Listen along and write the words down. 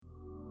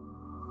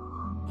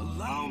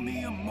Allow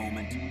me a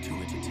moment to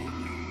entertain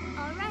you.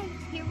 All right,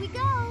 here we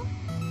go.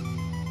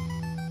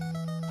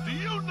 Do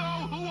you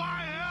know who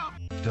I am?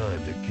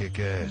 Time to kick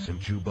ass and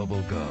chew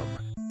bubble gum.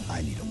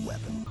 I need a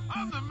weapon.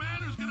 I'm the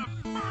man who's gonna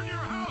burn your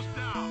house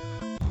down!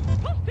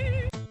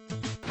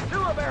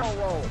 Do a barrel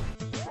roll!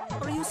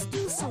 Are you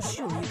still so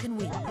sure you can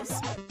win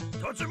this?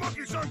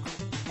 Tatsumaki-san!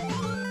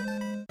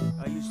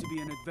 I used to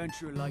be an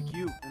adventurer like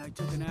you, and I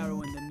took an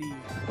arrow in the knee.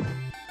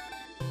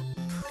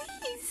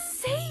 Please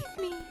save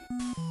me.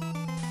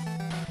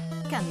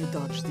 Can you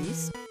dodge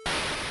this?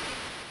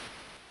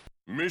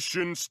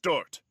 Mission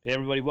start! Hey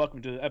everybody,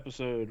 welcome to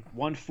episode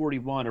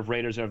 141 of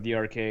Raiders of the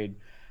Arcade.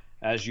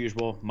 As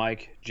usual,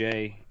 Mike,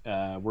 Jay,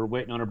 we're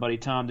waiting on our buddy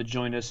Tom to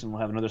join us, and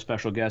we'll have another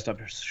special guest up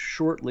here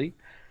shortly.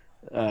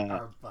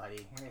 Our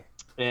buddy.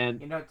 And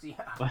you know,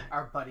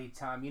 our buddy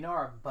Tom. You know,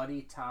 our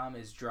buddy Tom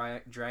is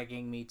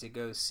dragging me to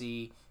go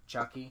see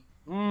Chucky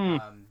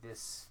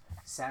this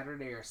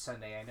Saturday or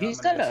Sunday. I know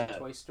He's I'm going to got go a- see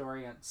Toy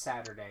Story on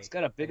Saturday. he's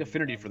got a big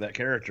affinity for that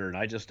character, and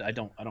I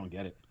don't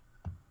get it.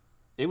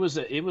 It was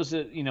a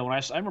you know, when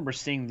I remember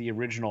seeing the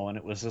original, and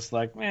it was just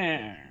like,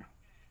 meh.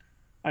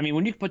 I mean,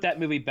 when you put that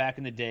movie back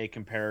in the day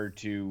compared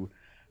to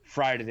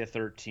Friday the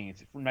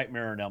 13th,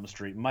 Nightmare on Elm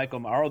Street,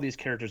 Michael, all these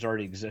characters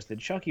already existed.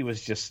 Chucky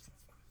was just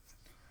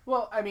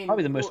Well, I mean,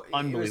 probably the most it was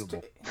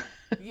unbelievable.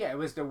 Yeah, it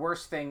was the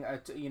worst thing.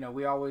 You know,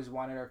 we always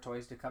wanted our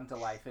toys to come to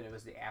life, and it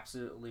was the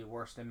absolutely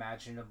worst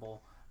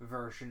imaginable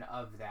version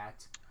of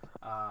that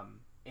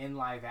in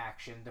live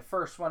action. The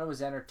first one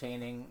was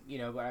entertaining, you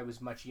know, but I was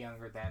much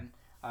younger then.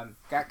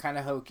 Got kind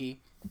of hokey.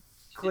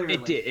 Clearly.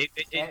 It did.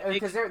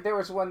 Because there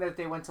was one that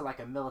they went to like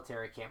a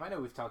military camp. I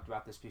know we've talked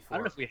about this before. I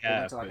don't know if we They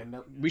went have. to, like,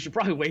 But we should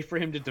probably wait for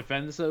him to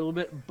defend this a little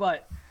bit.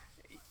 But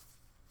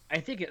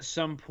I think at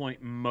some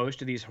point,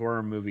 most of these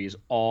horror movies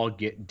all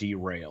get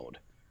derailed.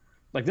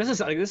 Like this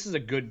is a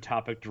good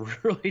topic to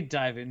really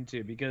dive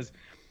into, because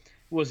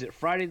was it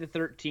Friday the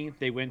 13th?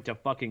 They went to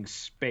fucking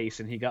space,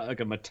 and he got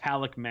like a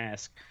metallic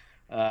mask.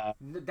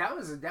 That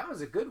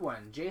was a good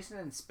one. Jason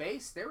in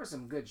Space. There was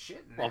some good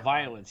shit in there. Well,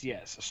 violence,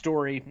 yes.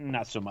 Story,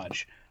 not so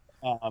much.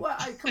 Well,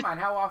 come on.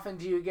 How often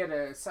do you get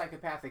a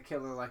psychopathic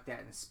killer like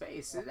that in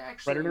space? It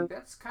actually, Predator?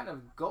 that's kind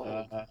of gold.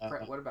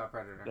 What about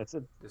Predator? That's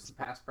it. This is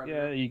past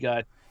Predator. Yeah, you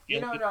got.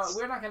 No,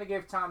 we're not going to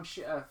give Tom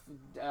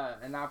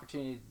an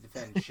opportunity to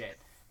defend shit.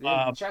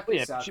 Chucky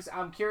yeah, sucks.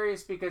 I'm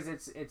curious because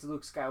it's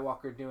Luke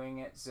Skywalker doing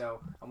it, so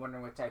I'm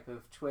wondering what type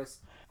of twist.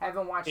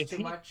 Haven't watched too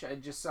much. I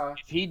just saw.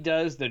 If he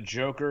does the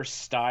Joker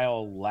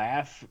style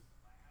laugh,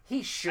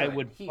 He should. I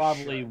would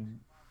probably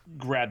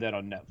grab that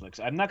on Netflix.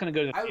 I'm not going to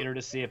go to the theater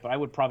to see it, but I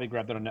would probably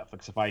grab that on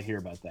Netflix if I hear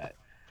about that.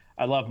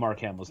 I love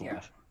Mark Hamill's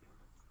laugh.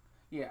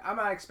 Yeah, I'm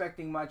not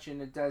expecting much,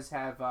 and it does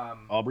have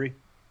Aubrey.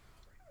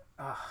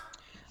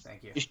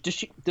 Thank you.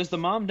 Does the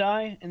mom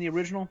die in the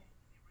original?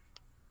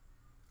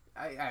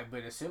 I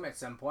would assume at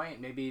some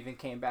point, maybe even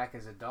came back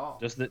as a doll.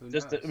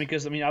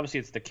 Because I mean, obviously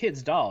it's the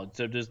kid's doll.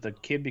 So does the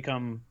kid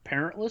become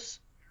parentless?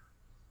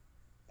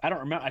 I don't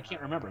remember. I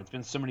can't remember. It's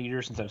been so many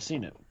years since I've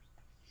seen it.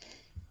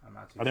 I'm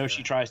not too I know sure.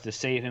 she tries to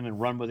save him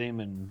and run with him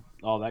and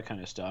all that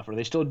kind of stuff. Are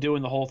they still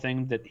doing the whole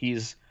thing that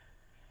he's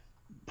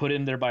put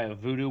in there by a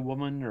voodoo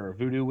woman or a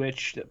voodoo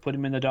witch that put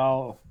him in the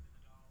doll?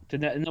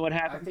 Did that know what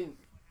happened?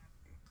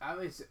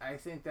 I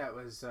think that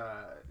was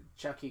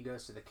Chucky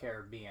Goes to the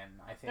Caribbean.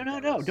 I think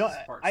No. was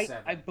part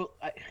 7.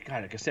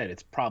 God, like I said,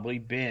 it's probably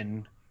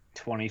been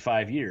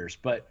 25 years,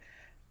 but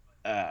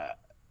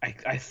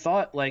I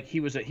thought like he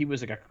was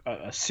like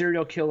a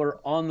serial killer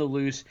on the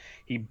loose.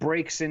 He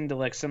breaks into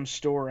like some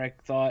store, I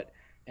thought,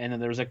 and then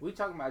there was like We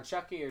talking about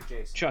Chucky or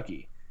Jason?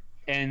 Chucky,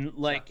 and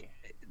like Chucky.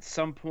 at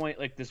some point,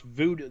 like this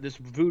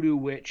voodoo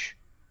witch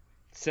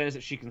says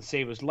that she can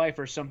save his life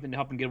or something to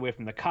help him get away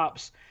from the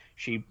cops.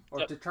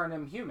 Or to turn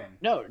him human.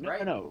 No.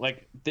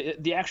 Like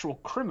the actual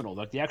criminal,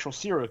 like the actual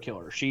serial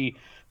killer. She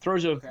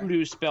throws a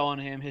voodoo spell on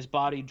him. His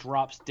body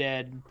drops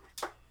dead.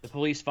 The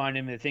police find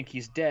him and they think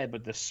he's dead,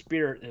 but the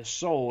spirit, his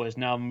soul, has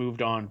now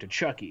moved on to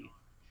Chucky.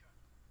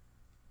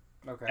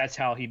 Okay. That's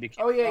how he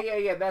became. Oh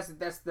yeah.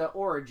 That's the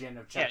origin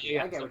of Chucky.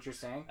 Yeah. I get So what you're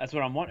saying. That's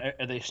what I'm wondering.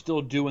 Are they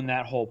still doing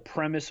that whole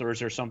premise, or is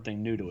there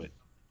something new to it?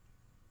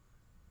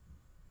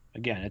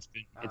 Again,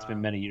 it's been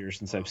many years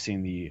since I've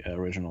seen the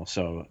original,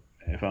 so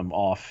if I'm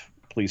off,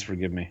 please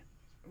forgive me.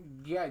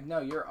 Yeah, no,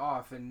 you're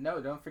off, and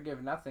no, don't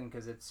forgive nothing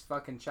because it's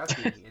fucking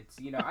Chucky. It's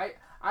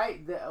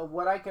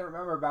what I can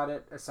remember about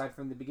it, aside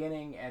from the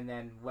beginning, and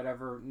then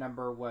whatever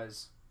number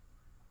was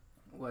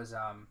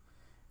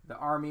the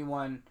army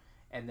one,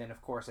 and then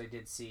of course I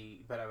did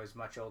see, but I was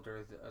much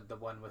older, the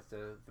one with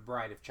the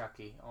Bride of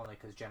Chucky, only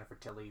because Jennifer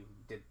Tilly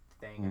did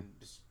the thing and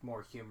just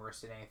more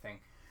humorous than anything.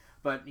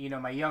 But you know,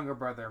 my younger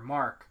brother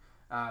Mark,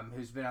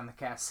 who's been on the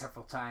cast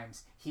several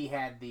times, he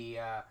had the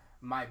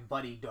My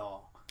Buddy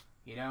doll.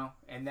 You know,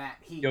 and that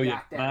he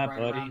got that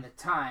right around the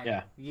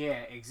time.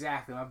 Yeah,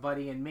 exactly. My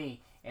buddy and me,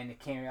 and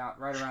it came out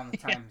right around the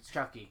time as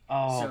Chucky.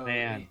 Oh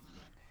man,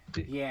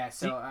 Yeah,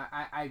 so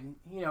I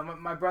you know,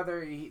 my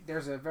brother,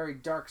 there's a very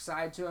dark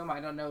side to him. I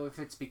don't know if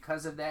it's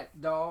because of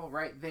that doll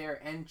right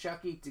there and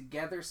Chucky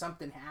together.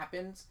 Something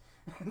happens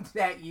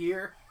that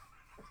year.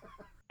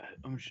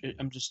 I'm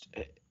just,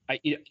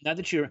 now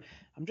that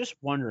I'm just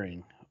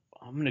wondering.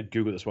 I'm gonna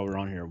Google this while we're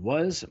on here.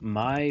 Was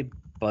My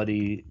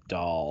Buddy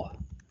Doll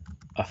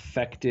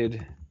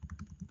affected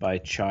by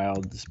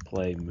Child's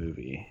Play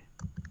movie?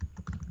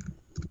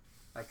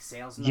 Like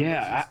sales numbers?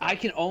 Yeah, I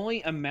can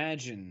only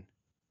imagine.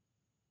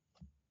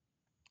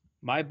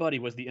 My Buddy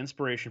was the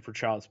inspiration for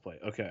Child's Play.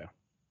 Okay.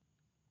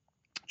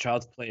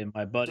 Child's Play and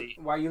My Buddy.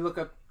 While you look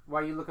up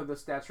the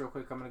stats real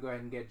quick, I'm gonna go ahead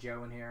and get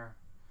Joe in here.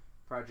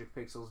 Project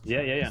Pixels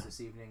Yeah. this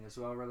evening as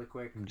well, really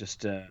quick. I'm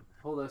just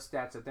pull those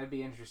stats up. That'd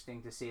be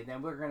interesting to see. And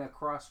then we're gonna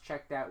cross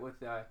check that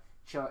with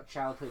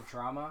childhood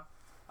trauma,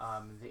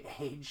 the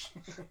age.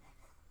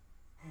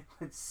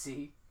 Let's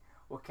see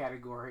what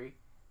category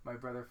my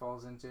brother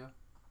falls into.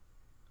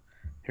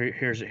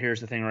 here's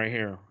the thing right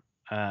here.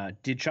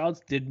 Did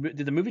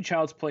the movie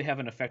Child's Play have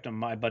an effect on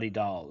My Buddy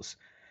Dolls?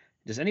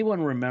 Does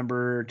anyone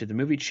remember? Did the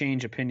movie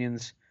change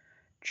opinions?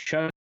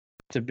 Chuck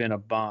must have been a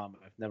bomb.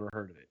 I've never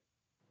heard of it.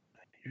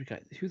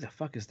 Who the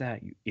fuck is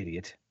that, you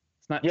idiot?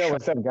 It's not. Yo, Chuck.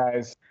 what's up,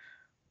 guys?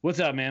 What's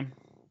up, man?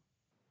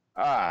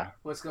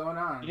 What's going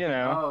on? You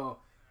know. Oh,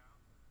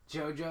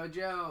 Joe. Yo,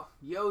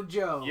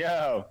 Joe.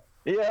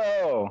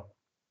 Yo.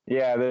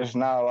 Yeah, there's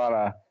not a lot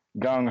of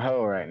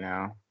gung-ho right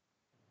now.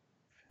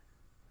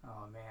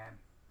 Oh, man.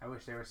 I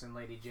wish there was some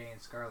Lady J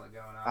and Scarlet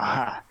going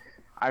on.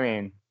 I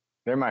mean,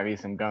 there might be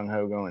some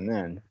gung-ho going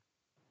then.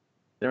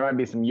 There might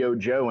be some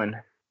yo-joing.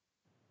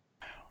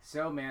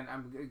 So, man,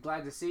 I'm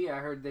glad to see you. I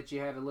heard that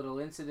you had a little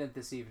incident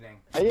this evening.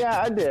 Yeah,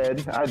 I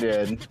did.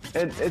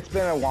 It's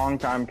been a long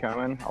time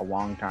coming.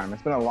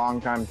 It's been a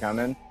long time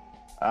coming.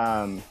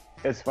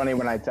 It's funny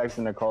when I texted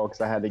Nicole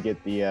because I had to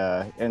get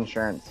the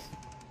insurance,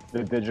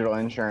 the digital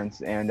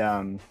insurance, and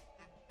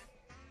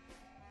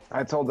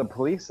I told the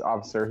police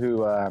officer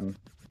who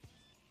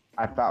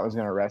I thought was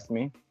going to arrest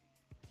me,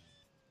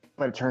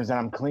 but it turns out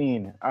I'm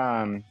clean.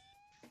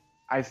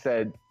 I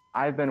said,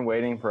 I've been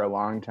waiting for a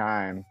long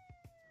time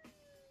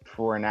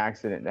for an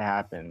accident to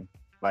happen,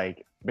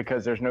 like,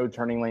 because there's no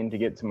turning lane to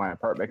get to my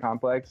apartment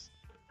complex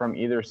from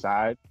either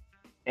side,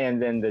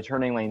 and then the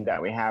turning lane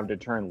that we have to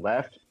turn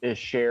left is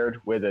shared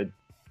with a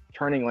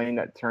turning lane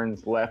that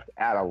turns left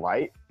at a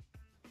light,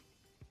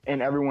 and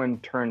everyone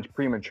turns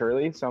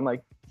prematurely. So I'm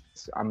like,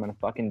 I'm gonna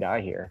fucking die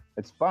here.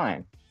 It's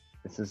fine.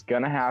 This is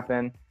gonna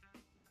happen.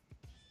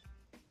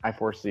 I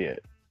foresee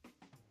it.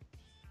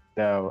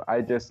 So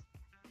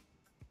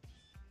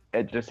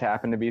it just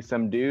happened to be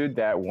some dude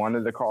that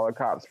wanted to call the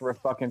cops for a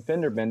fucking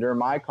fender bender.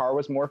 My car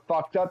was more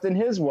fucked up than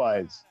his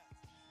was.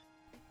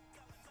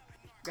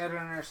 I don't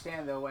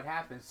understand, though, what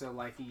happened. So,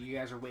 like, you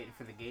guys are waiting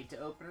for the gate to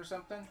open or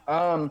something?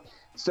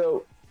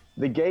 So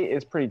the gate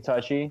is pretty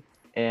touchy,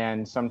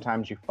 and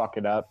sometimes you fuck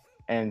it up.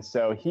 And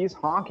so he's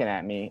honking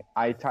at me.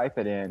 I type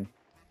it in.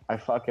 I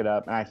fuck it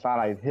up, and I thought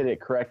I hit it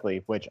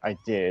correctly, which I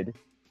did,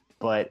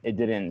 but it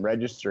didn't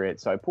register it.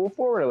 So I pull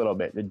forward a little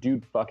bit. The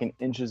dude fucking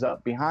inches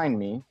up behind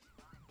me.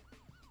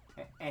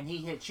 And he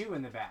hit you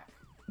in the back?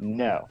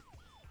 No,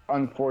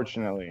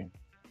 unfortunately.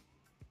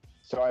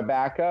 So I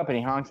back up and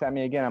he honks at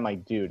me again. I'm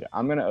like, dude,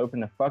 I'm going to open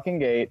the fucking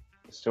gate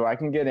so I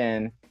can get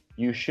in.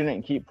 You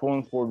shouldn't keep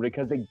pulling forward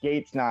because the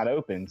gate's not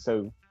open.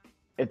 So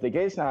if the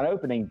gate's not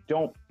opening,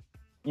 don't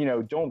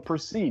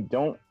proceed.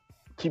 Don't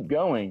keep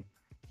going.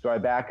 So I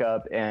back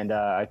up and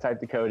I type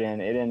the code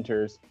in. It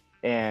enters.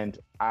 And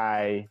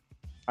I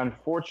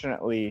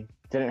unfortunately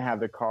didn't have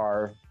the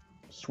car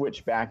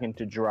switch back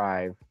into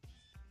drive,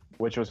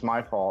 which was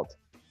my fault.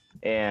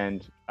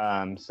 And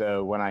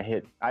so when I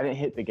didn't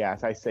hit the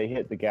gas. I say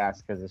hit the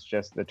gas because it's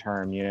just the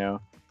term, you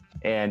know.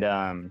 And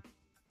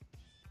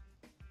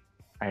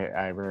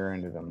I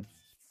rear-ended them,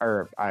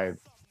 or I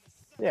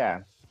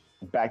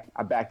backed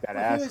that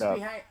ass up.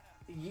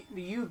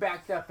 You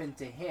backed up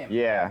into him.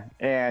 Yeah,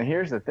 and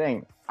here's the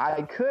thing: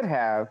 I could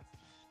have,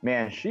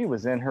 man. She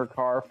was in her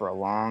car for a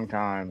long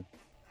time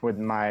with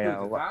my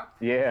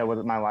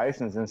with my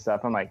license and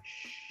stuff. I'm like,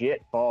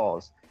 shit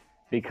balls,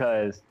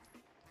 because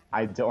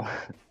I don't.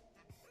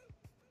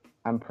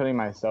 I'm putting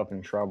myself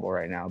in trouble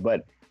right now,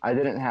 but I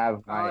didn't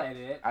have my.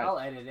 I'll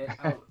edit it.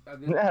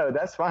 No,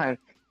 that's fine.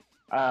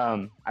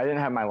 I didn't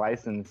have my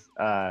license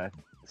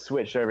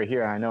switched over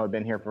here. I know I've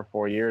been here for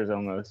 4 years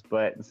almost,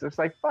 but it's just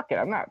like, fuck it.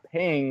 I'm not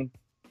paying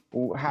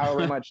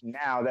however much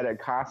now that it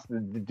costs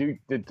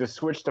to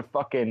switch the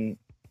fucking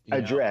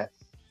address.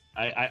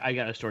 I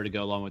got a story to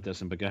go along with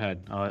this one, but go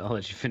ahead. I'll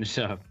let you finish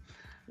up.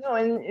 No,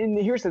 and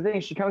here's the thing.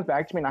 She comes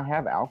back to me and I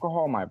have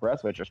alcohol in my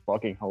breath, which is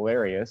fucking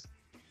hilarious.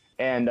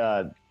 And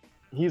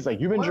he's like,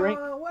 "You've been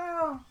drinking?"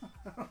 Well.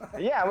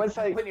 Yeah, it's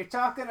like when you're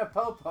talking to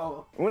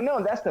Popo. Well,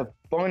 no, that's the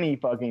funny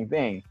fucking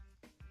thing.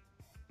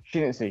 She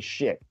didn't say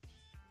shit.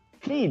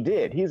 He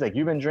did. He's like,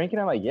 "You've been drinking?"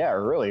 I'm like, "Yeah,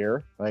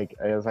 earlier." Like,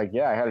 I was like,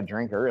 "Yeah, I had a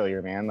drink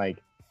earlier, man. Like,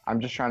 I'm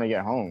just trying to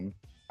get home.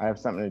 I have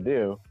something to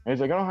do." And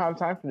he's like, "I don't have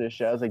time for this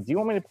shit." I was like, "Do you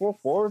want me to pull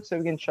forward so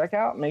we can check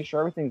out, make sure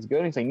everything's good?"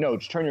 And he's like, "No,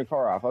 just turn your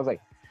car off." I was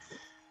like,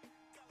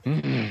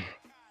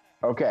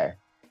 Okay.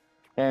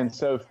 And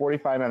so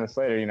 45 minutes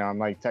later, I'm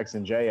like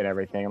texting Jay and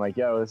everything. I'm like,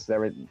 yo, this is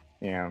everything.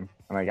 I'm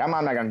like, I'm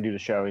not going to do the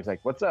show. He's like,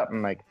 what's up?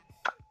 I'm like,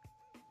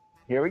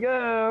 here we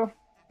go.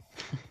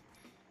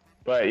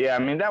 But yeah, I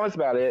mean, that was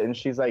about it. And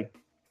she's like,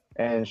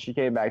 and she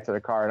came back to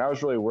the car, and I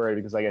was really worried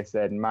because, like I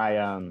said,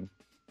 my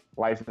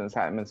license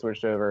hadn't been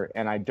switched over,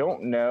 and I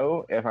don't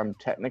know if I'm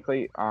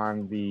technically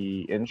on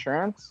the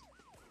insurance,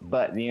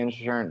 but the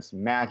insurance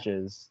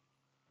matches,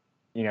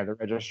 the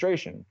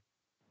registration.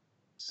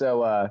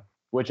 So,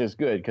 which is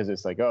good because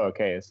it's like, oh,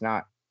 okay, it's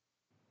not.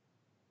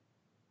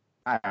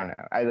 I don't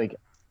know.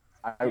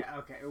 Yeah,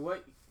 okay.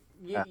 What?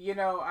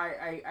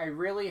 I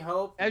really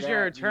hope. As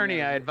your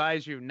attorney, I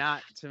advise you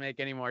not to make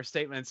any more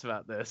statements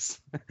about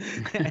this.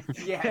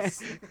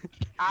 Yes.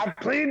 I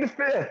plead the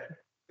fifth.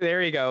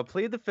 There you go.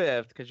 Plead the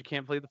fifth because you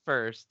can't plead the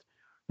first.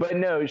 But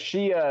no,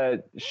 she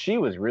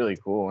was really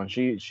cool, and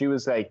she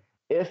was like,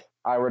 if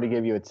I were to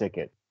give you a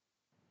ticket,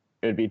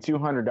 it would be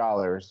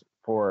 $200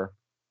 for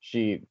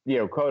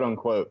quote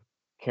unquote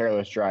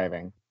careless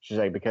driving. She's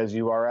like, because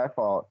you are at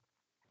fault,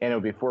 and it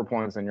would be 4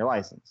 points on your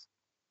license.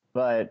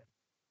 But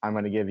I'm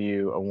going to give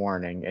you a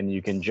warning, and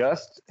you can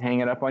just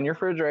hang it up on your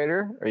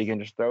refrigerator, or you can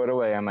just throw it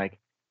away. I'm like,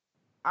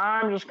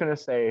 I'm just going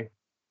to say,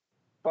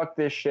 fuck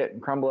this shit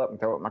and crumble up and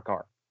throw it in my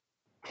car.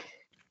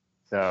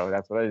 So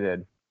that's what I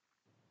did.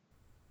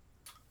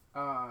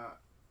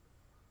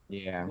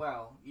 Yeah.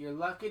 Well, you're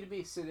lucky to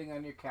be sitting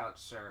on your couch,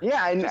 sir.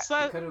 Yeah, I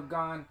could have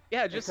gone.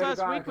 Yeah, just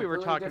last week we were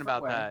talking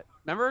about that.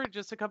 Remember,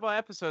 just a couple of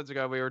episodes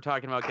ago, we were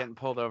talking about getting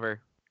pulled over.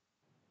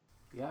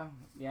 Yeah.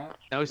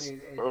 No, it's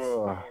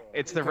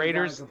the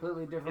Raiders.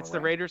 It's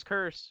the Raiders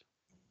curse.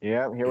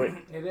 Yeah, here we.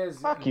 It is.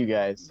 Fuck you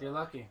guys. You're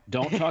lucky.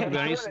 Don't talk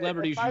about any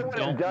celebrities you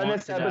don't done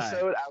want this to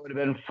episode, die. I would have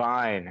been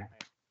fine.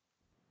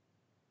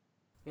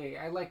 Hey,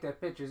 I like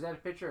that picture. Is that a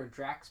picture of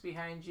Drax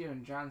behind you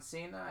and John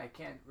Cena? I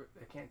can't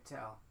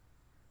tell.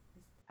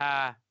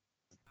 Ha.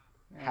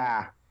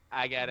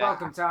 I get it.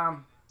 Welcome,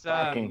 Tom.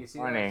 Fucking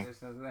funny.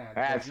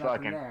 That's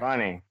fucking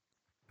funny.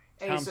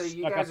 Hey, Tom's so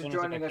you stuck guys up are on us like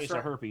joining a us case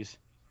of herpes.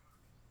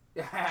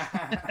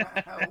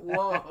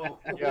 Whoa.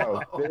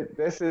 Yo,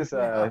 this is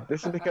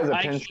because of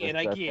Pinterest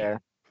I up kid.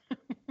 there.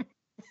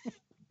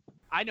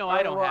 I know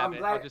I don't have I'm it.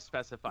 glad- I'll just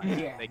specify.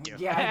 Yeah, Thank you.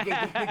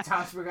 Yeah,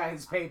 Tom's forgot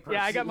his papers.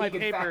 Yeah, I got so my he can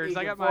papers.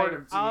 I got my. forward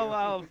them to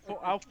you.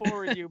 I'll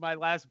forward you my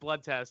last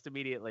blood test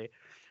immediately.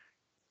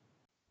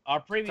 Our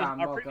previous Tom,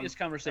 welcome.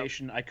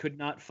 conversation, I could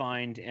not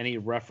find any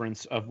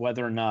reference of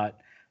whether or not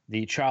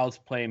the Child's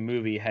Play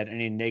movie had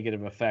any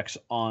negative effects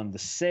on the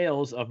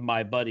sales of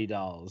My Buddy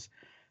dolls.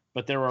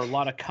 But there were a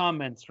lot of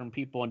comments from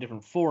people on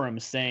different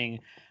forums saying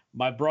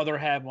my brother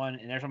had one,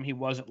 and every time he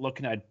wasn't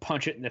looking, I'd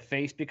punch it in the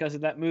face because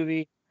of that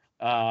movie.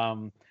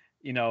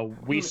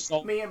 We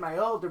sold. Me and my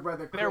older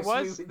brother.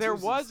 Chris, There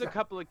was a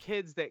couple of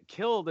kids that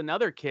killed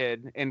another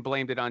kid and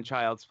blamed it on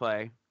Child's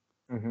Play.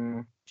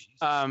 Mm-hmm.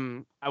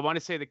 I want to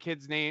say the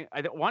kid's name.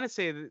 I don't want to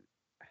say that.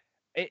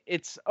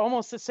 It's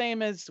almost the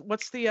same as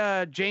what's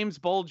the James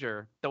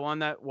Bulger, the one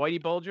that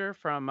Whitey Bulger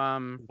from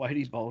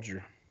Whitey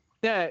Bulger.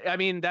 Yeah, I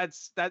mean that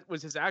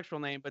was his actual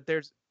name, but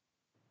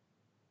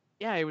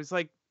it was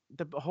like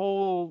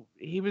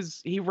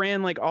he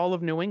ran like all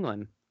of New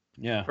England.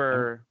 Yeah.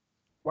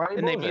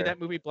 And they made that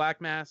movie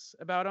Black Mass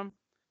about him.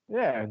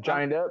 Yeah,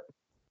 Giant Up.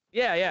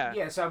 Yeah.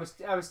 Yeah, so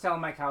I was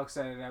telling Mike how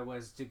excited I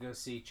was to go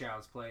see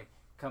Child's Play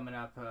coming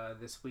up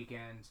this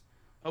weekend.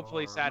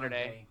 Hopefully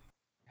Saturday. Monday.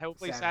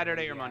 Hopefully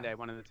Saturday or yeah. Monday,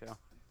 one of the two.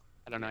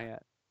 I don't know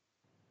yet.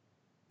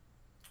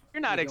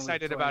 You're not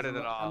excited about it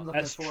at all.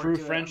 That's true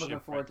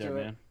friendship right there,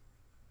 man.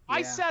 I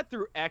Yeah. sat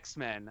through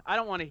X-Men. I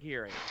don't want to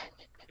hear it.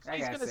 I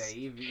gotta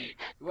say,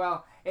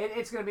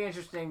 it's gonna be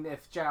interesting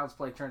if Child's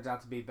Play turns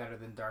out to be better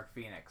than Dark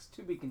Phoenix.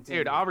 To be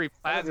continued. Dude, Aubrey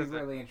That'd Plaza's be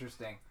really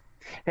interesting.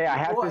 Hey, I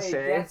have to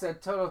say, that's a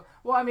total.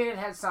 Well, I mean, it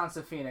had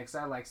Sansa Phoenix.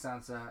 I like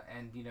Sansa,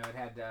 and it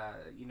had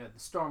the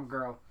Storm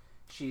Girl.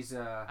 She's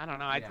I don't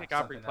know. I take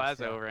Aubrey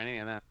Plaza over any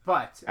of that.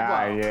 But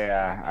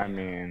yeah, I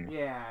mean,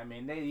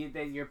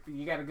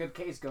 you got a good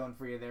case going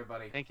for you there,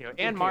 buddy. Thank you. Good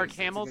And Mark case. It's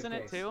a Hamill's good in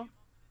it case. too.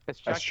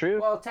 that's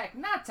true. Well,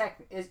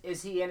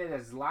 is he in it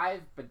as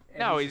live? But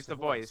No, he's the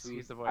voice.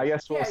 He's the voice. I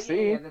guess we'll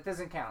see. Yeah, that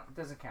doesn't count. It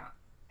doesn't count.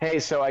 Hey,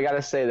 so I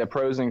gotta say the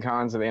pros and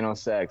cons of anal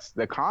sex.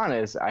 The con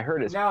is I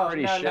heard it's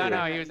pretty shitty.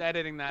 No, he was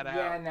editing that out.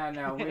 Yeah,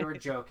 no, we were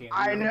joking.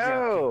 I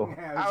know.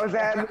 I was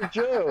adding a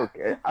joke.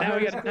 Now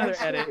we got another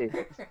edit.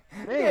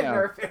 Get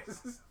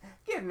nervous.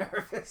 Get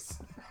nervous.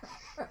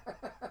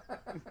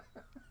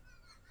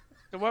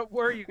 So what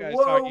were you guys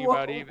talking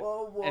about even?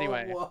 Whoa,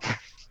 anyway.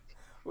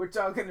 We're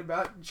talking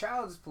about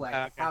Child's Play.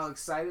 Okay. How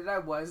excited I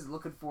was,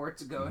 looking forward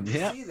to going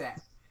to see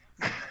that.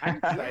 I'm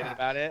excited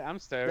about it. I'm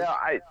stoked. No,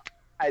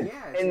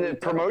 and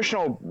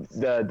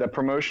the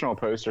promotional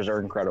posters are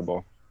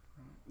incredible.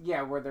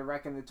 Yeah, where they're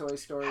wrecking the Toy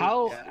Story.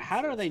 How It's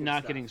are they good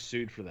not stuff. getting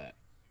sued for that?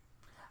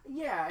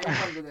 Yeah, I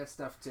want to do that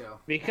stuff too.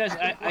 Because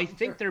I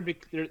think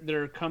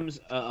there comes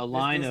a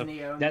line of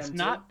Disney own that's them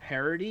not too?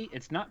 parody.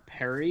 It's not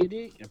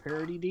parodying.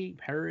 Parody.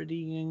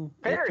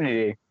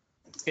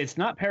 It's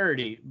not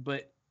parody,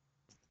 but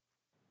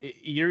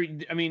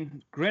I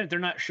mean, granted, they're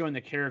not showing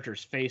the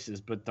characters'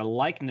 faces, but the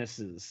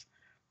likenesses.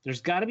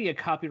 There's got to be a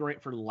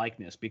copyright for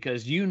likeness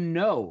because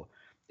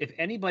if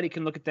anybody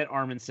can look at that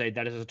arm and say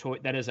that is a toy,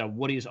 that is a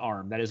Woody's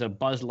arm, that is a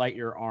Buzz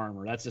Lightyear arm,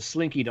 or that's a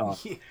Slinky dog,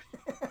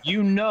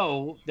 you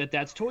know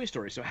that's Toy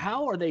Story. So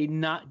how are they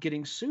not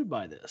getting sued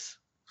by this?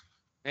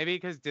 Maybe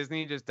because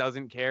Disney just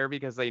doesn't care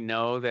because they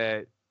know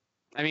that.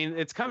 I mean,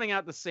 it's coming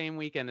out the same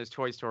weekend as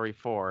Toy Story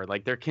 4.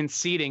 Like they're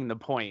conceding the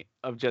point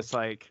of just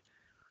like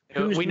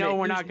we know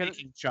we're not going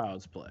to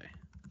Child's Play.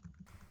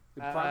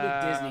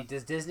 Probably Disney.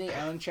 Does Disney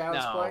own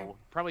Child's Play?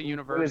 Probably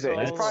Universal.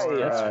 It's probably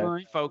That's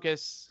fine.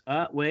 Focus.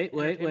 Wait.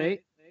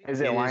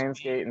 Is it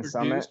Lionsgate and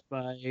Summit? Produced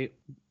by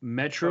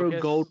Metro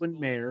Goldwyn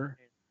Mayer.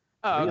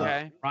 Oh,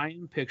 okay.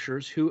 Orion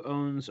Pictures. Who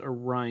owns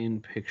Orion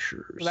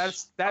Pictures?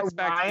 That's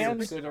back to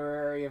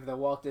subsidiary of the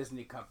Walt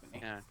Disney Company.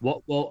 Yeah.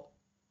 Well,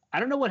 I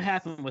don't know what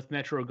happened with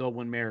Metro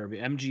Goldwyn Mayer, but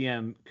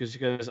MGM,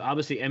 because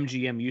obviously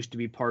MGM used to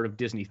be part of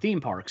Disney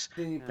theme parks.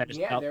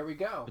 There we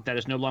go. But that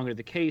is no longer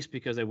the case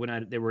because they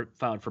were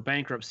filed for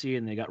bankruptcy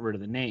and they got rid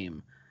of the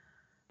name.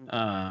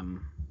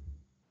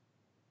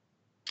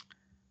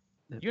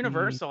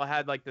 Universal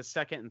had like the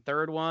second and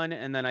third one,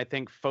 and then I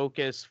think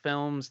Focus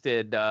Films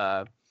did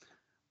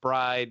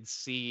Bride,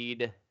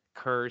 Seed,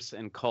 Curse,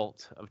 and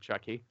Cult of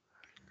Chucky.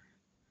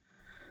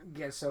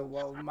 Yeah, so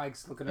while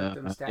Mike's looking at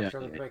them stats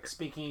really quick,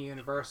 speaking of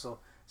Universal,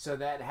 so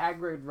that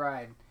Hagrid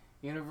ride,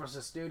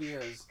 Universal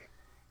Studios,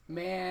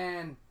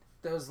 man,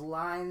 those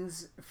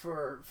lines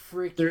for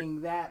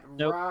freaking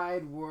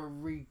ride were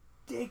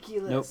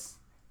ridiculous.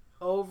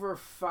 Over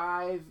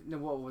 5, no,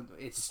 what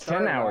it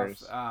started 10 hours.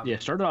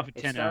 Started off at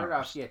 10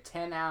 hours.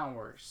 10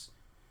 hours.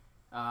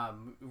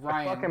 Ryan,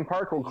 the fucking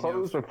park will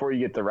close before you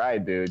get the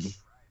ride, dude.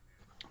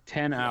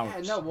 10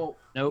 hours. Nope.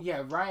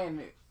 Yeah,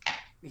 Ryan,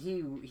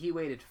 he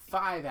waited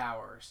 5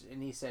 hours,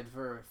 and he said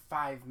for a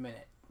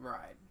 5-minute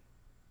ride.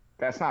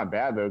 That's not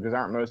bad though, because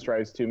aren't most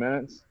rides 2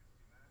 minutes?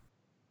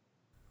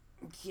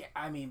 Yeah,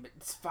 I mean, but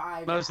it's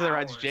 5. Most of the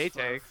rides Jay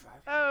takes.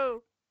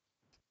 Oh.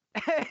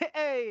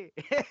 Hey.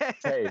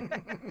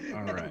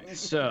 All right.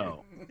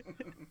 So,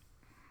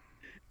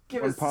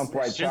 Pump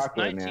White since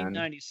Chocolate,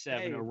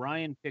 1997,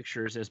 Orion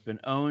Pictures has been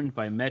owned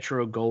by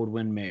Metro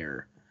Goldwyn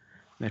Mayer.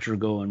 Metro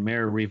Goldwyn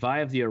Mayer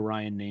revived the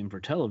Orion name for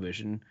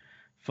television.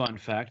 Fun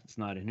fact, it's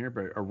not in here,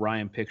 but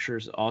Orion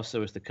Pictures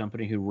also is the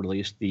company who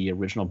released the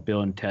original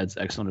Bill and Ted's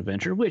Excellent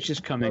Adventure, which is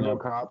coming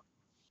up.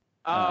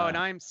 Oh, and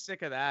I'm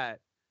sick of that.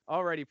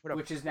 Already put up,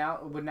 which is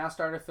would now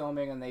start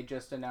filming, and they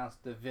just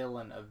announced the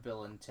villain of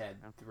Bill and Ted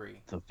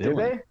 3. The villain?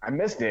 Did they? I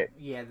missed it.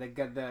 Yeah,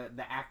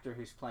 the actor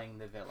who's playing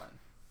the villain.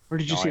 Where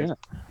did you see that?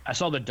 I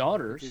saw the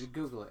daughters.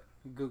 Google it.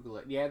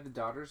 Yeah, the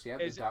daughters. Yeah,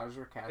 the daughters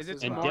were cast. Is it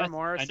as well. Tamara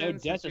Morrison? I know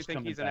Death you is think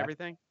coming he's in back.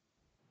 everything?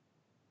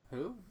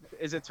 Who?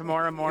 Is it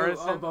Tamara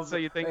Morrison? So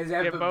you think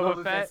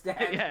Boba Fett?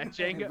 Yeah,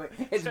 Jango.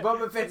 It's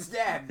Boba Fett's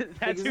dad.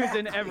 That's who's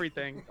in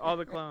everything. All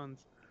the clones.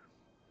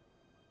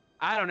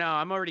 I don't know.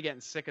 I'm already getting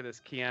sick of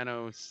this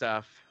Keanu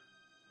stuff.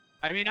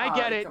 I mean, I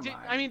get it.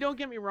 I mean, don't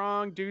get me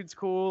wrong. Dude's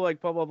cool, like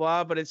blah, blah,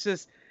 blah. But it's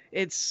just,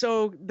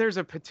 there's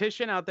a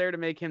petition out there to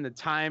make him the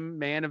Time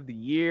Man of the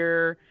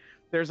Year.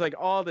 There's like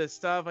all this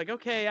stuff. Like,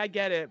 okay, I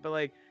get it. But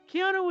like,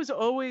 Keanu was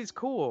always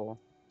cool.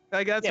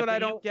 Like, that's what I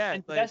don't get.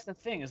 And that's the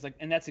thing is like,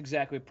 and that's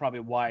exactly probably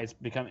why it's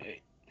become,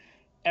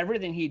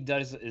 everything he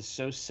does is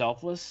so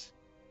selfless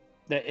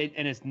that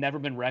and it's never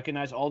been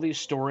recognized. All these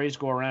stories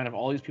go around of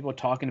all these people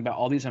talking about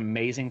all these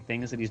amazing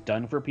things that he's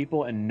done for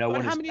people, and no one.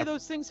 But how many of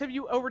those things have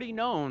you already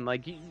known?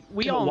 Like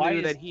we all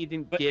knew that he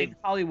didn't get. In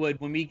Hollywood,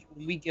 when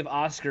we give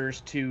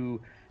Oscars to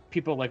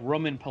people like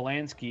Roman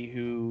Polanski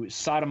who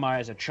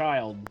sodomized a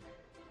child,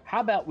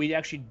 how about we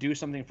actually do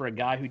something for a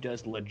guy who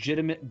does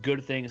legitimate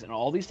good things and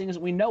all these things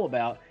that we know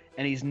about,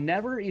 and he's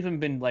never even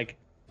been like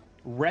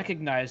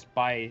recognized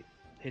by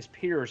his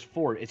peers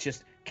for it. It's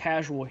just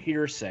casual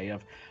hearsay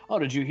of, oh,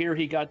 did you hear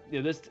he got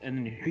this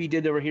and he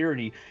did over here, and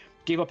he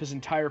gave up his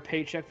entire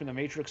paycheck for The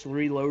Matrix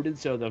Reloaded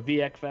so the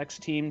VFX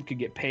team could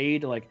get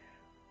paid. Like,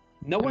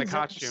 no one's the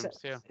costumes,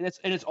 yeah.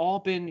 And it's all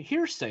been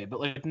hearsay, but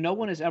like no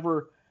one has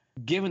ever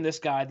given this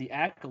guy the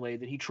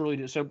accolade that he truly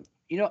did. So,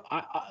 you know,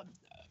 I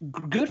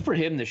good for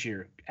him this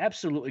year.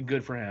 Absolutely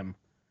good for him.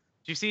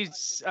 Do you see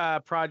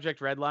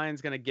Project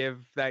Redline's going to give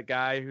that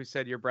guy who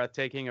said you're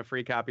breathtaking a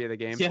free copy of the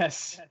game?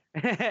 Yes.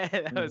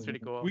 That was pretty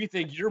cool. We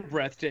think you're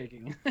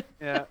breathtaking.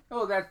 Yeah.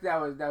 Oh, that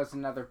was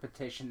another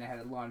petition that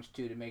had launched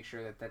too, to make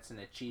sure that that's an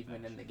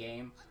achievement in the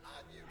game.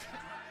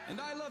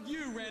 And I love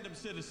you, random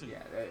citizen.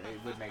 Yeah, it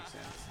would make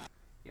sense.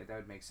 Yeah, that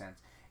would make sense.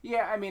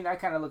 Yeah, I mean, I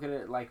kind of look at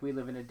it like we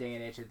live in a day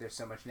and age that there's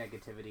so much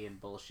negativity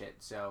and bullshit.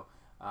 So,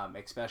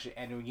 especially,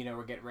 and you know,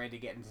 we're getting ready to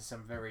get into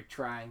some very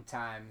trying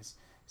times.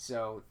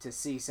 So to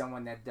see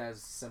someone that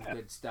does some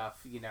good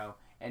stuff, you know,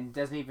 and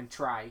doesn't even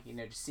try, you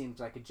know, just seems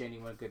like a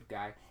genuine good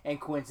guy.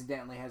 And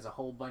coincidentally has a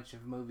whole bunch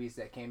of movies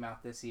that came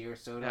out this year,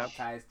 so it all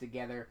ties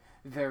together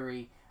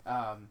very,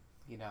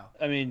 you know.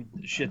 I mean,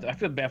 shit, I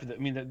feel bad for the. I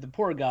mean, the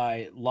poor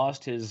guy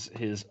lost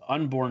his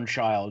unborn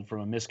child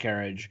from a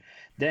miscarriage.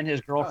 Then his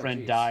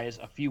girlfriend dies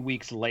a few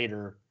weeks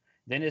later.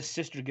 Then his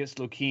sister gets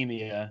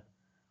leukemia.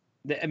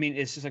 I mean,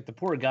 it's just like the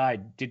poor guy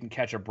didn't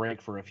catch a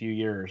break for a few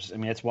years. I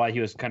mean, that's why he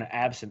was kind of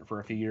absent for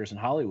a few years in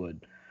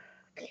Hollywood.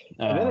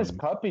 And then his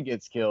puppy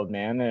gets killed,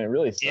 man, and it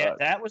really sucks. Yeah,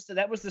 that was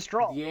the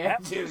straw. Yeah,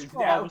 that was dude, the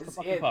straw. that That was the was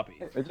fucking it.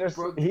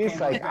 puppy.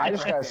 He's like, I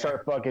just right gotta there.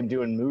 start fucking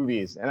doing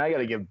movies, and I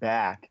gotta give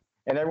back.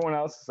 And everyone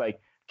else is like,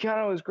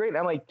 Keanu was great. And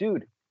I'm like,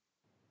 dude,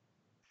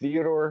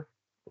 Theodore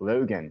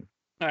Logan.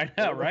 I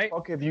know, Where right? the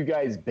fuck have you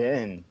guys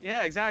been?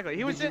 Yeah, exactly.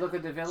 He was Did you look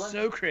at the villain?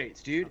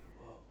 Socrates, dude.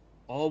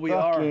 All we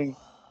Fucking-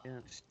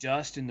 are is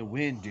dust in the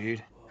wind,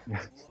 dude.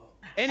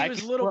 and he I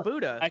was could- little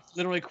Buddha. I could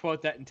literally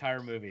quote that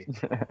entire movie.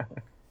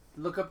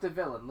 Look up the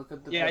villain. Look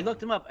up the Yeah, I villain.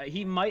 looked him up.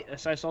 He might.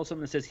 So I saw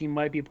something that says he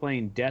might be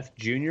playing Death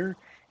Jr.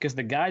 because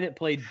the guy that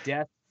played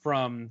Death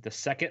from the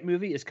second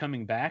movie is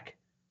coming back,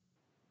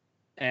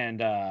 and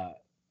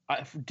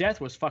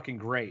Death was fucking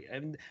great.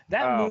 And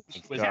that Oh,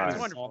 movie was God. It's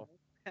wonderful.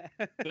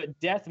 but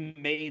Death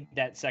made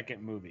that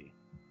second movie.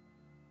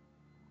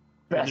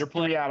 Best they're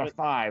playing 3 out of with-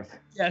 5.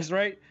 Yes,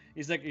 right.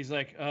 He's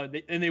like,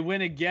 and they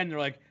win again. They're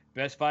like,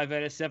 best 5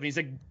 out of 7. He's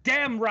like,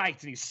 damn right,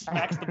 and he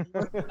smacks the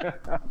board.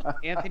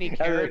 Anthony And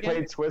they Kerrigan.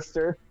 played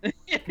Twister.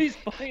 He's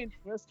playing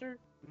Twister,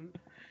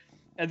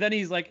 and then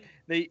he's like,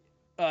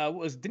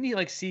 didn't he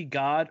like see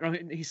God? Or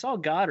he saw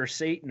God or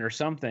Satan or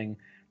something,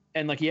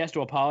 and like he has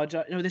to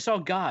apologize. No, they saw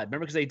God. Remember,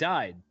 because they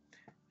died,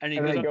 and he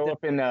And goes they up go to-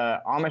 up in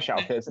Amish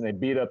outfits and they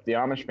beat up the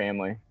Amish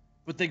family.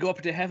 but they go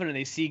up to heaven and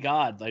they see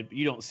God. Like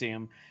you don't see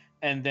him,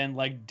 and then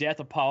like Death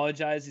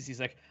apologizes. He's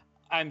like,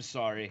 I'm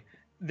sorry.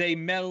 They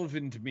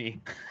Melvined me.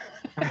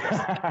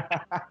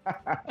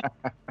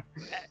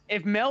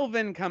 If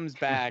Melvin comes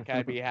back,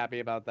 I'd be happy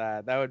about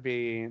that. That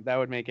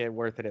would make it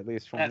worth it at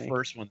least for That me.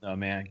 first one though,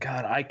 man,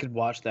 God, I could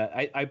watch that.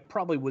 I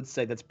probably would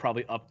say that's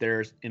probably up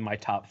there in my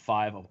top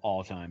 5 of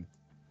all time.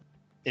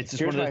 It's just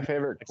Here's one my of those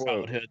favorite like,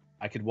 quote. childhood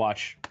I could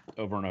watch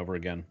over and over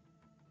again.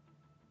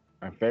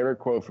 My favorite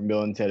quote from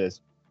Bill and Ted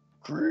is,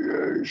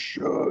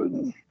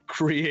 "Creation."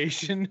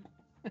 Creation.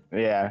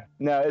 Yeah.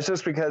 No, it's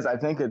just because I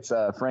think it's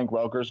Frank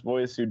Welker's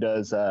voice who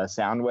does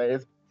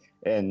Soundwave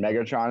and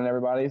Megatron and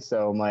everybody.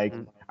 So I'm like,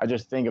 I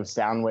just think of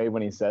Soundwave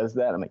when he says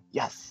that. I'm like,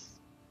 yes.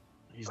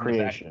 He's in the back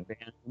Creation. of the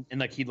band, and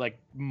like he like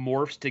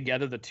morphs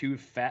together the two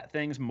fat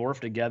things morph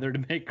together to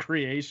make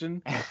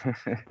creation.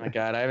 My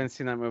God, I haven't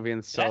seen that movie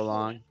in so That-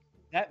 long.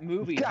 That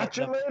movie. Got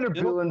you the later,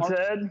 middle Bill and part-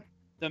 Ted.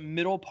 The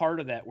middle part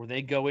of that where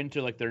they go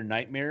into like their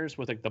nightmares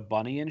with like the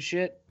bunny and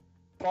shit.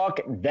 Fuck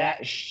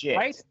that shit.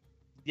 Right?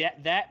 Yeah,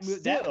 that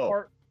Still.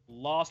 part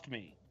lost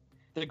me.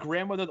 The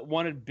grandmother that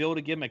wanted Bill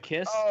to give him a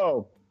kiss.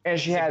 Oh, and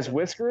she has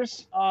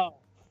whiskers? Oh,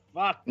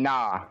 fuck.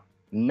 Nah.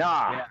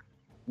 Yeah.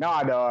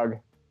 Nah, dog.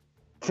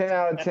 10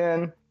 out of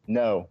 10?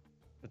 No.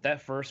 But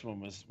that first one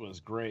was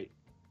great.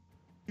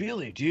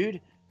 Billy,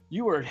 dude,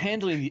 you are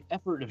handling the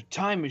effort of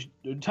time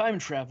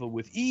travel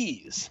with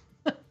ease.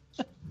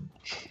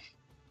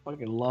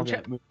 Fucking love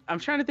that movie. I'm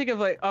trying to think of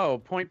like,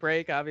 Point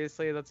Break.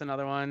 Obviously, that's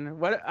another one.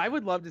 What I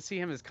would love to see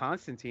him as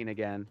Constantine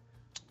again.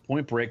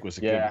 Point Break was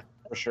a Yeah,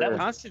 good. for sure.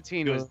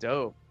 Constantine was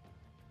dope.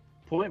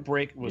 Point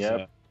Break was,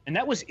 Yep. and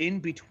that was in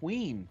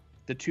between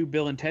the two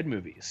Bill and Ted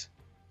movies.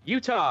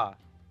 Utah,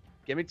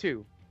 give me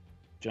 2.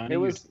 Johnny,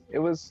 It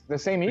was the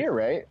same year,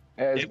 right?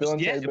 As it Bill was,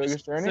 and yeah, Ted's it was,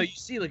 Biggest Journey? so you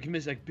see, like him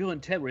as like Bill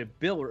and Ted, where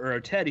Bill or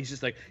Ted, he's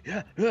just like and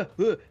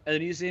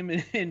then you see him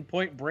in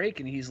Point Break,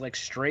 and he's like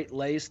straight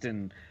laced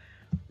and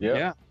Yep.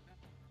 yeah.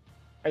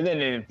 And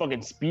then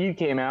fucking Speed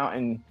came out,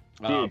 and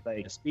dude,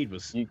 like the speed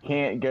was. you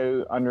can't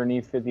go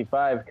underneath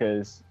 55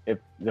 because if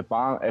the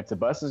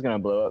bus is gonna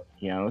blow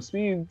up,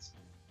 Speeds.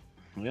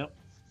 Yep.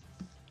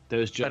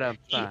 Those jokes.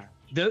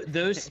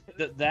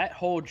 That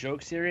whole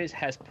joke series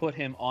has put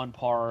him on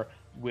par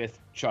with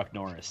Chuck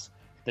Norris.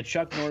 The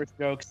Chuck Norris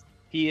jokes.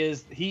 He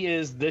is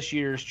this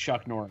year's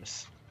Chuck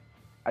Norris.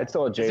 I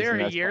told Jason there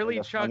a that's yearly probably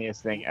the Chuck-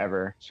 funniest thing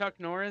ever. Chuck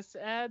Norris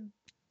ad?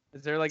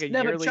 Is there like a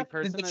No, but yearly Chuck-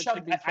 person the that Chuck-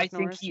 should be Chuck I think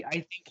Norris? I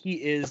think he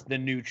is the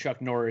new Chuck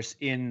Norris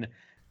in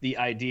the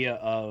idea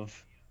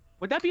of.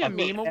 Would that be a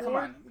Okay, meme Come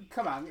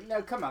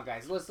award? on,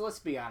 guys. Let's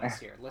be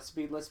honest here. Let's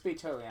be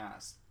totally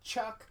honest.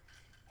 Chuck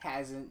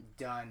hasn't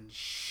done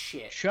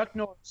shit. Chuck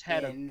Norris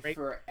had in a great.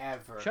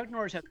 forever. Chuck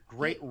Norris had a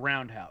great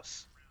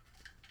roundhouse.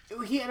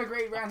 He had a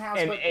great roundhouse,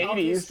 In but all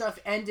 80s. his stuff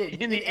ended.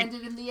 In the It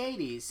ended in the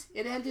 80s.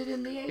 It ended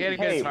in the 80s. He had a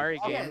good Hey,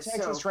 Atari game. yeah,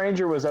 Texas so-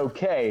 Ranger was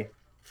okay,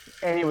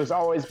 and he was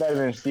always better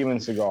than Steven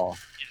Seagal.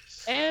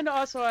 And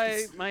also,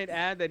 I might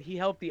add that he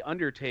helped the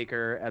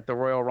Undertaker at the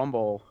Royal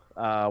Rumble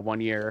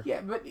one year. Yeah,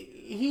 but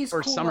he's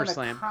Or cool in a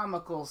SummerSlam.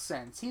 comical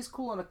sense. He's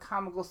cool in a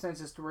comical sense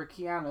as to where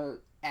Keanu,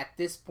 at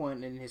this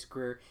point in his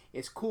career,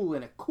 is cool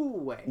in a cool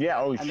way. Yeah,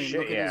 oh I mean, shit,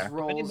 look at yeah. his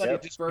roles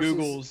Anybody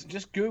versus...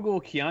 just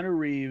Google Keanu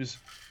Reeves,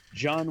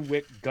 John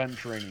Wick gun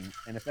training,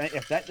 and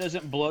if that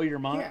doesn't blow your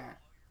mind,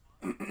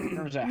 Yeah.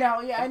 turns out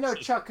Now, yeah, I know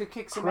that's Chuck could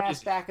kick some ass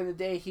crazy. back in the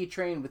day. He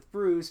trained with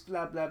Bruce,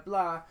 blah, blah,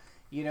 blah.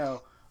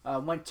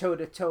 Went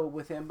toe-to-toe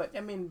with him. But, I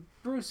mean,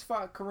 Bruce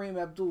fought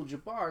Kareem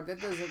Abdul-Jabbar. That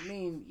doesn't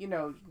mean,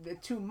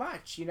 too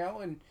much,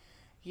 And,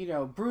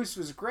 Bruce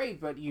was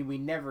great, but we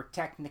never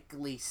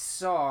technically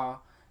saw,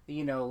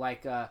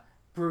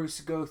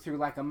 Bruce go through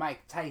like a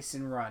Mike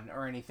Tyson run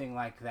or anything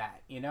like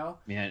that, you know?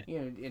 Yeah. You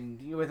know,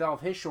 and with all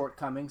of his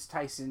shortcomings,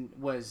 Tyson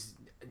was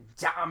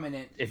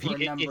dominant If for you-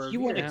 a number if of you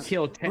wanna years.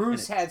 kill 10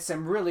 Bruce minutes. had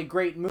some really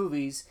great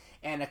movies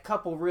and a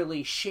couple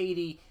really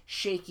shady,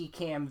 shaky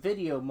cam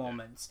video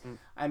moments.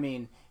 I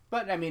mean,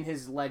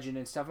 his legend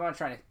and stuff. I'm not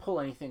trying to pull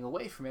anything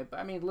away from it, but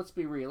I mean, let's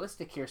be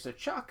realistic here. So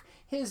Chuck,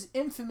 his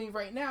infamy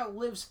right now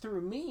lives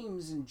through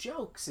memes and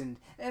jokes, and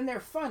they're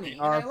funny,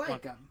 and I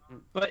like them.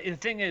 But the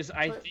thing is,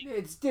 I But think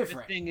it's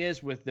different. The thing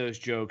is, with those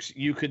jokes,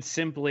 you could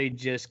simply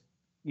just,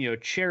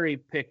 cherry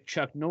pick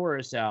Chuck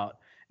Norris out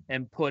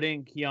and put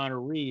in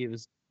Keanu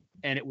Reeves,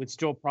 and it would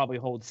still probably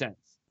hold sense.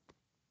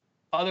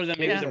 Other than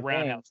maybe Here's the the thing.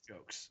 roundhouse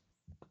jokes.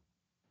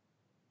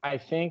 I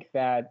think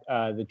that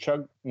the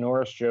Chuck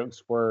Norris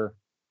jokes were,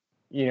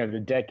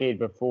 the decade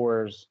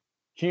before's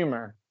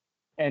humor.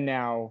 And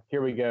now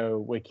here we go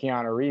with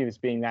Keanu Reeves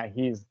being that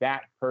he's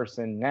that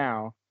person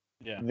now.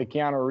 Yeah. The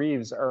Keanu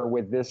Reeves are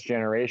with this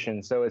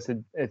generation. So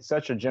it's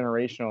such a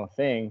generational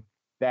thing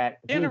that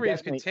he Keanu Reeves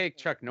definitely- could take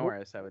Chuck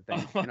Norris, I would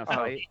think, in a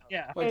fight.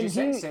 Yeah. What'd you And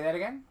say? he- Say that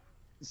again?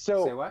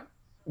 So Say what?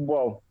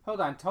 Well,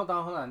 Hold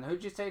on.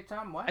 Who'd you say,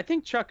 Tom? What? I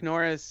think Chuck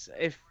Norris,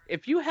 if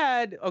you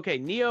had,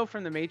 Neo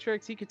from The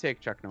Matrix, he could take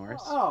Chuck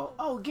Norris.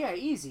 Oh, yeah,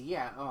 easy,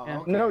 yeah. Oh, Yeah.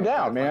 okay. no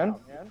doubt, man.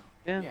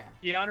 Yeah.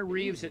 Keanu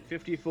Reeves at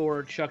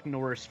 54, Chuck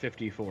Norris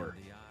 54.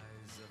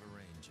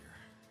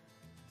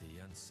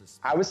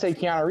 I would say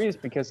Keanu Reeves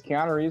because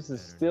Keanu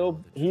Reeves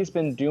he's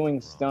been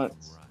doing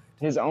stunts,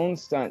 his own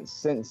stunts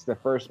since the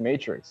first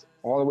Matrix,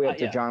 all the way up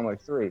to Yeah. John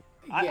Wick 3.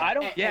 I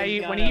don't. Yeah,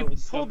 think when Keanu he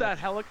is so pulled that much-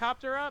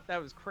 helicopter up, that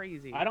was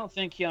crazy. I don't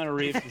think Keanu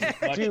Reeves is as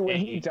much Dude, when a-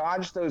 he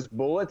dodged those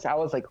bullets, I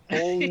was like,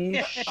 holy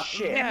Yeah.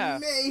 shit. Yeah.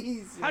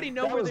 Amazing. How do you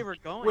know That where was- they were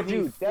going? when he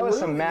Dude, that was flew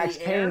some in Max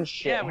the air? Payne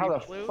shit. Yeah, when How he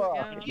the flew, fuck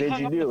yeah. He did hung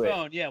you up do the it?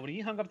 phone. Yeah, when he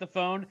hung up the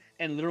phone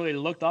and literally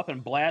looked up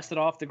and blasted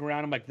off the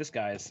ground, I'm like, this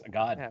guy's a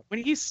god. Yeah.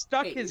 When he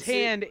stuck Hey, his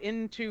see- hand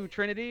into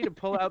Trinity to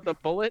pull out the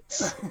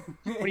bullets,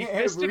 when he Yeah,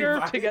 fisted her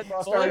to get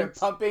the started bullets.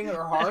 pumping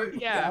her heart.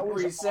 Yeah. That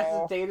was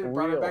resuscitated, all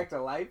brought her real. back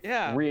to life.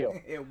 Yeah. Real.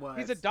 It was.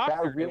 He's a doctor.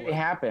 That really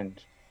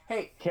happened.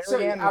 Hey, Carrie so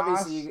Ann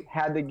Moss obviously,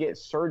 had to get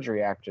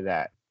surgery after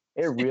that.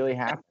 It really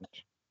happened.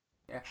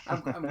 yeah,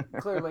 I'm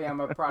clearly I'm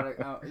a product.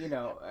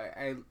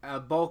 A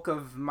bulk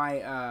of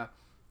my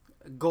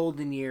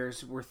golden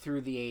years were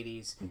through the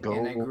 '80s, and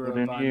I grew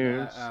Golden up on.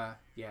 years.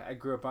 I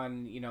grew up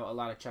on a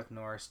lot of Chuck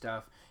Norris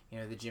stuff.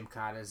 The Jim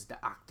Gymkhanas, the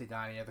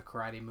Octagon, the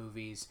karate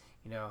movies.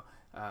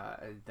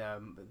 The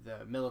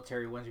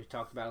military ones we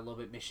talked about a little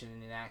bit, Mission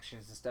in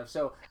Actions and stuff.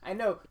 So I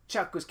know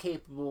Chuck was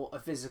capable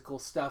of physical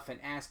stuff and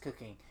ass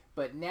cooking,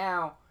 but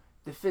now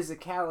the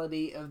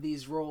physicality of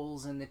these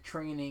roles and the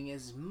training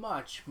is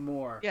much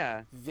more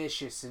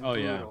vicious and Oh,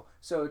 yeah. brutal.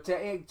 So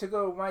to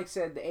go, Mike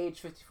said the age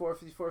 54,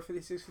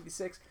 56,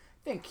 56.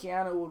 I think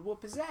Keanu would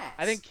whoop his ass.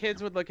 I think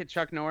kids would look at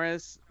Chuck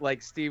Norris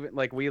like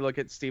we look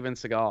at Steven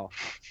Seagal.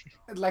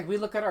 like we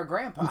look at our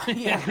grandpa.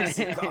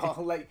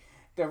 like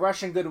the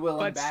Russian Goodwill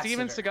But ambassador.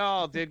 Steven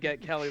Seagal did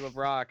get Kelly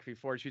LeBrock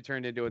before she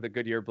turned into the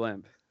Goodyear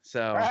blimp.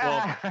 So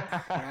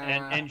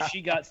and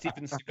she got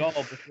Steven Seagal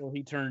before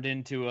he turned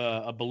into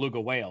a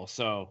beluga whale.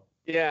 So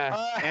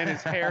yeah, and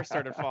his hair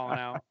started falling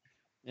out.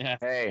 yeah.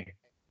 Hey,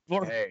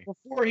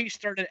 Before he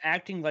started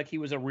acting like he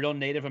was a real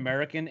Native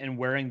American and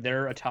wearing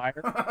their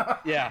attire.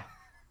 Yeah.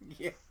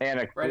 Yeah. and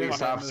a Right in police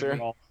that officer.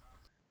 movie.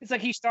 It's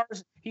like he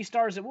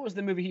stars in what was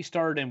the movie he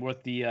starred in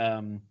with the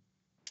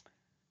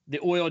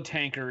oil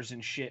tankers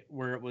and shit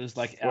where it was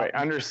like Wait,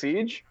 Under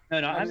Siege?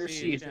 no, not Under Under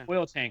Siege, Siege, the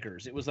oil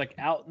tankers. It was like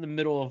out in the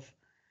middle of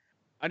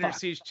Under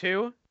Siege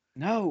 2?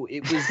 no,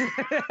 it was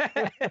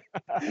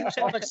it was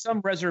on like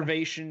some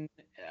reservation.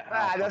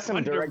 That's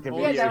some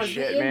direct-to-video Yeah, that was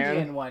shit, the man.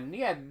 Indian one.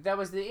 Yeah, that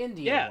was the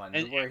Indian Yeah, one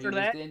and where he after was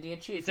that, the Indian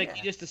chief. It's like yeah.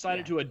 he just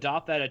decided to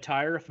adopt that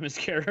attire from his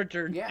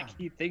character. And Yeah, like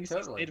he thinks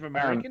totally. he's Native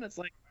American. It's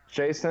like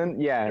Jason?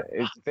 Yeah,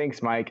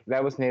 thanks, Mike.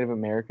 That was Native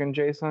American,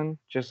 Jason,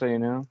 just so you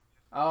know.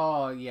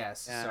 Oh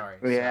yes, Yeah. sorry.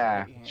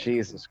 Yeah, sorry.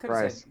 Jesus Could've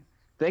Christ. said-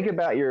 Think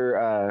about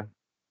your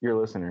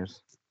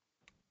listeners.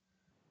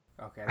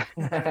 Okay,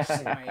 I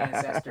see my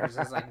ancestors.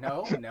 I was like,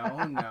 no.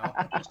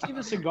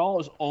 Steven Seagal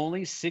is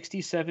only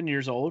 67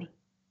 years old.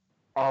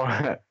 Oh,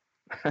 God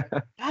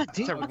It's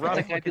a damn, rough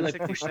I'd be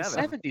looking like pushing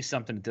 67. 70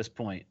 something at this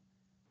point.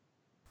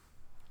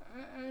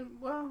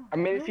 Well, I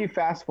mean, if you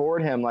fast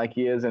forward him like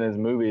he is in his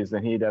movies,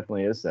 then he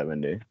definitely is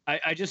 70.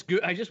 I just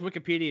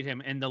Wikipedia'd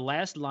him, and the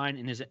last line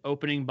in his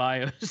opening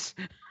bio,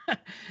 says,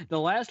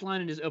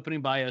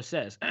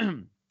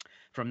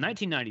 from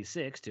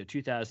 1996 to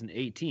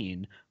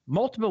 2018,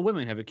 multiple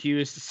women have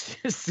accused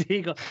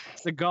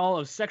Seagal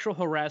of sexual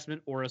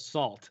harassment or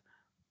assault.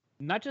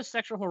 Not just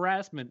sexual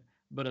harassment,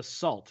 but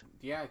assault.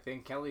 yeah, I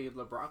think Kelly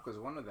LeBrock was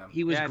one of them.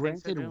 He was Yeah, I think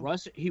so,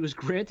 granted too. He was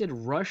granted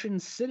Russian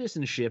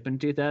citizenship in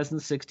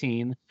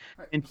 2016.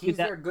 In He's 2000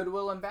 their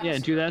goodwill ambassador. Yeah,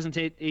 in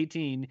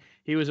 2018,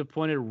 he was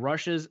appointed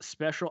Russia's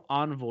special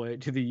envoy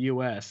to the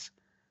U.S.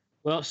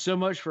 Well, so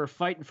much for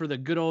fighting for the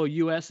good old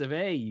U.S. of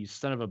A., you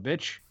son of a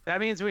bitch. That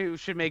means we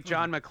should make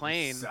John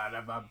McClane. Son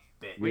of a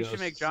bitch. We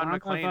should make John Son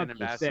of McClane a an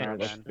ambassador Son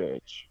of a then.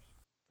 bitch.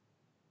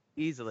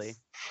 Easily.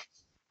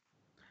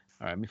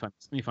 All right, let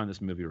me find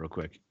this movie real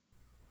quick.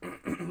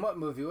 What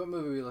movie? What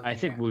movie are we looking I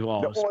think at? we've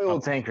all. The oil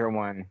tanker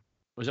one.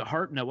 Was it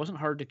hard? No, it wasn't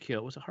Hard to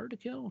Kill. Was it Hard to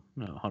Kill?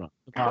 No, hold on.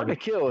 Hard to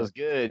Kill is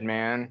good,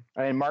 man.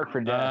 I mean, Mark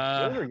for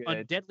Death. Those are good.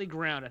 On Deadly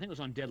Ground. I think it was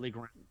on Deadly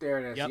Ground. There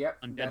it is. Yep.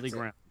 On Deadly that's it.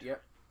 Ground.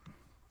 Yep.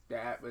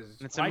 That was.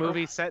 It's a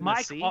movie set in the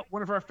sea.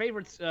 One of our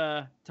favorites,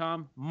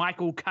 Tom.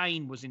 Michael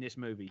Caine was in this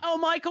movie. Oh,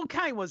 Michael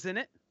Caine was in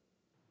it.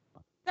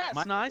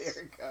 That's nice.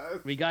 There it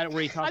goes. We got it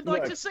where he talks. I'd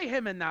like to see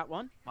him in that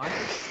one.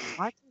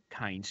 Michael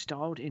Caine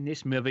starred in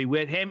this movie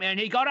with him, and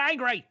he got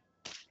angry.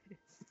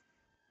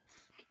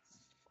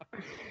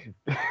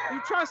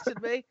 You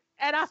trusted me,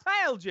 and I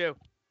failed you.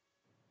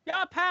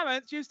 Your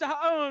parents used to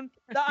own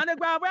the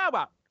Underground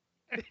Railroad.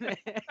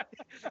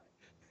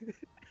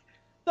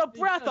 The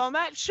breath on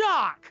that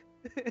shark.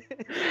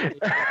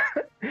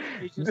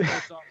 He just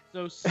starts off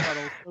so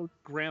subtle, so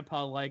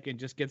grandpa-like, and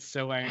just gets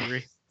so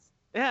angry.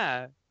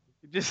 Yeah,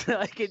 it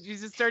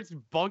just starts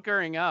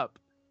bunkering up.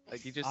 Like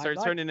he just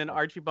starts turning into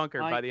Archie Bunker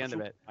by the end of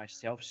it.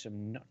 Myself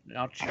some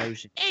not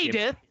chosen.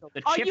 Edith,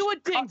 are you a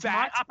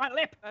dingbat? My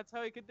lip. That's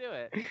how he could do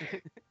it.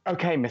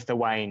 Okay, Mr.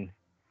 Wayne.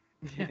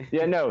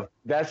 Yeah, no,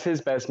 that's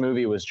his best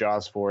movie was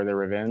Jaws 4: The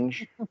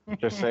Revenge.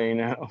 Just so you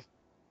know.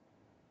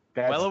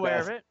 Well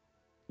aware of it.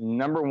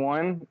 Number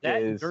one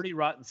That is Dirty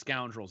Rotten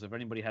Scoundrels. If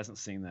anybody hasn't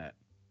seen that.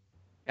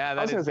 Yeah,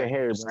 I was gonna say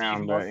Harry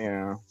Brown, but you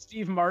know.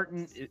 Steve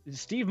Martin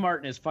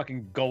is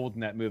fucking gold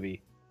in that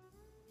movie.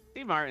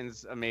 Steve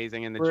Martin's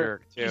amazing in The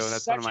Jerk too.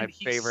 That's one of my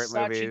favorite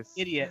movies. An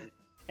idiot.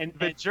 And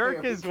The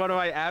Jerk is one of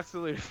my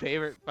absolute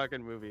favorite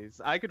fucking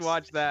movies. I could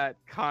watch that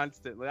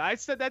constantly. I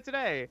said that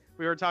today.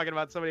 We were talking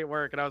about somebody at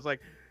work, and I was like,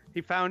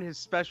 he found his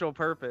special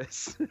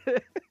purpose.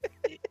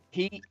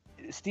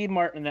 Steve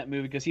Martin in that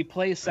movie, because he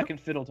plays second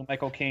fiddle to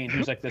Michael Caine,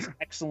 who's like this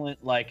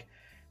excellent, like,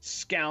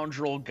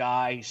 scoundrel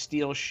guy,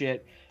 steals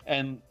shit,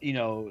 and you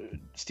know,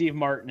 Steve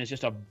Martin is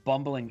just a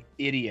bumbling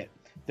idiot.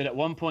 That at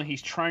one point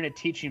he's trying to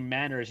teach him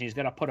manners, and he's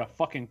got to put a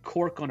fucking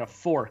cork on a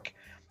fork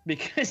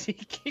because he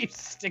keeps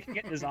sticking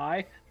it in his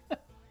eye.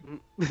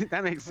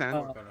 That makes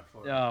sense.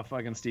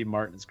 Fucking Steve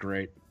Martin's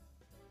great.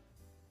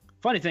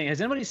 Funny thing,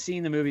 has anybody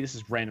seen the movie? This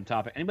is a random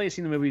topic. Anybody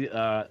seen the movie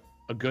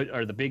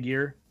The Big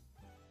Year?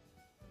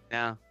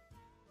 No.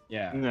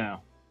 Yeah.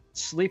 No.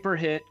 Sleeper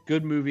hit,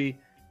 good movie.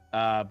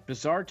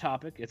 Bizarre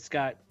topic. It's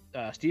got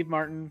Steve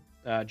Martin,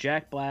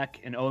 Jack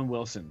Black, and Owen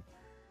Wilson.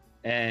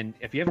 And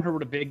if you haven't heard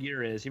what a big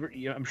year is,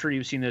 I'm sure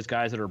you've seen those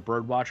guys that are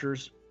bird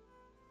watchers.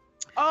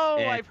 Oh,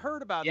 I've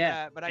heard about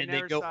that, but I never saw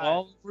it. And they go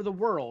all over the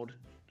world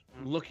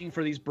looking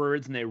for these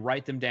birds, and they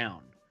write them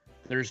down.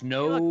 There's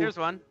no... Hey, look, there's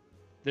one.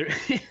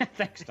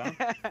 Thanks, Tom.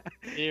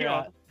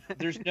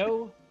 There's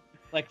no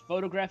like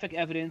photographic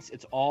evidence.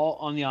 It's all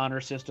on the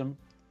honor system.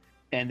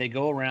 And they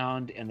go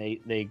around, and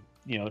they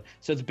you know...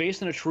 So it's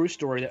based on a true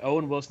story that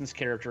Owen Wilson's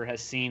character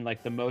has seen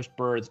like the most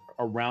birds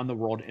around the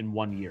world in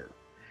 1 year.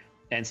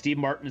 And Steve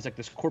Martin is like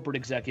this corporate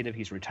executive.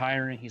 He's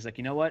retiring. He's like,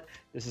 you know what?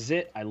 This is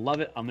it. I love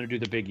it. I'm going to do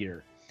the big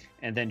year.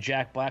 And then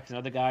Jack Black's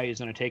another guy. He's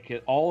going to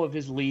take all of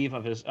his leave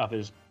of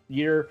his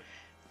year,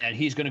 and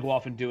he's going to go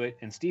off and do it.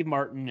 And Steve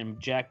Martin and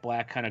Jack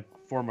Black kind of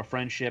form a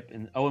friendship.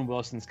 And Owen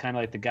Wilson's kind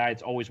of like the guy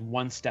that's always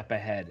one step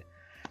ahead.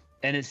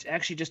 And it's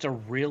actually just a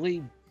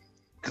really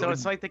good... So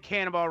it's like the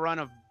Cannonball Run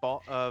of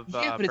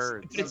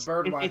birds.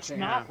 It's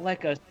not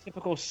like a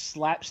typical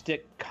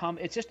slapstick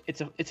It's just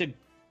it's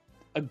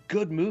a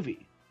good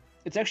movie.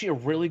 It's actually a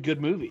really good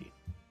movie.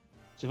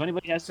 So if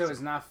anybody has... So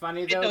it's not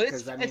funny, though? No,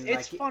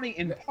 it's funny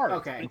in part.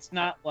 Okay. It's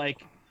not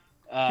like...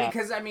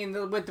 because, I mean,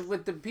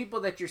 with the people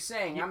that you're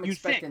saying, I'm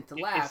expecting to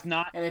laugh. It's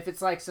not... And if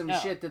it's like some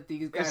shit that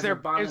these guys are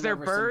bonding Is there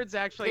over birds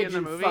actually in the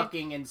movie?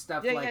 Fucking and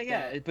stuff like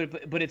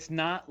that. But it's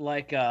not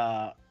like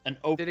an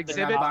open... Did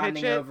Exhibit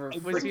pitch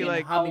it? Was he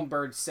like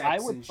hummingbird sex I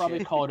would and probably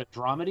shit. call it a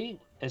dramedy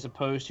as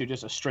opposed to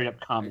just a straight up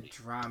comedy.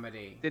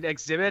 Dramedy. Did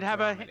Exhibit have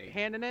a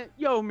hand in it?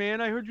 Yo,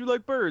 man, I heard you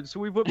like birds, so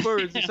we put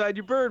birds inside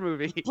your bird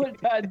movie. Put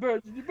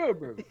birds in your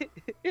bird movie.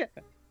 Yeah.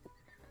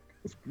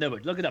 No,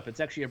 but look it up. It's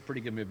actually a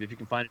pretty good movie if you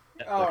can find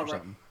it on Netflix or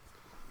something.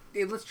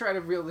 Hey, let's try to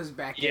reel this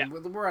back in.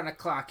 We're on a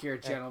clock here,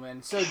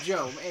 gentlemen. So,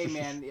 Joe, hey,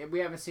 man, we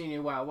haven't seen you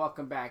in a while.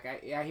 Welcome back.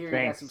 I hear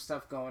you got some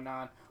stuff going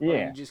on. Yeah.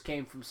 Or you just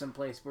came from some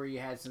place where you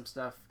had some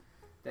stuff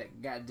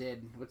that got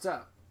did. What's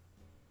up?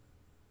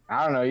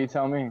 I don't know. You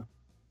tell me.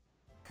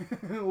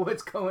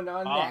 What's going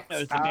on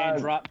next? The man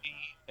dropped me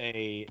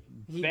a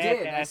He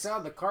did. I saw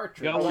the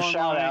cartridge. Go online,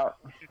 shout out.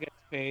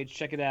 Page,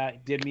 check it out. He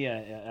did me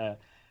a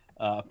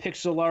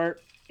pixel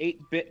art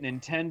 8-bit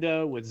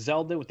Nintendo with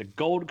Zelda with the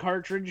gold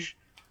cartridge.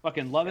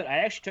 Fucking love it.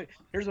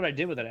 Here's what I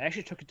did with it. I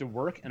actually took it to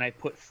work and I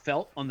put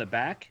felt on the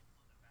back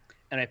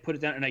and I put it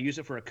down and I use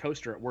it for a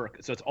coaster at work.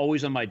 So it's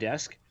always on my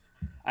desk.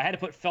 I had to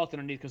put felt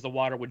underneath because the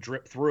water would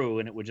drip through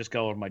and it would just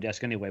go over my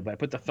desk anyway. But I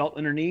put the felt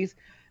underneath.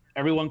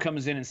 Everyone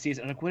comes in and sees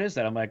it. I'm like, what is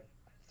that? I'm like,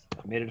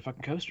 I made it a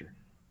fucking coaster.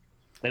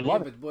 They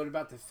love it. But what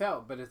about the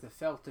felt? But if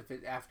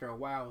after a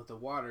while with the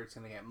water, it's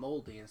gonna get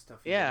moldy and stuff.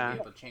 Yeah. Be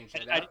able to change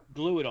that I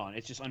glue it on.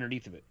 It's just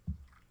underneath of it.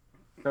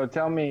 So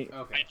tell me.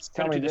 Okay. I just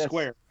cut it to the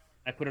square.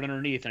 I put it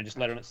underneath and I just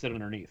let it sit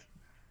underneath.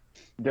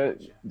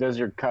 Does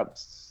your cup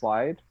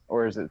slide,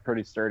 or is it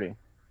pretty sturdy?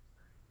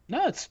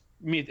 No,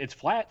 it's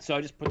flat, so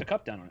I just put the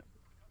cup down on it.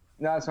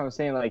 No, that's what I'm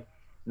saying. Like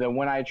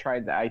when I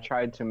tried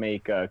to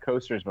make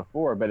coasters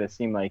before, but it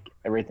seemed like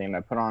everything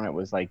I put on it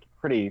was like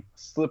pretty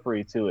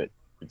slippery to it.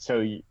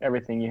 So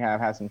everything you have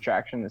has some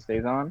traction that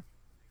stays on.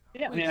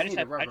 Yeah, I mean, I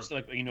just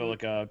like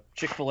like a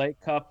Chick-fil-A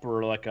cup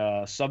or like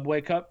a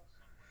Subway cup.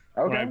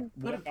 Okay.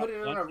 Put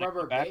it on a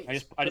rubber base. I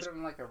just put it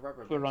on like a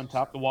rubber. Put it on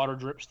top. The water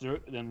drips through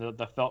it, and then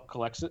the felt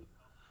collects it.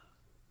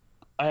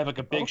 I have like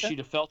a big sheet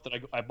of felt that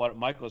I bought at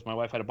Michael's. My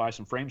wife had to buy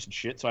some frames and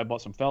shit, so I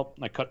bought some felt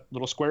and I cut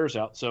little squares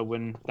out. So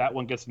when that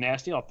one gets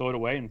nasty, I'll throw it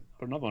away and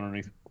put another one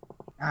underneath.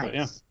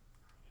 Nice.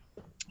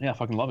 But yeah, I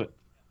fucking love it.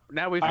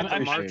 Now we've got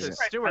the Martha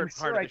Stewart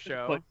part of the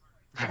show.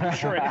 I'm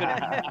sure I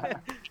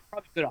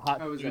could have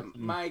hot. I was at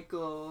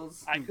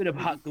Michael's. I could have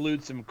hot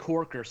glued some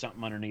cork or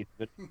something underneath,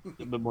 but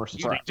a bit more.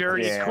 You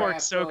dirty cork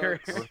soaker.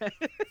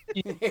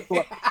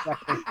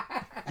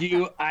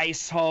 You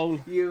ice hole.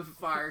 You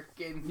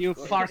farkin'. You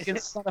farkin'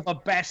 son of a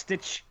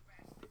bastard.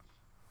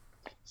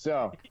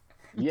 So,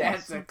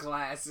 yes. That's a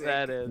classic.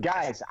 That is.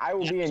 Guys, I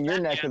will be in your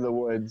neck of the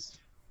woods.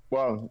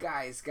 Well,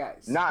 guys.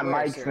 Not Where,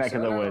 Mike's neck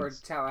of the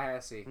woods. Or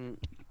Tallahassee.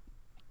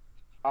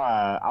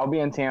 I'll be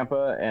in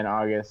Tampa in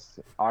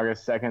August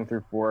 2nd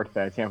through 4th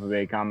at Tampa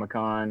Bay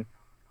Comic-Con,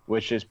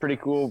 which is pretty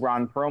cool.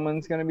 Ron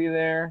Perlman's going to be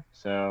there,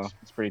 so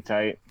it's pretty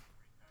tight.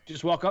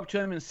 Just walk up to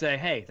him and say,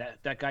 hey,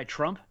 that guy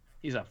Trump,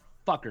 he's a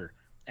fucker,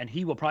 and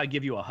he will probably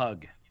give you a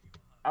hug.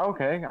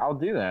 Okay, I'll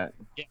do that.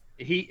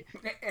 Yeah,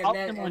 and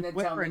then tell him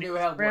the new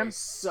Hellboy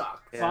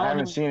sucked. Yeah, I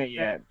haven't seen it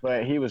yet,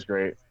 but he was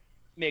great.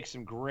 Make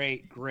some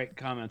great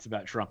comments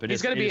about Trump.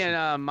 He's going to be in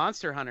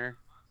Monster Hunter.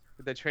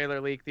 The trailer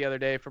leaked the other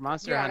day for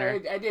Monster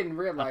Hunter. I didn't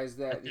realize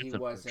that he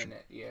was in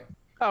it. Yeah.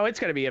 Oh, it's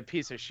gonna be a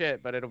piece of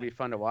shit, but it'll be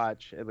fun to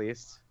watch at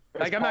least.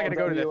 Like I'm not gonna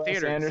go to the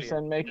theater.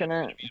 Anderson making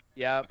it.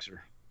 Yeah.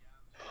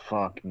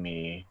 Fuck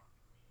me.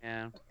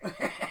 Yeah.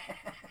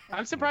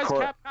 I'm surprised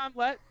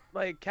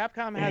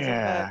Capcom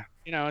hasn't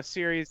let, a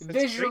series that's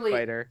visually. Street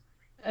Fighter.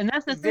 And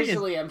that's the thing.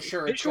 Visually, I'm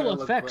sure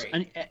visual effects.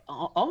 And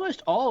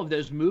almost all of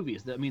those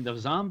movies. The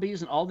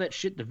zombies and all that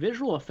shit. The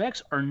visual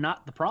effects are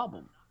not the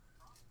problem.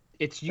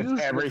 It's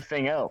usually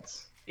everything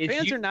else.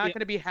 Fans are not going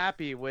to be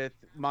happy with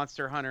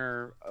Monster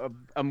Hunter,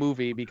 a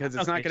movie, because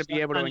it's not going to be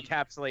able to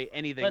encapsulate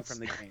anything from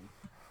the game.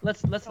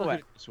 Let's look at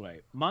it this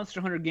way. Monster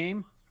Hunter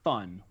game,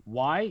 fun.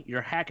 Why? You're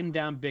hacking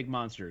down big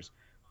monsters.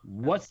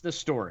 What's the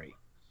story?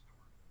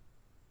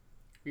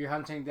 You're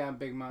hunting down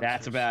big monsters.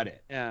 That's about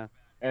it. Yeah.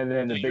 And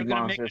then the big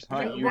monsters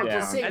hunt you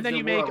down. And then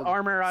you make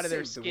armor out of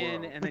their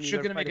skin, and then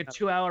you're going to make a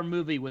 2-hour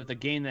movie with a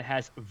game that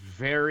has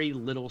very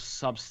little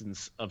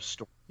substance of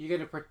story.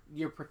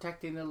 You're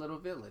protecting the little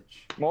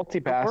village.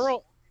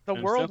 Multipass. The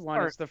world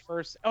one is the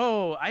first.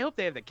 Oh, I hope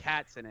they have the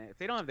cats in it. If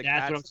they don't have the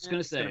cats, that's what I was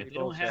going to say. If they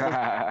don't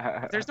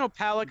have, there's no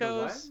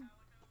palicos.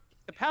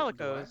 The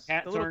palicos,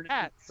 the little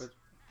cats.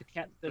 The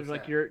cat that are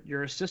like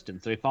your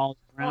assistant. So they follow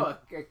around.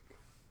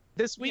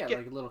 This weekend,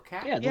 like a little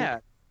cat. Yeah.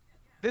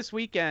 This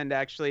weekend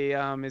actually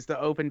is the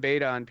open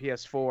beta on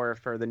PS4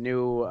 for the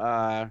new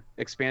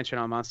expansion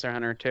on Monster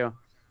Hunter 2.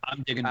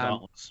 I'm digging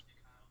Dauntless.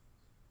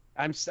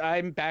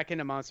 I'm back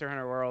into Monster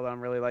Hunter World.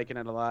 I'm really liking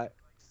it a lot.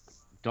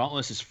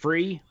 Dauntless is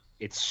free.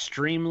 It's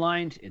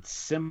streamlined. It's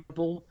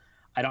simple.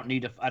 I don't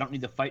need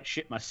to fight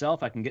shit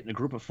myself. I can get in a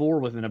group of 4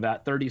 within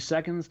about 30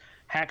 seconds,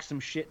 hack some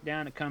shit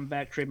down, and come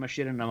back, trade my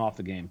shit, and I'm off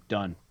the game.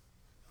 Done.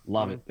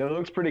 Love it. It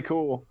looks pretty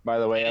cool, by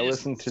the way. I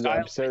listened to the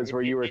episodes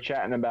where you were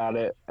chatting about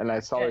it, and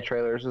I saw the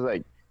trailers. It was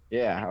like,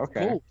 yeah,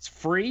 okay. Cool. It's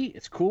free.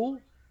 It's cool.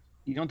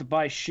 You don't have to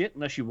buy shit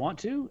unless you want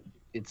to.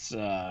 It's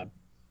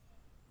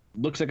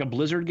looks like a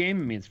Blizzard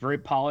game. I mean, it's very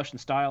polished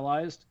and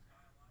stylized.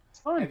 It's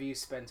fun. Have you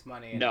spent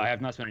money? No, I have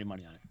not spent any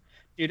money on it.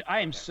 Dude, I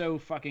am so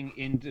fucking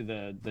into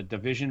the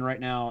Division right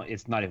now.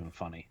 It's not even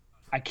funny.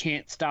 I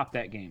can't stop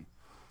that game.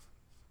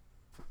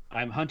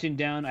 I'm hunting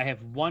down. I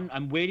have one.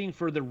 I'm waiting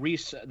for the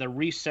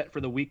reset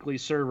for the weekly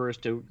servers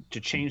to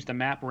change the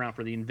map around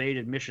for the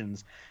invaded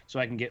missions, so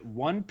I can get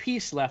one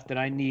piece left that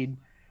I need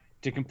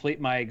to complete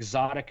my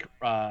exotic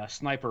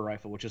sniper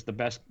rifle, which is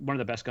one of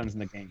the best guns in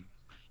the game.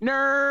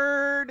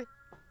 Nerd.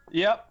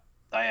 Yep,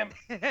 I am.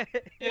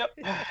 Yep.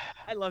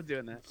 I love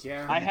doing that.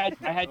 Yeah. I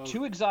had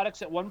 2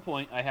 exotics at one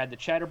point. I had the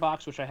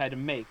Chatterbox, which I had to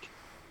make,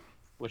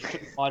 which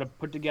took a while to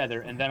put together,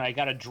 and then I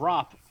got a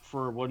drop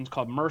for one's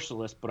called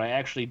Merciless, but I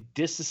actually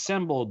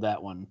disassembled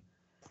that one.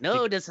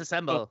 No,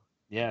 disassemble.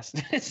 Yes.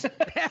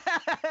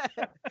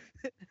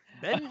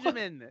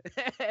 Benjamin.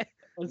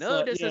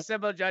 No,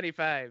 disassemble Johnny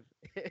 5.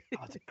 Oh,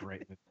 that's a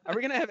great movie. Are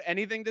we going to have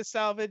anything to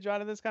salvage out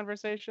of this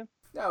conversation?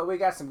 No, we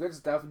got some good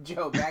stuff.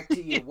 Joe, back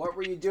to you. What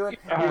were you doing?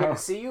 We're going to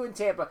see you in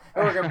Tampa,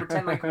 and we're going to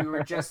pretend like we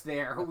were just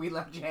there. We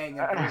left you hanging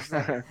for a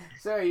second.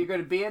 So you're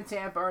going to be in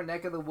Tampa, our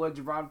neck of the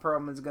woods. Ron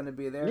Perlman's going to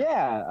be there.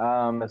 Yeah,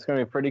 it's going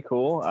to be pretty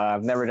cool.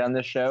 I've never done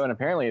this show, and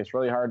apparently it's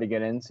really hard to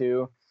get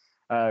into.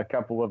 A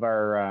couple of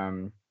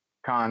our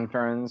con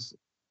friends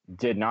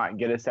did not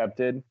get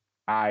accepted.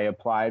 I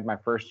applied my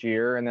first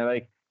year, and they're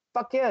like,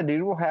 fuck yeah,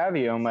 dude, we'll have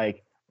you. I'm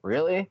like,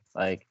 really?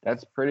 Like,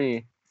 that's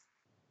pretty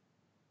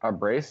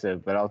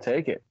abrasive, but I'll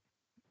take it.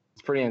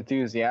 It's pretty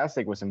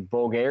enthusiastic with some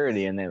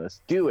vulgarity in there.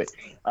 Let's do it.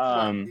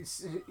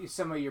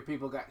 Some of your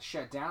people got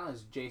shut down.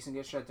 Does Jason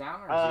get shut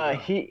down?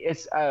 Or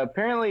it's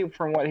apparently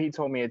from what he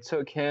told me, it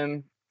took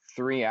him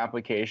 3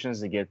 applications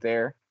to get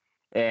there,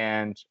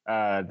 and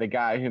the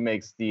guy who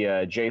makes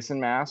the Jason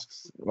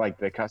masks, like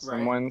the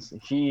custom ones,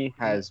 he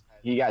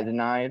got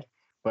denied,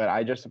 but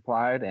I just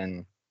applied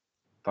and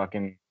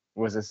fucking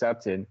was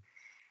accepted.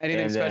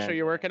 Anything special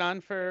you're working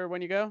on for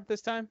when you go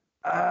this time?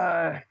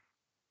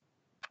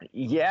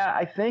 Yeah,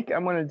 I think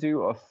I'm gonna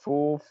do a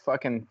full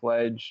fucking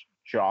fledged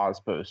Jaws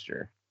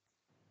poster.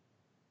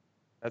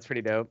 That's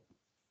pretty dope.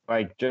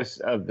 Like just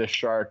of the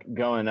shark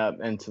going up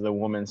into the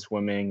woman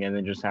swimming, and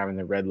then just having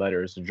the red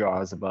letters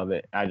Jaws above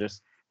it.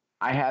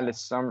 I had a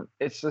summer.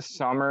 It's the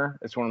summer.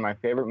 It's one of my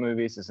favorite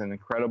movies. It's an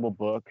incredible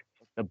book.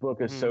 The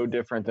book is so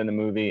different than the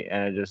movie,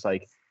 and it just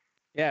like.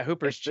 Yeah,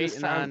 Hooper's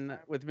cheating on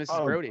with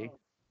Mrs. Brody.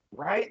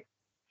 Right?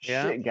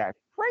 Yeah. Shit got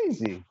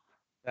crazy.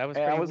 That was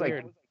pretty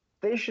weird. Like,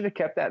 they should have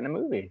kept that in the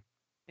movie.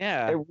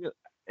 Yeah.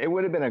 It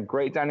would have been a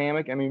great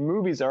dynamic. I mean,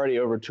 movie's already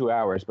over 2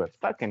 hours, but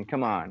fucking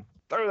come on.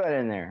 Throw that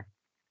in there.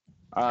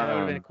 That would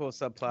have been a cool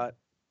subplot.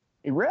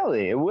 It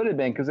would have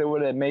been, because it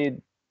would have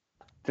made...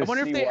 I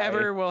wonder if they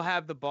ever will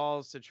have the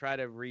balls to try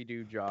to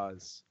redo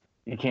Jaws.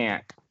 You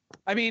can't.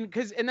 I mean,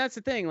 and that's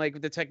the thing, like,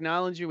 with the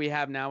technology we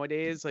have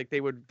nowadays, like,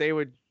 they would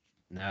prematurely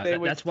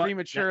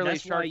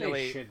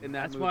sharkulate in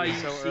that movie. That's why you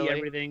so see early.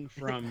 everything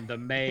from the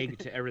Meg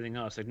to everything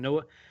else. Like,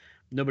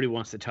 nobody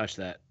wants to touch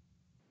that.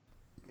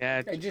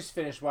 Yeah, I just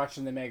finished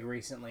watching The Meg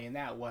recently, and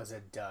that was a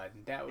dud.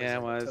 That was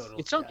it was. Total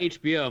It's on dud.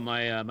 HBO.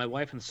 My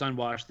wife and son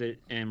watched it,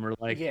 and we're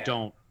like,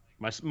 don't.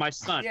 My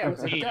son. Yeah, it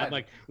was a dud. I'm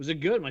like, was it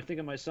good? I'm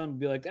thinking my son would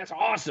be like, that's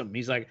awesome.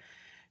 He's like,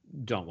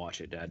 don't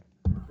watch it, Dad.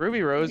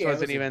 Ruby Rose Yeah, it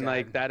wasn't was a even dud.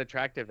 like that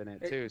attractive in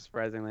it too,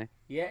 surprisingly.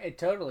 Yeah, it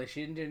totally.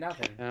 She didn't do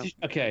nothing. Yeah.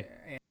 Okay.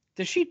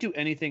 Does she do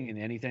anything in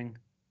anything?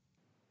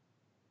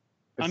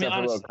 Except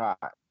for Little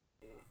Cop.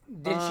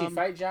 Did she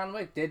fight John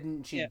Wick?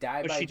 Didn't she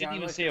die but by she John didn't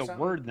even Wick say or a something?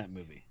 word in that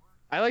movie.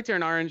 I liked her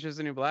in Orange Is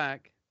the New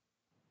Black.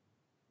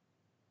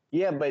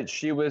 Yeah, but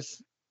she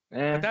was...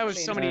 But that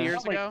was so many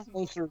years Probably ago.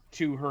 closer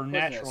to her Wasn't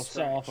natural a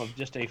self stretch. of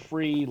just a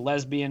free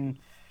lesbian.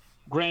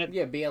 Granted,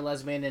 Yeah, be a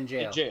lesbian in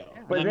jail. in jail.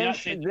 But I'm then not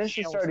she saying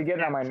she jail's started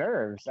getting on my natural.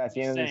 nerves at the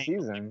end of the Saying-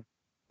 season.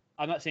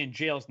 I'm not saying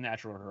jail's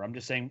natural to her. I'm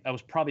just saying that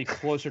was probably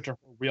closer to her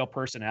real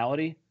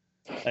personality,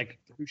 like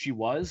who she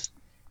was.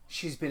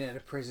 She's been in a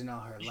prison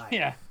all her life.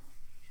 Yeah.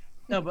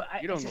 No, but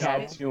You don't know.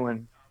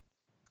 Tattooing.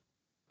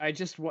 I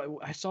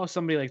saw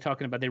somebody like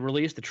talking about they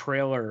released the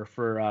trailer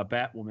for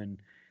Batwoman,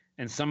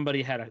 and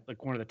somebody had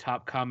like one of the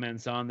top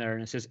comments on there,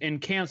 and it says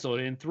 "and canceled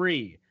in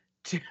 3,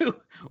 2,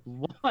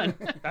 1."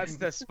 That's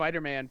the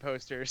Spider-Man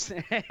posters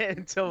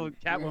until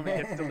Catwoman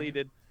gets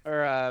deleted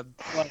or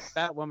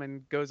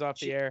Batwoman goes off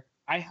the air.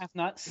 I have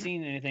not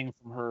seen anything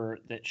from her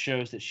that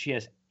shows that she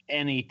has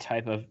any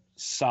type of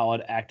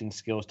solid acting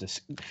skills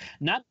to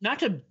not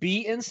to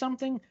be in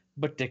something,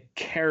 but to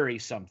carry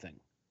something.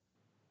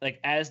 Like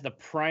as the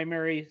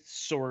primary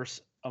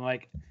source, I'm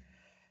like,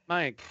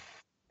 Mike,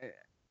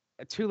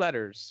 2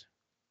 letters,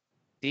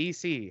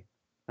 DC.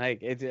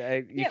 Like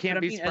you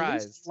can't be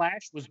surprised. At least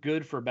Flash was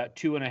good for about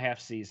 2.5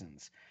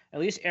 seasons.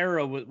 At least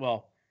Arrow was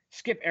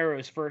skip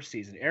Arrow's first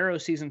season. Arrow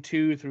season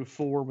 2 through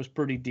 4 was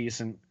pretty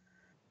decent.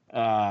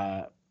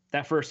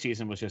 That first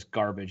season was just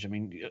garbage. I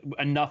mean,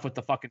 enough with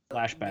the fucking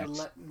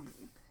flashbacks.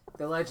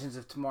 The Legends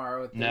of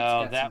Tomorrow. It's No,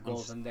 got that some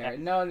was- gold in there.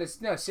 No,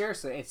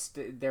 seriously,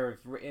 they're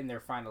in their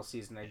final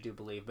season, I do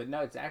believe. But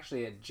no, it's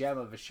actually a gem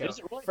of a show Is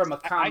it really? from a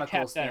I comical tapped out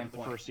after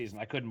standpoint. the first season.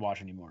 I couldn't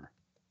watch anymore.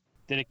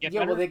 Did it get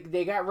Yeah, better? well,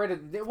 they got rid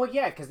of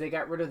because they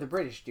got rid of the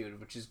British dude,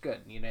 which is good.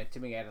 You know, to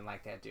me, I didn't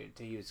like that dude.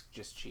 He was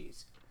just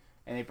cheese,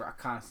 and they brought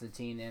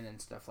Constantine in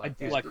and stuff I like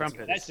do that. like It's Crumpet.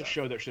 good That's the stuff.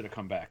 show that should have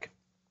come back.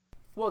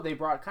 Well, they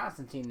brought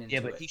Constantine into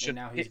Yeah, but it, he and should.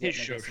 now he's His getting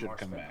show some should more have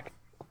come spin-off. back.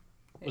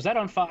 Was that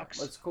on Fox?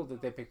 Well, it's cool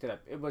that they picked it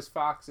up. It was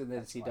Fox, and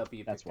then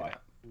CW That's picked why. it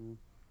up.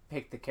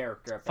 Picked the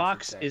character up. I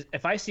Fox should say. is.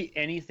 If I see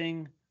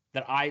anything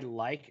that I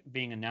like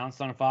being announced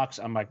on Fox,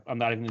 I'm like, I'm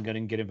not even going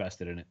to get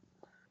invested in it.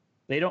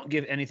 They don't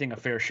give anything a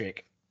fair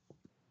shake,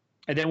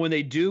 and then when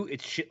they do,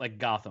 it's shit like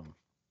Gotham.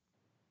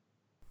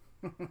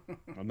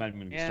 I'm not even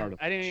going to Yeah, start.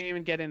 I didn't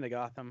even get into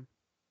Gotham.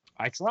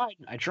 I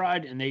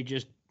tried, and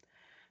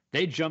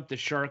they jumped the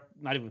shark.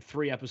 Not even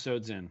 3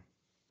 episodes in.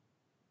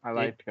 I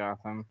liked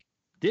Gotham.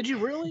 Did you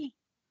really?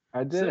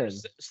 I did.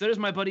 So does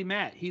my buddy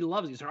Matt. He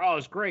loves it. He's like, oh,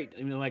 it's great.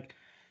 I mean, like,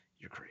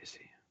 you're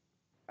crazy.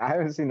 I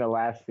haven't seen the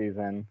last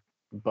season,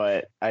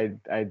 but I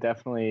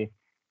definitely,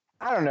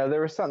 I don't know.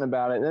 There was something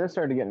about it. Then it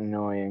started getting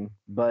annoying,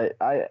 but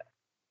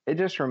it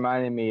just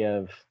reminded me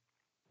of,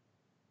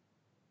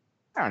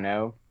 I don't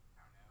know.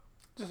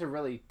 Just a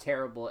really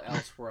terrible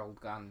Elseworld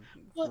gone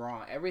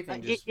wrong.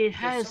 Everything It just there's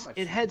has so much-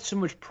 it had so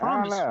much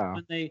promise know.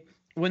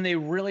 when they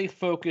really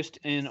focused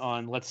in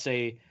on, let's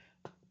say,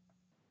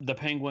 the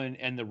Penguin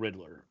and the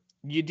Riddler.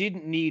 You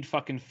didn't need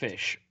fucking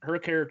Fish. Her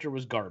character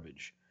was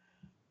garbage.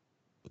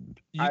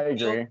 I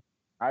agree.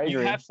 I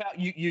agree.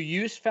 You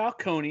use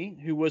Falcone,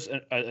 who was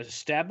an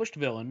established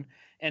villain,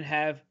 and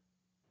have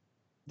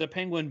the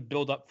Penguin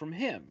build up from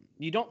him.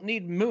 You don't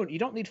need Moon. You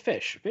don't need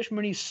Fish. Fish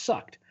Mooney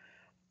sucked.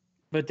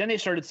 But then they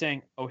started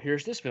saying, "Oh,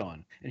 here's this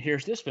villain, and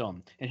here's this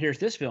villain, and here's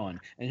this villain,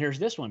 and here's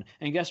this one."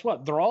 And guess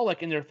what? They're all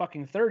like in their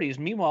fucking 30s.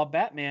 Meanwhile,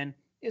 Batman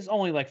is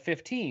only like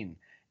 15.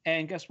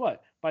 And guess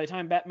what? By the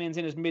time Batman's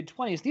in his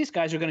mid-20s, these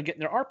guys are going to get in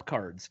their ARP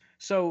cards.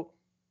 So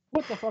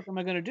what the fuck am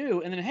I going to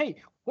do? And then, hey,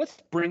 let's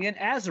bring in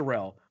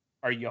Azrael.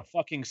 Are you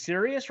fucking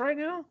serious right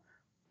now?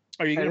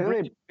 Are you going to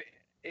bring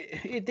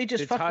they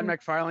just Did Todd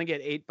McFarlane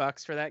get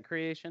 $8 for that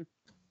creation?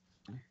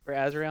 For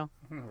Azrael?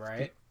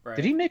 Right.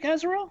 Did he make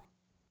Azrael?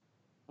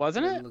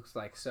 Wasn't it? It looks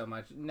like so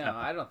much. No,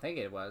 I don't think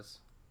it was.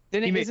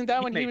 Isn't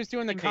that when he was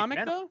doing the comic,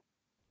 though?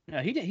 No,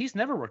 he's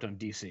never worked on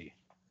DC.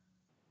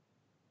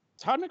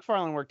 Todd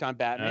McFarlane worked on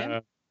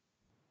Batman.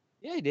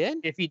 Yeah, he did.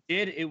 If he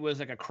did, it was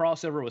like a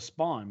crossover with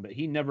Spawn, but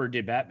he never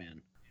did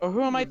Batman. Or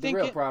who am I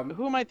thinking?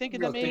 Who am I thinking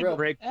that made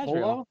Greg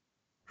Capullo?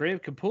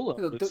 Greg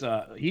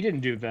Capullo. He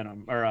didn't do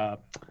Venom, or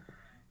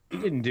he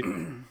didn't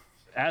do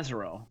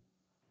Azrael.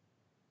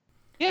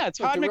 Yeah,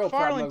 Todd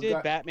McFarlane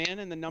did Batman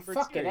and the numbered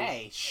fucking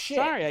series. A, shit.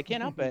 Sorry, I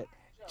can't help it.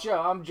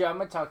 Joe, I'm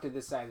gonna talk to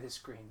this side of the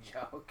screen,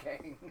 Joe.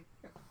 Okay.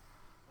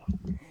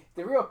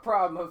 The real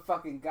problem of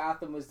fucking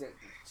Gotham was the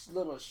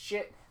little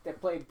shit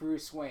that played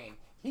Bruce Wayne.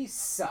 He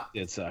sucked.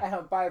 It sucked. I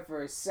don't buy it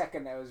for a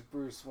second that was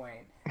Bruce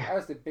Wayne. That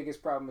was the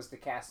biggest problem, was to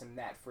cast him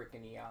that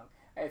freaking young.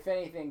 If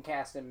anything,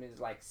 cast him as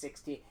like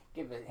 16.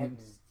 Give him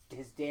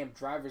his damn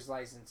driver's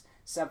license,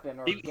 something,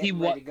 or get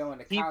ready to go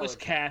into college. He was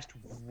cast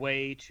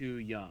way too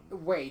young.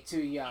 Way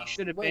too young. He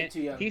should have been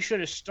too young. He should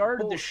have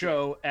started the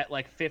show at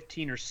like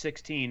 15 or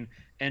 16,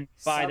 and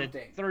by the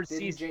third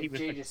season he was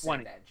Jay like just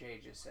 20. Said that. Jay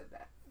just said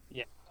that.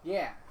 Yeah.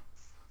 Yeah.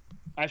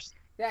 I've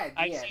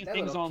seen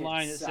things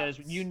online that says,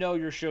 you know,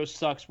 your show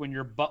sucks when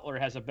your butler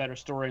has a better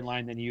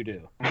storyline than you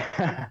do.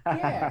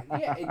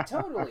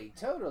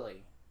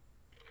 Totally.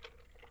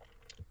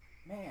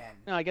 Man.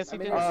 No, I guess he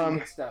did some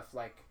good stuff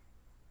like.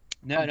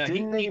 No,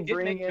 didn't they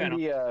bring in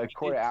the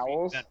Court of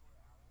Owls?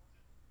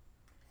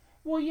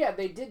 Well, yeah,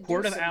 they did.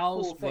 Court of some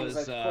Owls cool was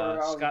things,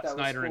 like Scott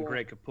Snyder and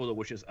Greg Capullo,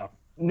 which is a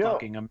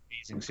fucking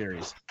amazing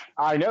series.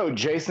 I know,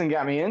 Jason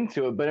got me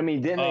into it, but I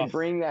mean, didn't they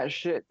bring that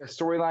shit, the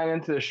storyline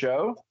into the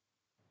show?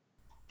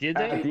 Did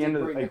they? At the end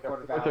of the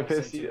fourth or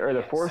fifth season, or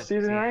the fourth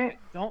season, right?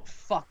 Don't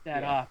fuck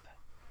that up.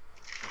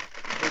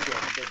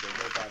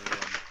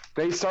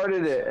 They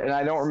started it, and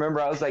I don't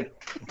remember. I was like,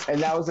 and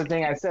that was the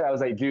thing I said. I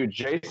was like, dude,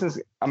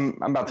 I'm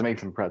about to make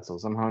some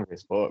pretzels. I'm hungry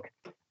as fuck.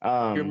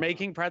 You're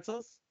making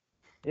pretzels?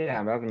 Yeah,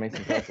 I'm about to make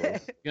some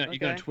pretzels. You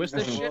gonna twist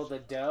this shit? Roll the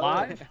dough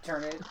live?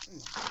 Turn it.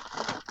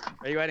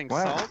 Are you adding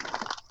salt?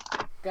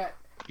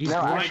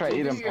 No, actually, I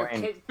eat them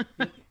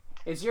plain.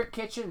 Is your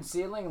kitchen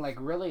ceiling like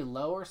really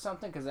low or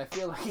something? Because I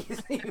feel like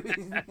he's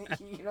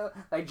you know,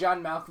 like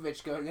John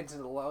Malkovich going into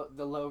the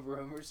low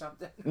room or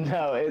something.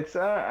 No, it's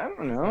I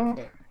don't know.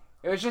 Okay.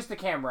 It was just the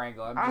camera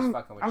angle. I'm just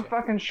fucking with you. I'm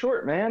fucking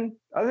short, man.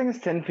 I think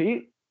it's 10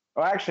 feet.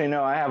 Oh, actually,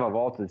 no, I have a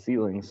vaulted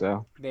ceiling,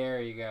 so.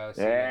 There you go.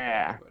 So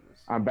yeah.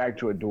 I'm back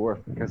to a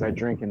dwarf because I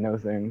drink and know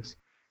things.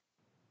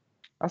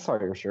 I saw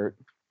your shirt.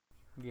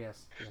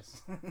 Yes.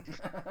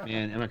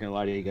 Man, I'm not gonna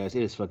lie to you guys.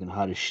 It is fucking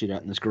hot as shit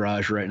out in this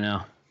garage right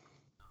now.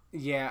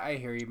 Yeah, I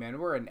hear you, man.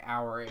 We're an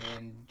hour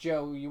in.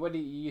 Joe,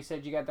 you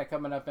said you got that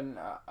coming up in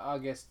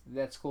August.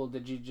 That's cool.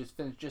 Did you just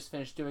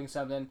finish doing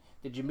something?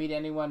 Did you meet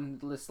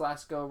anyone this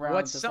last go around?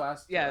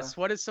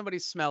 What does somebody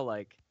smell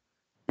like?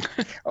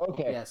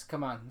 Okay. Yes,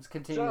 come on. Let's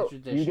continue the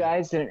tradition. You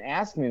guys didn't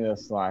ask me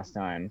this last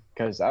time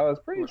because I was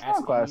pretty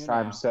drunk last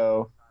time.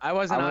 So I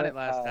wasn't on it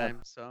last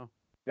time. So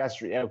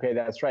that's okay.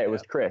 That's right. It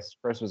was Chris.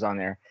 Chris was on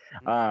there.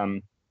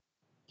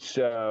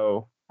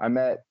 So I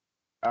met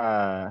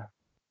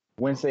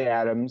Wednesday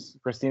Addams,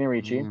 Christina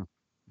Ricci.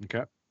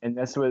 Okay. And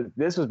this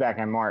was back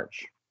in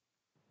March.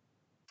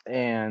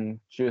 And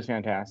she was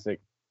fantastic.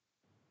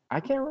 I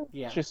can't remember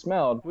what she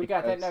smelled. We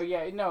got that.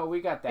 We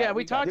got that. Yeah,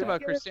 we talked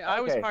about Christina. I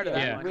was part of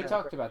that one. We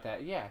talked about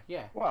that. Yeah.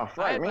 Well,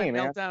 I had my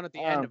man. meltdown at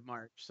the end of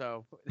March,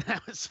 so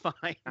that was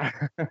fine.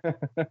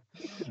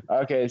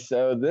 Okay,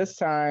 so this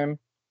time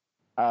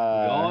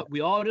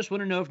we all just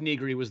want to know if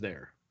Negri was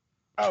there.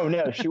 Oh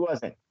no, she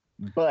wasn't.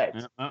 But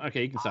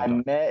okay, you can stop. I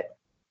met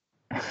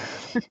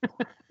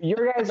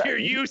your guys. You're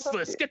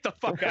useless. Get the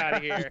fuck out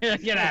of here.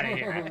 Get out of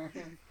here.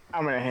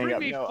 I'm gonna hang Bring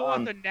up. me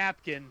forth a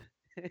napkin.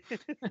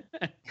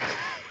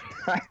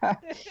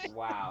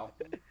 Wow.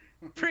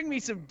 Bring me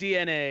some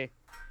DNA.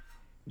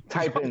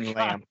 Type in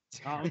lamp.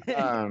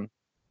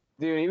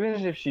 Dude, even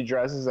if she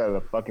dresses as a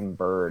fucking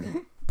bird.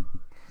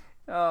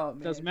 Oh,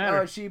 man. Doesn't matter.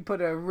 Oh, she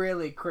put a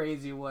really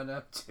crazy one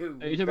up too.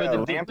 Are you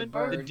talking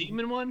about the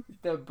demon one?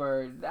 The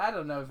bird. I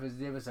don't know if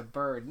it was a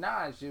bird.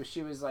 Nah,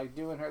 she was like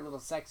doing her little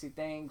sexy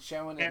thing,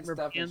 showing it and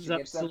stuff. And she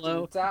gets up to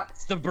the top.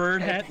 It's the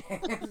bird head.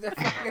 The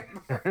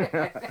fucking bird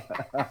head.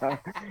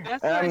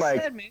 That's what I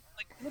said, man.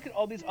 Like, look at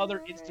all these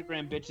other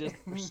Instagram bitches.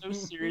 They're so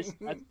serious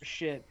about their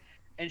shit,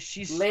 and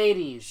she's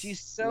ladies. She's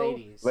so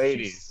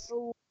ladies. She's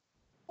so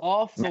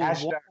off the wall.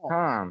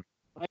 Match.com.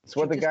 It's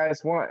what the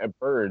guys want at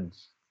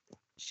Birds.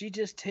 She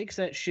just takes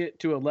that shit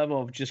to a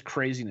level of just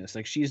craziness.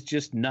 Like she's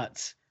just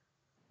nuts.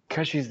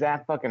 Cause she's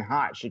that fucking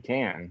hot, she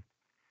can.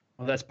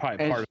 Well, that's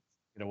probably part of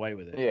get away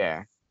with it.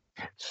 Yeah.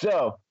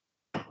 So,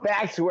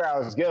 back to where I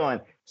was going.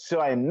 So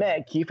I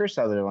met Kiefer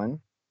Sutherland.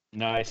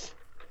 Nice.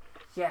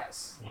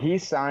 Yes. He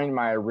signed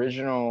my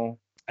original.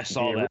 I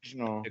saw that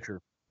original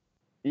picture.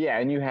 Yeah,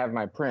 and you have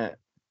my print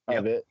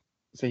of it.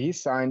 So he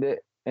signed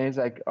it, and he's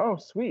like, "Oh,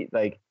 sweet!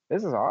 Like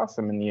this is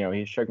awesome." And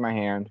he shook my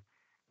hand.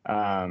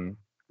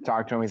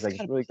 Talked to him. He's like,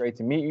 "It's really great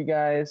to meet you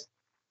guys."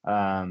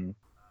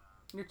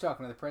 You're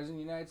talking to the President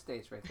of the United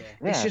States right there.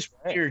 Yeah, it's just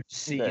weird to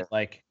see,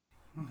 like,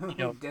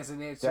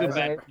 Designated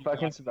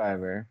fucking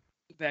survivor.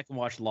 Go back and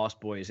watch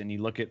Lost Boys, and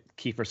you look at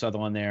Kiefer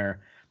Sutherland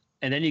there,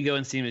 and then you go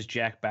and see him as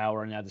Jack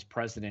Bauer, and now this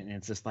president, and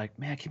it's just like,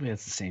 man, I can't believe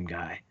that's the same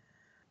guy.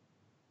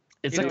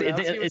 It's you like know what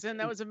else he was in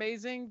that was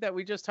amazing that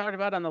we just talked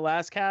about on the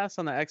last cast,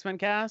 on the X-Men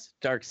cast?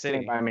 Dark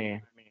City. By me.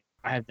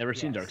 I have never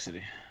seen Dark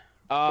City.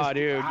 Oh,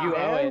 dude, you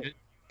owe it.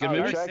 Good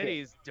movie. Dark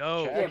City's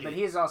dope. Yeah, but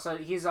he's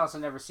also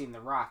never seen The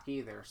Rock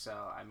either. So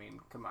I mean,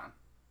 come on.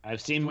 I've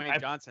seen Dwayne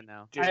Johnson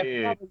now.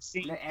 I've probably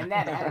seen, and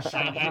that had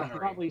Sean I've Connery.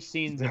 probably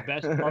seen the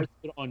best parts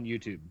of it on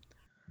YouTube.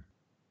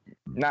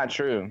 Not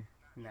true.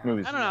 No. I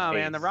don't know,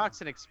 man. The Rock's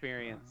an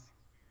experience.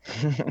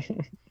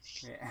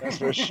 Yeah. That's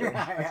for sure.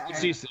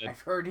 I've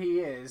heard he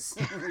is.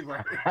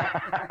 Right.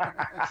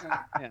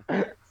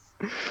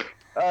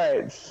 All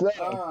right, so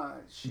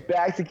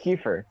back to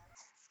Kiefer.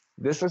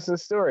 This is the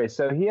story.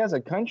 So he has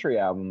a country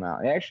album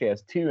out. He actually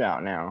has 2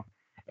 out now,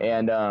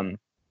 and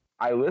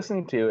I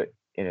listened to it,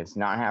 and it's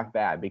not half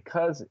bad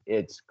because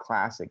it's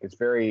classic. It's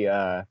very.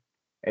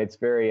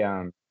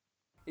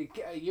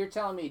 You're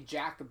telling me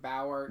Jack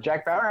Bauer?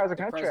 Jack Bauer has a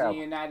country President album. of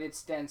the United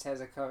States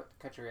has a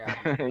country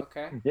album.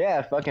 Okay.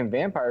 Yeah, fucking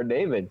Vampire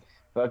David.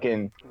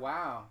 Fucking.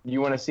 Wow.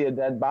 You want to see a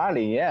dead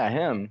body? Yeah,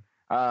 him.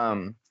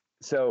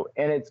 So,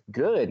 and it's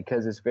good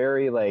because it's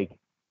very like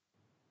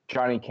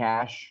Johnny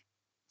Cash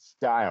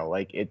style.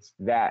 Like it's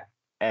that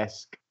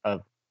esque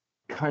of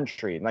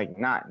country. Like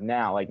not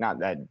now, like not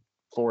that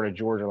Florida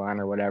Georgia line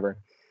or whatever.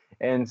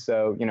 And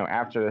so,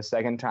 after the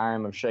second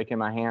time of shaking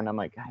my hand, I'm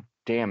like, God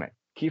damn it.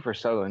 Kiefer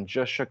Sutherland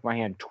just shook my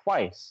hand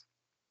twice.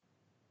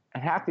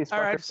 And half these fuckers.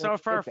 All right, so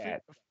for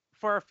that.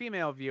 our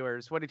female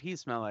viewers, what did he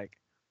smell like?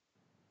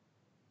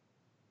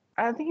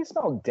 I think he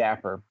smelled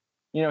dapper.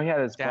 He had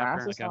his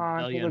Dapper. glasses Like a on.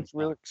 He million looks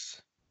really.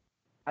 bucks.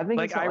 I think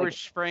Like he smelled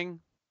Irish Spring?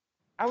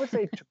 I would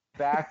say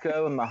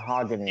tobacco and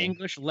mahogany.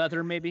 English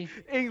leather, maybe.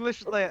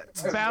 English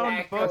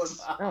bound books.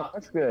 Oh,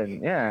 that's good.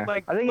 Yeah.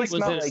 Like, I think he like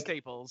smelled like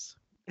Staples.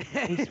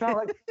 he smelled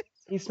like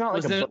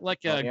Was a it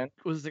like Brazilian.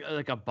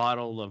 like a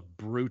bottle of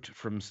Brute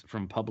from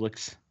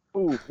Publix?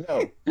 Ooh,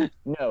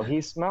 no,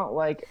 he smelled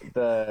like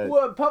the.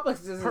 Well,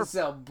 Publix doesn't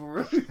sell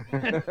Brute.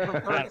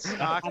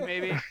 Stock,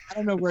 maybe. I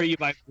don't know where you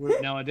buy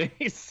Brute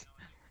nowadays.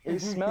 He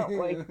smelled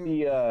like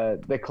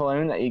the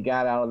cologne that you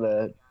got out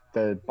of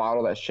the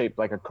bottle that's shaped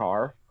like a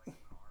car.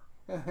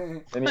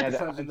 Then he had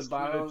comes with the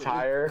bottle.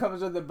 tire.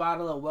 Comes with a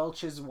bottle of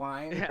Welch's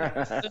wine.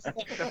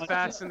 The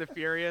Fast and the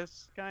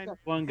Furious kind.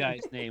 One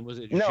guy's name was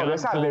it? No,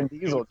 that's not Jean-Paul Vin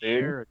Diesel,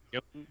 dude. Gaultier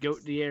or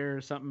Gaultier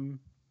or something.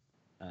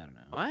 I don't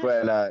know. What?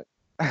 But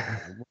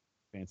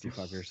Fancy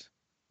fuckers.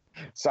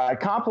 so I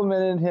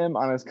complimented him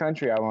on his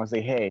country album. I was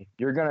like, "Hey,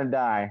 you're gonna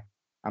die."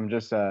 I'm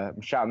just I'm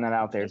shouting that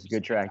out there. It's a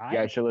good track. You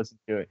guys should listen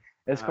to it.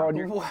 It's called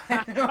Your. What?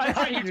 I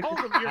thought you told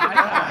him you were gonna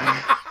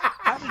die.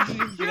 How did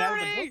you even get out of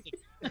the building?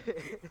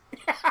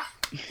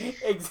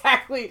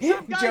 Exactly.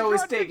 Joe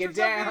is taken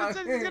down.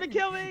 He's gonna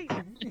kill me.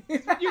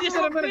 You just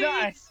said I'm gonna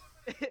die.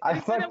 I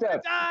He said I'm fucked gonna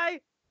up. die.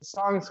 The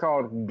song's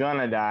called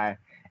 "Gonna Die,"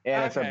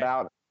 and it's Okay.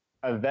 about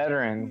a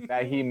veteran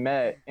that he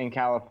met in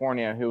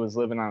California who was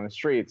living on the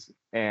streets,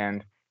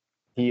 and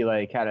he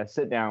like had a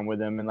sit down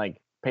with him and like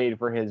paid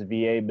for his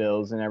VA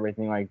bills and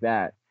everything like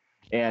that.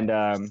 And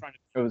Trying to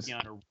it was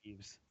Keanu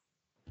Reeves.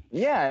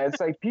 yeah,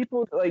 it's like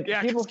people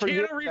Yeah, people because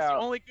forget Keanu Reeves is the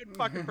about. only good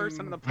fucking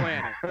person on the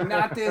planet.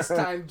 Not this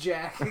time,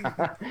 Jack.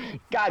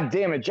 God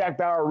damn it, Jack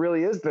Bauer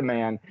really is the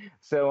man.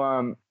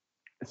 So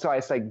so I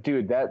was like,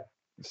 dude, that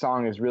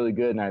song is really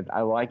good, and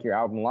I like your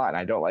album a lot, and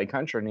I don't like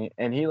country.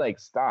 And he like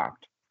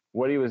stopped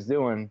what he was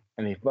doing,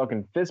 and he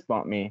fucking fist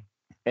bumped me,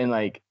 and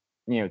like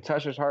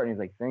touched his heart, and he's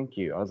like, thank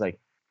you. I was like,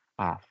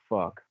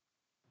 fuck,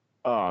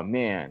 oh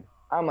man.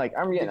 I'm like,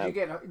 I'm getting.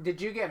 Did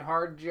you get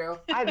hard, Joe?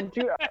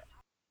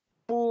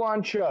 Full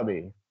on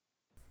chubby.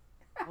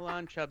 Full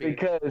on chubby.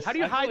 Because how do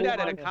you hide really that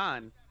at a wanted-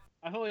 con?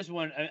 I've always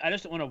wanted. I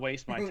just don't want to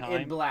waste my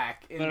time. In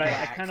black. But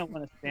I kind of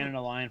want to stand in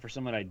a line for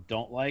someone I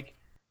don't like,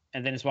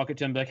 and then just walk up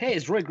to them and be like, "Hey,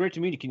 it's Roy. Great to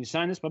meet you. Can you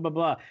sign this?" Blah blah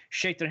blah.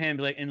 Shake their hand,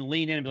 be like, and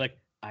lean in and be like,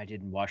 "I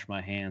didn't wash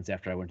my hands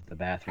after I went to the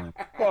bathroom,"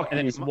 and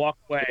then just walk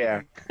away.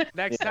 Yeah.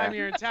 Next time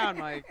you're in town,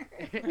 Mike,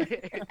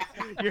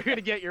 you're gonna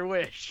get your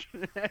wish.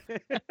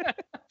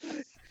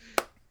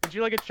 Would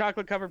you like a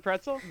chocolate covered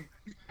pretzel?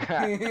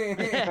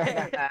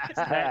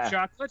 That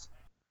chocolate.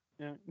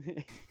 Yeah.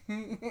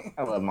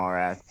 I love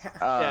Mallrats.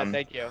 Yeah,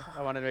 thank you.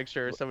 I wanted to make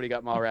sure somebody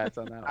got Mallrats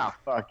on that one. Oh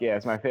fuck yeah,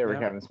 it's my favorite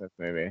Yeah. Kevin Smith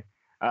movie.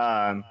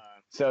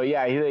 So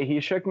yeah, he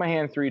shook my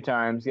hand 3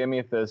 times, gave me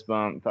a fist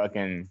bump,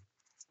 fucking,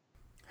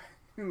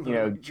 he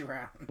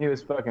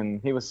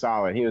was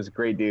solid. He was a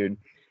great dude.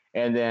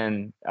 And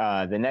then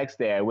the next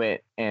day I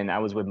went and I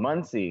was with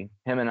Muncie.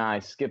 Him and I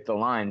skipped the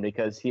line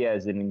because he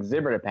has an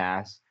exhibitor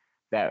pass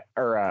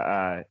or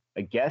a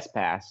guest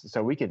pass,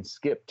 so we can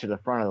skip to the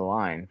front of the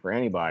line for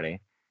anybody.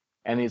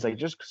 And he's like,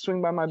 just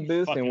swing by my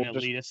booth and we'll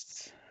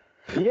elitists.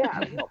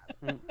 Yeah.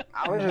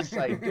 I was just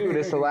like, dude,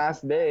 it's the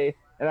last day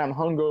and I'm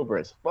hungover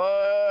as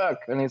fuck.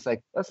 And he's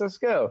like, let's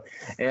go.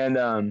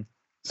 And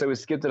so we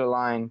skipped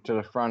to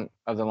the front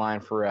of the line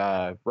for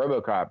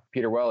RoboCop,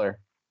 Peter Weller.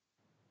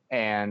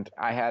 And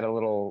I had a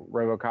little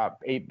RoboCop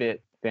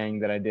 8-bit thing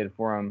that I did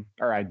for him,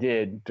 or I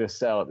did to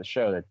sell at the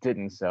show that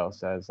didn't sell.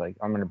 So I was like,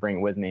 I'm going to bring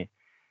it with me.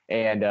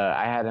 And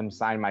I had him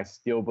sign my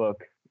Steelbook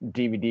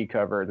DVD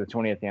cover, the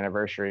 20th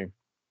anniversary.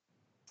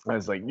 I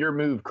was like, your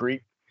move,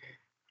 creep.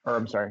 Or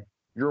I'm sorry,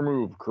 your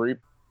move, creep.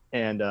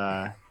 And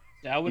I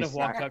would have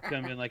walked up to him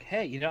and been like,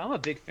 hey, I'm a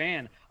big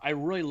fan. I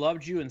really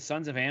loved you in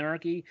Sons of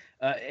Anarchy.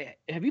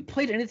 Have you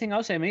played anything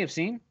else I may have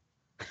seen?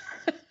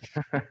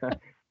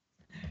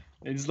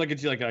 And just look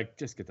at you like,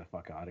 just get the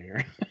fuck out of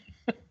here.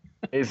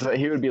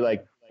 He would be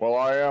like, well,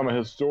 I am a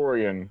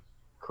historian,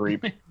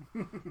 creep.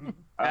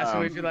 Ask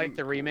him if you like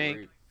the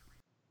remake.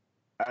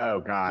 Oh,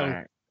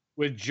 God.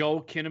 With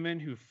Joel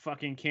Kinnaman, who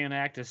fucking can't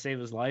act to save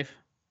his life.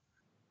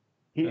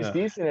 He's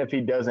decent if he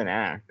doesn't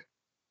act.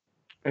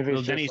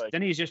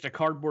 Then he's just a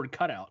cardboard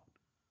cutout.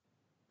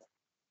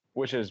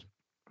 Which is,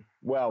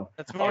 well...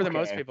 That's more than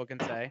most people can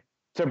say.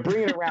 To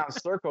bring it around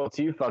circle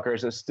to you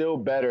fuckers is still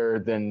better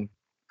than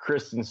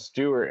Kristen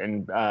Stewart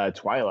in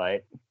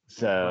Twilight.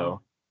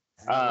 So...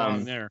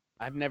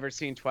 I've never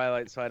seen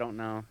Twilight, so I don't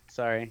know.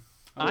 Sorry.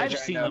 I've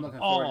seen them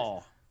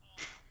all.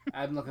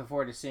 I'm looking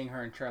forward to seeing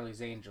her in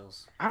Charlie's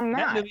Angels. I'm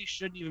not. That movie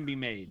shouldn't even be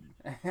made.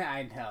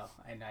 I know.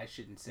 I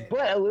shouldn't say but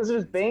that. But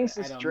Elizabeth Banks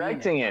is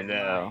directing it,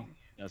 though.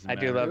 I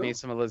do love me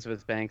some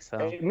Elizabeth Banks,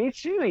 though. Hey, me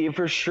too,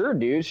 for sure,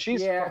 dude.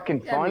 She's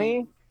fucking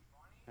funny.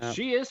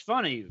 She is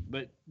funny,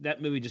 but that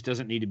movie just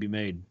doesn't need to be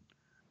made.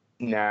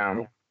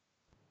 No.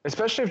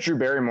 Especially if Drew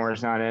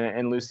Barrymore's not in it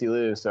and Lucy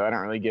Liu, so I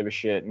don't really give a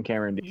shit. And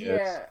Cameron Diaz.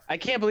 Yeah. I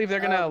can't believe they're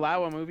gonna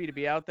allow a movie to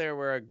be out there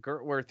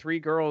where 3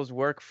 girls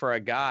work for a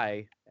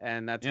guy,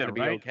 and that's gonna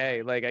be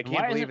okay. Like I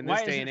can't believe in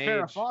this day and age. Why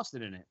isn't Farrah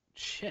Fawcett in it?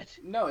 Shit.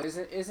 No,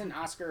 isn't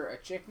Oscar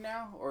a chick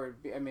now? Or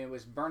I mean, it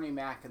was Bernie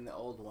Mac in the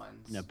old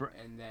ones. No,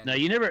 and then no,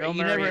 you never. Bill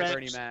you Murray never and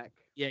Bernie Mac.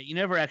 Yeah, you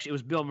never actually. It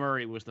was Bill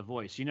Murray was the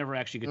voice. You never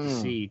actually get to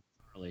see.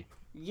 Really.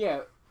 Yeah.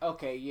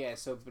 Okay. Yeah.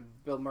 So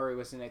Bill Murray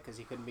was in it because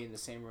he couldn't be in the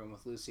same room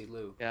with Lucy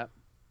Liu. Yeah.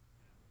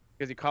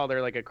 Because he called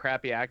her like a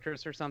crappy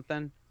actress or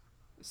something.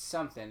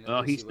 Something.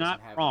 Oh, he's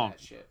not wrong. That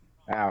shit.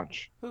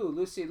 Ouch. Who?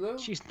 Lucy Liu?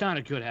 She's not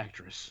a good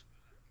actress.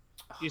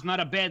 She's not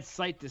a bad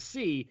sight to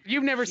see.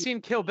 You've never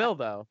seen Kill Bill,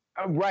 though.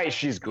 Oh, right,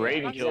 she's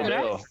great in Kill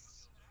Bill.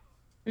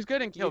 Who's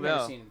good in Kill You've Bill?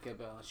 never seen Kill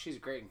Bill. She's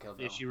great in Kill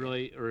Bill. Is she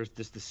really, or is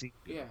this the scene?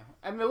 Yeah.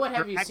 I mean, what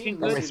have you seen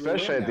Lucy Liu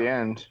especially in, at the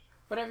end.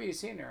 What have you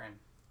seen her in?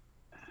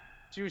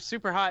 She was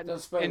super hot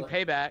in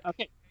Payback.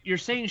 Okay, you're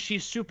saying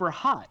she's super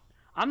hot.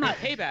 I'm not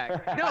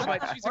Payback. No,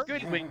 but she's a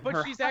good.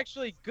 But she's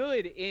actually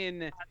good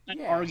in.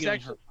 Arguing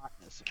her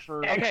hotness.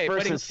 Okay,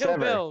 but in Kill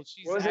Bill,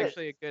 she's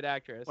actually a good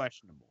actress.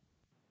 Questionable.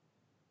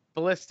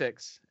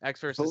 Ballistics.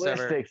 X versus Sever.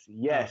 Ballistics.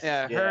 Yes.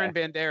 Yeah, her and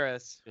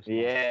Banderas.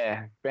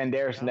 Yeah,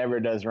 Banderas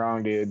never does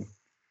wrong, dude.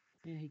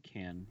 Yeah, he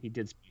can. He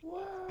did.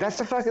 That's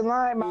the fucking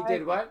lie, Mike. He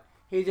did what?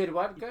 He did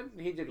what? Good.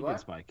 He did what? He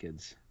did Spy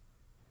Kids.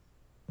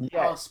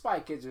 Yeah. Oh, Spy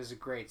Kids was a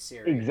great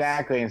series.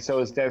 Exactly, and so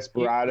was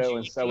Desperado,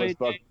 and so was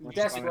Buck.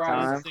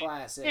 Desperado's a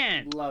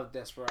classic. Love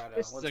Desperado.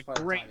 This is a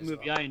great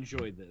movie. I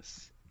enjoyed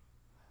this.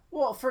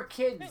 Well, for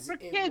kids,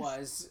 it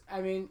was.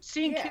 I mean,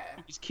 seeing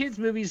kids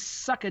movies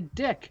suck a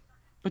dick,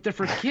 but they're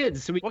for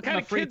kids. So what kind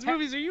of kids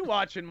movies are you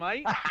watching,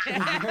 Mike?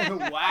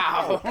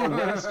 Wow.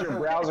 Your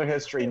browser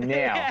history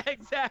now. Yeah,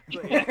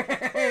 exactly.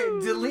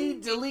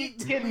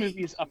 delete. Kid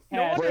movies.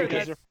 No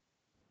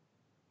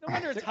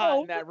wonder it's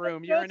hot in that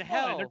room. You're in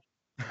hell.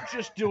 They're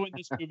just doing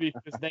this movie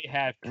because they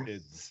have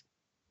kids.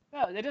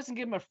 No, that doesn't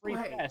give them a free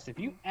pass. If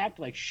you act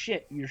like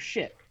shit, you're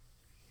shit.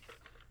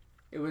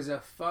 It was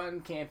a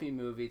fun, campy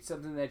movie. It's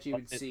something that you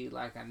would see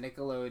like on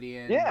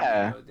Nickelodeon.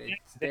 Yeah. You know,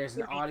 there's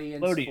an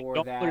audience for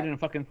Don't that. put it in a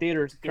fucking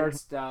theater. Charge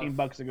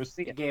 $15 to go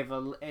see it.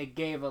 It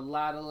gave a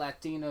lot of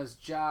Latinos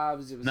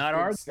jobs. It was not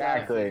our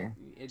exactly.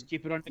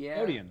 Keep it on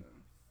Nickelodeon. Yeah.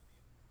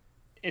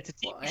 It's a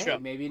TV show. Hey,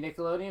 maybe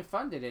Nickelodeon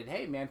funded it.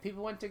 Hey, man,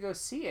 people went to go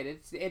see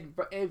it.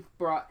 It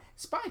brought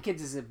Spy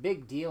Kids is a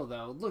big deal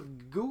though. Look,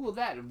 Google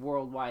that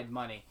worldwide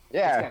money.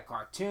 Yeah, it's got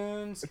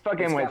cartoons. It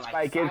fucking went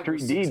Spy Kids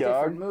 3D,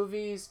 dog.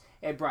 Movies.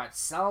 It brought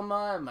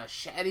Selma,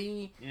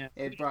 Machete. Yeah.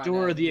 It brought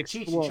Dora the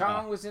Cheech Explorer. and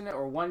Chong was in it,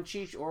 or one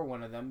Cheech, or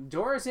one of them.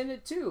 Dora's in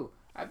it too.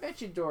 I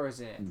bet you Dora's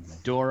in it.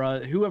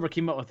 Dora, whoever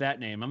came up with that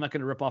name. I'm not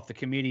going to rip off the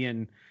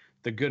comedian,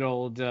 the good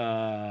old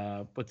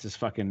what's his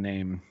fucking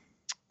name?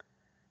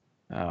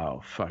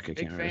 Oh fuck! I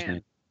can't remember his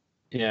name.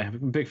 Yeah, I'm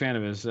a big fan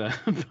of his.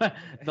 But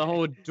the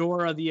whole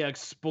Dora the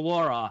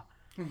Explorer,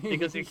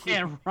 because you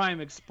can't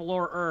rhyme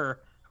explorer.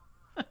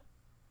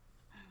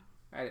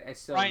 I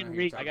still don't know Brian who you're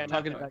Reed talking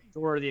talking about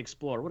Dora the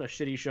Explorer. What a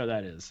shitty show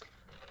that is.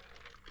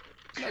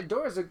 Yeah,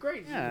 Dora's a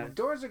great. Yeah.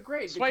 Dora's a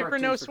great. Swiper,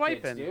 cartoon no for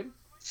swiping. kids, dude.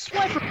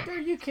 Swiper. Are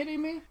you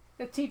kidding me?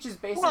 That teaches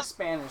basic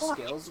Spanish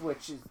skills,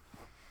 which is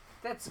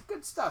that's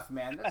good stuff,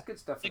 man. That's good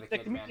stuff for the The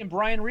kid, comedian man.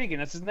 Brian Regan,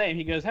 that's his name.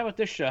 He goes, "How about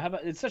this show? How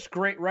about it's such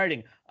great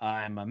writing?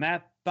 I'm a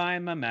map,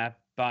 I'm a map,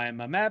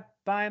 I'm a map,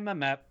 I'm a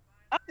map."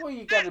 Well,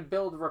 you got to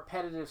build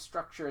repetitive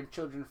structure in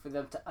children for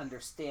them to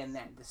understand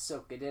that, to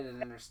soak it in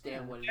and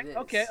understand what it is.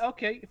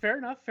 Okay, fair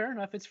enough.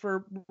 It's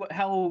for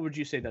how old would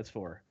you say that's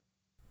for?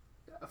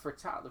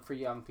 For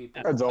young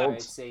people,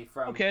 Adults. I say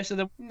from. Okay, so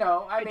the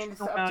No, I mean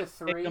it's up to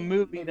 3, a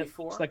movie maybe that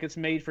 4. looks like it's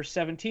made for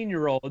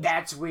 17-year-olds.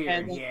 That's weird.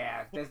 and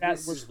Yeah, that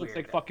this looks is weird.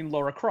 like fucking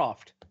Laura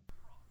Croft.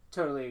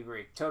 Totally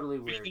agree. Totally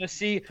You're weird. gonna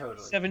see Totally.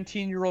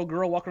 17-year-old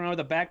girl walking around with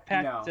a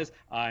backpack No. that says,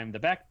 "I'm the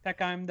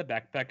backpack, I'm the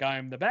backpack,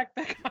 I'm the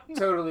backpack."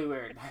 Totally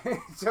weird.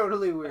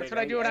 Totally weird. That's what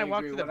I do when I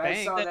walk agree. to the when bank.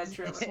 I saw that That's-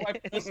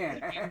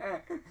 trailer. Yeah.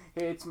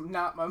 It's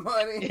not my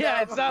money.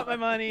 Yeah, it's not my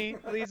money.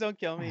 Please don't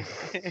kill me.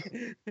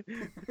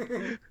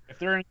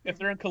 If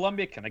they're in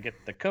Colombia, can I get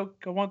the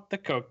Coke? I want the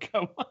Coke.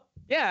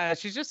 Yeah,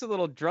 she's just a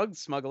little drug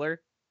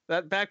smuggler.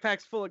 That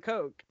backpack's full of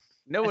coke.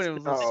 No one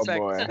will Oh, suspect.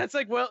 boy. That's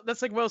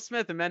like Will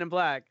Smith in Men in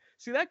Black.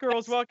 See, that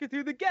girl's walking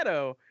through the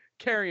ghetto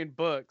carrying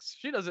books.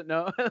 She doesn't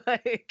know.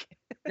 Like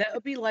That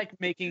would be like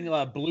making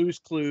Blue's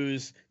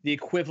Clues the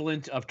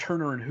equivalent of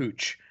Turner and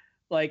Hooch.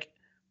 Like,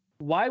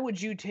 why would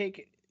you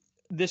take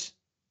this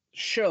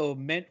show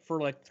meant for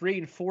like 3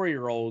 and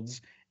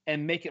 4-year-olds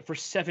and make it for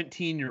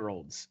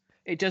 17-year-olds?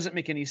 It doesn't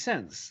make any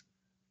sense.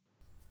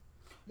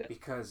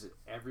 Because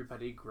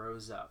everybody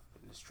grows up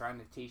and is trying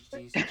to teach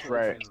these children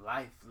Right.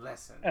 life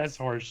lessons. That's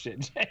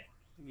horseshit.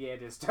 Yeah,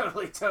 it is.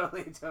 Totally. Fuck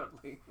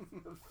them.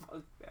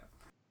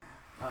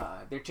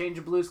 They're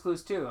changing Blue's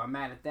Clues too. I'm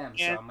mad at them,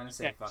 so I'm gonna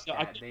say fuck so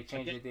that. They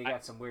changed it. They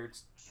got some weird.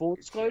 Full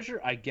disclosure,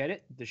 I get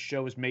it. The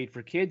show is made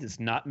for kids. It's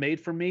not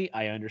made for me.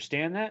 I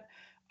understand that.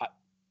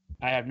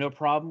 I have no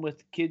problem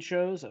with kid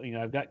shows. You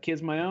know, I've got kids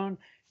of my own.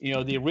 You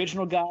know, the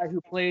original guy who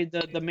played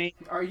the main.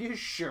 Are you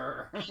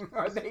sure?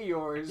 Are they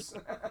yours?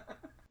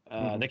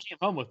 They came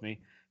home with me.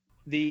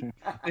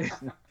 I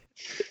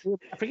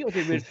forget what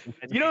the original.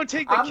 you don't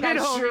take the I'm kid not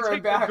home, sure you take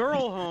about- the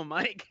girl home,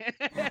 Mike.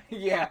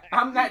 Yeah,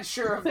 I'm not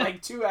sure of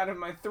like 2 out of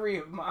my 3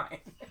 of mine.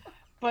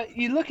 But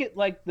you look at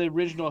like the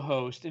original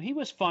host, and he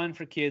was fun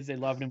for kids. They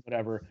loved him,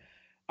 whatever.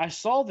 I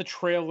saw the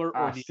trailer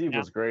or the Steve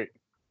was great.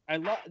 I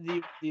love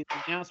the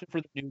announcement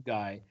for the new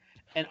guy,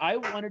 and I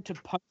wanted to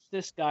punch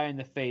this guy in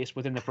the face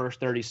within the first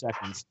 30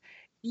 seconds.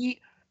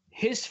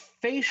 His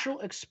facial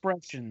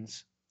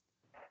expressions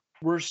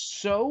were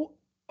so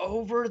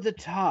over the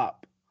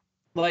top.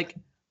 Like,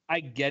 I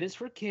get it's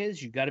for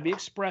kids, you got to be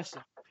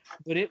expressive,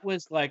 but it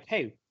was like,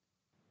 hey,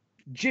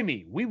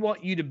 Jimmy, we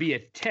want you to be a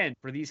 10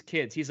 for these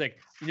kids. He's like,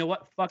 you know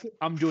what? Fuck it,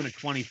 I'm doing a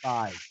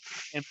 25,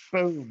 and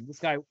boom, this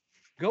guy.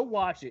 Go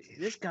watch it.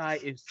 This guy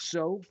is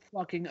so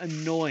fucking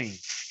annoying.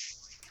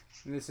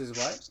 This is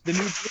what? The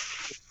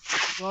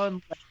new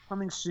on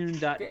coming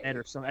soon.net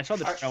or something. I saw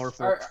the trailer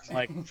for it.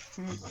 Like,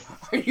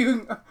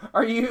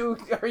 are you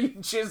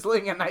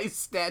chiseling an ice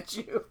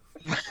statue?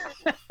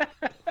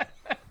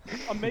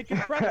 I'm making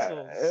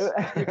pretzels.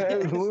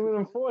 It's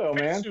aluminum foil,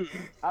 man.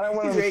 I don't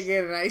want He's to. making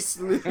an ice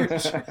luge.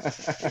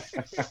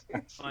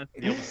 on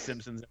the old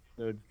Simpsons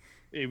episode.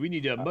 Hey, we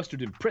need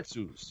mustard and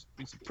pretzels.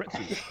 Need some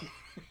pretzels.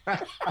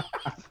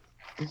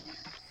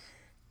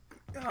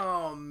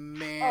 Oh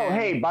man. Oh,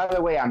 hey, by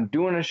the way, I'm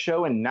doing a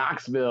show in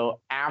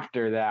Knoxville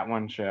after that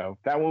one show.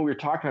 That one we were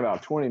talking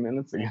about 20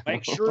 minutes ago.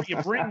 Make sure you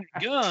bring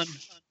your gun.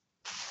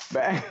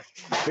 but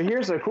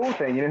here's the cool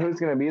thing. You know who's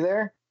going to be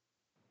there?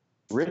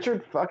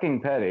 Richard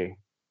fucking Petty.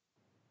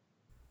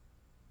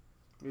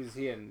 Is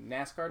he a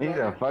NASCAR He's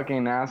driver? a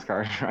fucking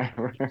NASCAR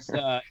driver.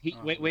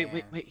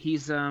 Wait.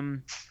 He's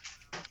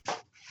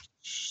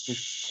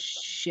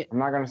shit. I'm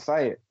not going to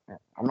say it.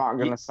 I'm not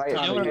going to say it. You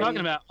know what I'm talking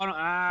about? Hold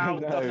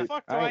on. What the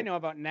fuck do I know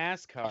about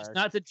NASCAR? It's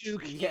not the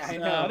Duke. Yeah, I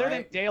know. Other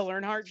right? than Dale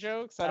Earnhardt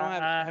jokes, I don't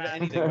have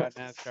anything about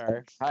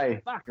NASCAR.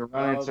 Hey, Fuck. you're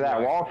running into that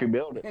boy. wall if you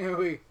build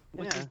it.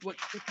 What's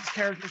his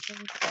character's name?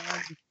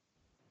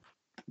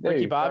 Ricky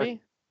Dude, Bobby?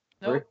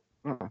 No,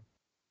 Uh,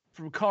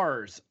 from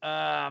Cars.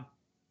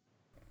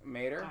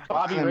 Mater?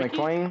 Bobby Austin Ricky?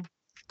 McLean.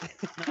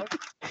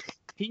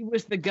 He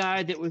was the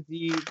guy that was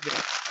the Jesus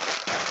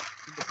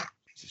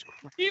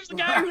Christ. He was the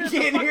guy who I was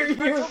can't hear you.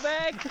 pretzel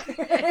bag.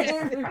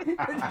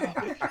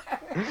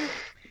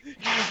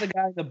 He was the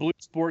guy in the blue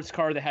sports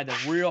car that had the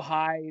real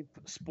high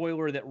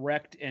spoiler that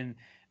wrecked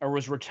or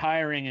was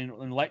retiring,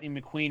 and Lightning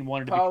McQueen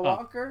wanted to Paul become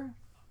Walker?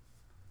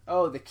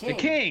 Oh, the King. the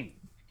King.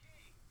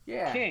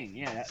 Yeah. King,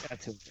 yeah,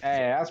 that's him.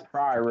 Hey, that's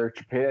probably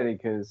Richard Petty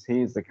because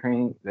he's the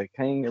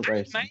king of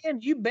racing. Man,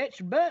 you bet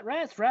your butt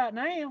that's right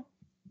now.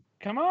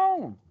 Come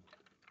on.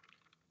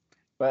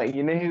 But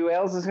you know who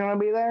else is going to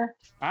be there?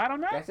 I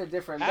don't know. That's a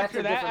different.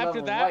 After that's a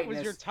different that, level of was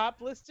whiteness. your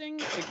top listing.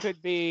 It could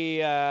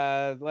be.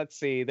 Let's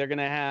see. They're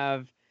gonna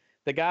have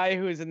the guy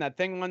who was in that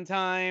thing one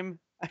time.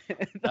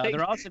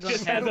 They're also going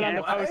just to have has it on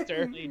the Debbie-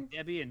 poster.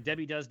 Debbie, and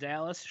Debbie Does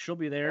Dallas. She'll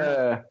be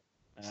there.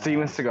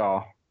 Steven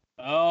Seagal.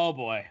 Oh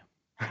boy.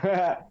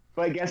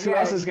 But guess who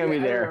else is gonna be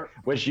there?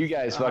 Which you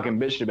guys fucking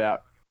bitched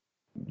about.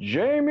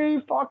 Jamie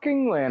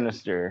fucking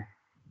Lannister.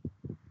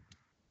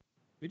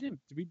 Did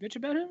we bitch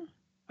about him?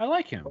 I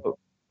like him.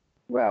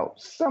 Well,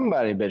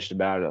 somebody bitched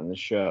about it on the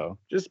show.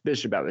 Just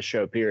bitched about the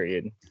show,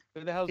 period.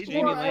 Who the hell's He's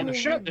Jamie Well,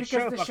 Lannister?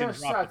 Because the show fucking dropped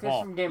sucked. the It's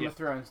ball. from Game Yeah. of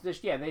Thrones. They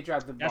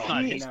dropped the ball. That's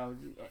not you his- know.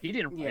 He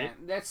didn't write Yeah,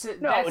 it. that's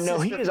it. No, that no,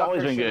 he sister has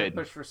always fucker been should've good.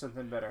 pushed for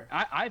something better.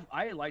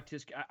 I liked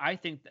his. I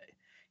think that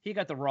he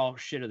got the raw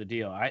shit of the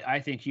deal. I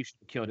think he should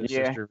have killed his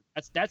Yeah. sister.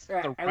 That's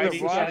Yeah, the and right listen,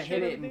 you gotta shit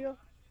hit of it the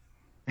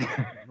and-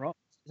 deal. Raw-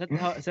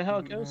 Is that how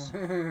it goes?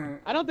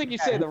 I don't think you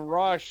say the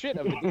raw shit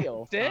of the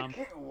deal. Dick?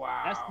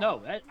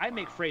 Wow. I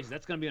make phrases.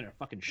 That's gonna be on a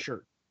fucking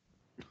shirt.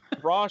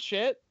 Raw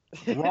shit?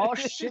 Raw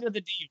shit of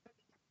the deal.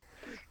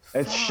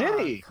 It's Fuck,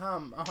 shitty.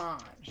 Come on.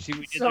 See what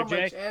we did So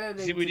there, much Jay?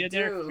 editing See what we to did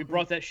there? do. We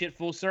brought that shit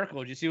full circle.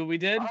 Did you see what we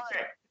did?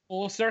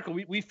 Full circle.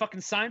 We fucking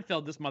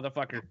Seinfeld this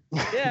motherfucker.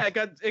 Yeah,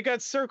 it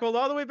got circled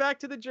all the way back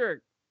to the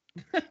jerk.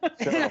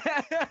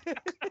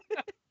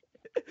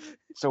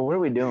 So what are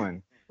we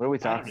doing? What are we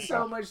talking So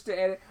about? much to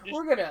edit.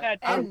 We're gonna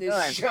end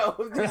this show.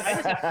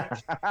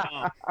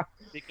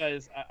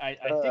 Because I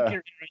think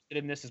you're interested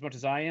in this as much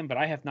as I am, but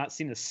I have not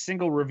seen a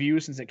single review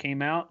since it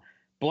came out.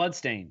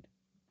 Bloodstained.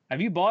 Have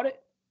you bought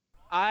it?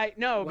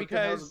 No, What the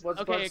hell's- because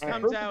what's okay, it Bloodstained?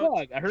 comes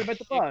out. I heard about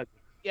the bug.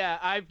 Yeah,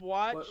 I've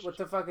watched. What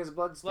the fuck is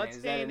Bloodstain?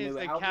 Is that a Bloodstained new is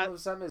the album cat- of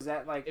something? Is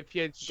that like If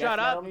you death shut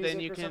metal up, then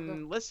music you or can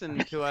something? listen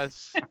to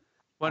us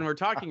when we're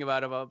talking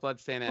about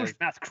Bloodstained. Where's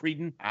Matt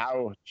Creedon?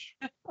 Ouch.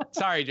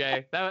 Sorry,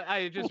 Jay.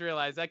 I just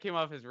realized that came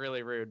off as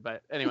really rude,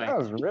 but anyway. That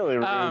was really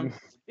rude.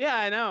 Yeah,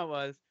 I know it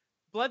was.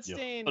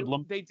 Bloodstained.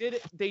 hoodlum.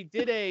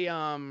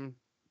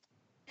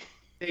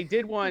 They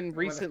did one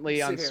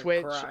recently on sit here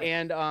and Switch cry.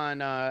 and on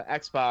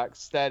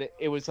Xbox that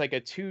it was like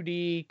a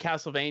 2D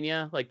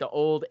Castlevania, like the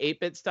old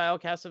 8-bit style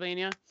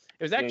Castlevania.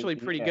 It was actually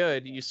pretty Yeah.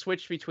 good. You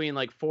switched between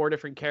like 4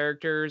 different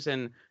characters,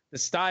 and the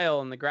style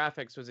and the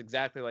graphics was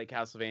exactly like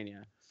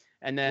Castlevania.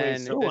 And then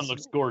This one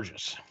looks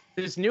gorgeous.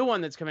 this new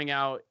one that's coming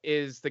out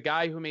is the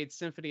guy who made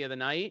Symphony of the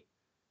Night.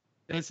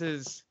 This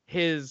is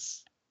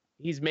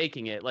he's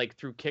making it like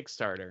through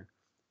Kickstarter,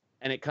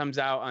 and it comes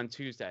out on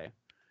Tuesday.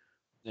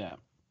 Yeah.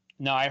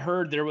 Now I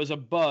heard there was a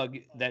bug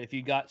that if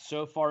you got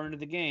so far into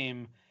the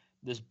game,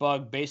 this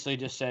bug basically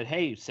just said,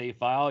 "Hey, save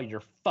file,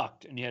 you're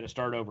fucked," and you had to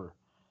start over.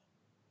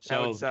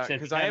 So said, if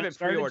because you I haven't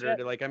started pre-ordered yet-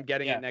 it, like I'm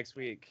getting Yeah. it next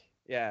week.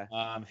 Yeah.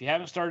 If you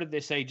haven't started,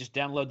 they say just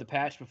download the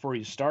patch before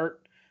you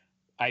start.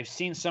 I've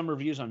seen some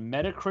reviews on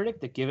Metacritic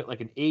that give it like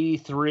an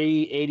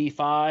 83,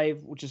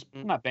 85, which is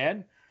not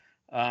bad.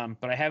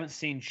 But I haven't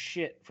seen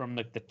shit from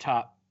the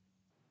top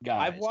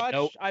guys. I've watched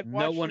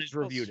no one has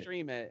people reviewed it.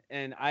 stream it,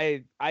 and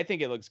I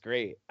think it looks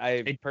great.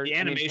 The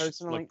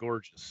animations look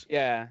gorgeous.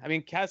 Yeah, I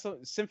mean,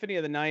 Symphony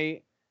of the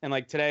Night, and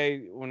like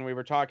today when we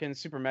were talking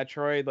Super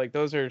Metroid, like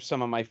those are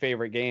some of my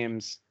favorite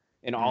games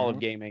in all of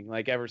gaming,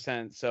 like ever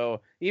since.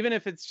 So even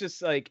if it's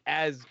just like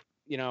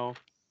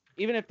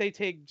even if they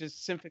take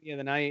just Symphony of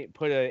the Night,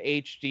 put a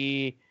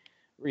HD,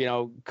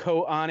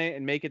 coat on it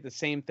and make it the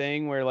same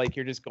thing where like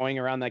you're just going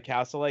around that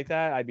castle like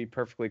that, I'd be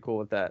perfectly cool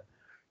with that.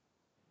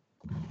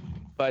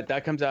 But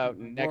that comes out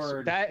next.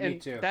 Word, That me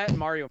and too. that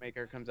Mario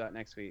Maker comes out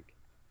next week.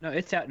 No,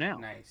 it's out now.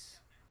 Nice.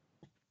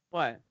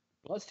 What?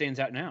 Bloodstained's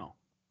out now.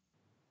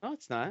 No,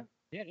 it's not.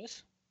 Yeah, it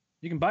is.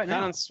 You can buy it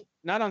now.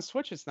 Not on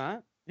Switch. It's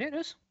not. Yeah, it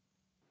is.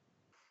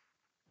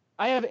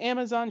 I have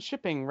Amazon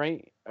shipping my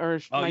You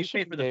pay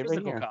shipping for the date right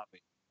physical here.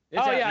 copy. Oh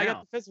out yeah, I now.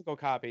 got the physical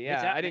copy. It's Yeah,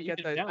 out I now. didn't You get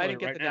can the download it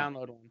the right now.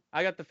 download one.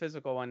 I got the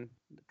physical one.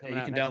 Yeah, you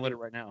can next download week. it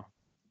right now.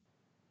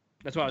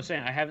 That's what I was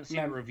saying. I haven't seen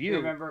a review.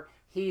 Remember,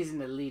 he's an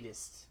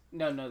elitist.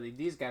 No,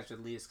 these guys are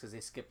elitists because they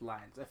skip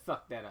lines. I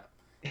fucked that up.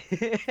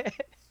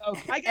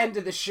 End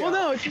of the show. Well,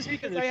 no, it's just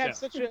because I have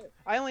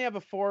I only have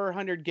a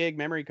 400 gig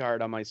memory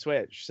card on my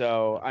Switch,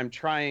 so I'm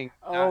trying.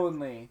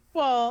 Only.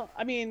 Well,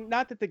 I mean,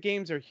 not that the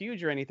games are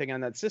huge or anything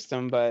on that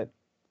system, but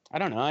I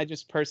don't know. I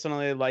just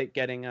personally like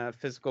getting a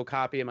physical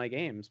copy of my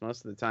games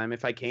most of the time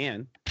if I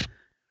can.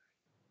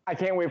 I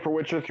can't wait for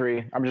Witcher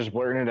 3. I'm just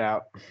blurting it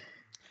out.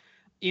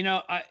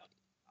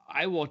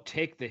 I will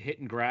take the hit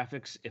in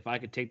graphics if I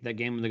could take that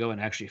game and go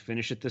and actually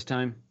finish it this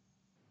time.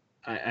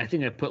 I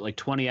think I put like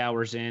 20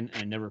 hours in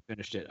and never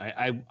finished it.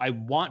 I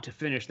want to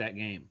finish that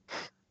game.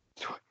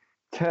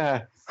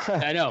 I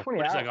know.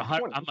 20 It's like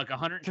hours. I'm like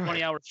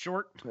 120 hours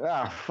short.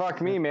 Ah,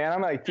 fuck me, man.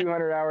 I'm like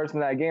 200 hours in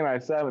that game. I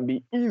still haven't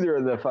beat either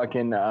of the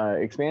fucking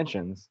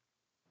expansions.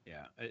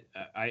 Yeah,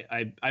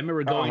 I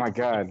remember going my to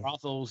God.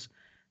 brothels.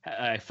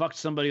 I fucked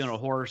somebody on a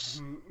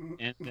horse.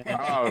 And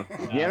Oh,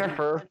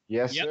 Yennefer.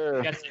 Yes, Yep,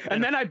 sir. yes.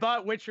 And then I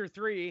bought Witcher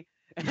 3.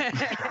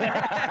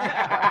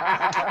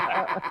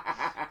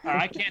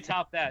 I can't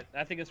top that.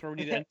 I think that's where we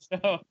need to end.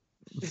 So.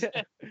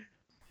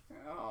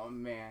 Oh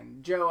man,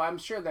 Joe, I'm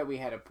sure that we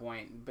had a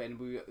point, but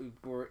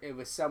it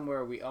was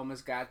somewhere we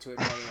almost got to it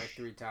probably like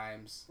 3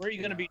 times. Where are you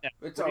going to be next?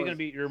 It's Where are you always-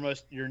 going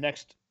to be your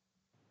next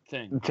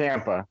thing?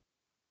 Tampa.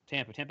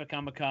 Tampa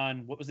Comic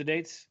Con. What was the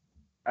dates?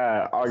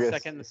 August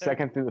Second and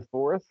 2nd through the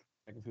 4th.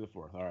 2nd through the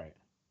 4th. All right.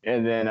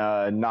 And then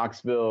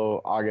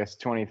Knoxville,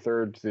 August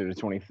 23rd to the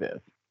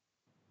 25th.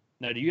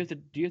 Now, do you have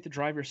to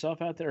drive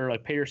yourself out there, or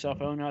like pay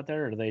yourself own out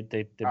there, or do they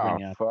bring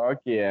you out? Fuck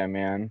yeah,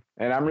 man!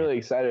 And I'm really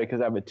excited because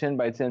I have a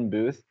 10x10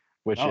 booth,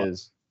 which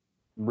is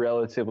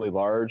relatively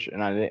large,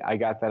 and I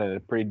got that at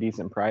a pretty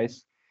decent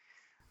price.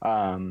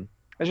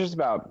 It's just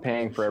about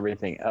paying for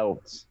everything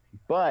else.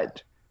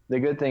 But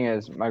the good thing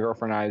is, my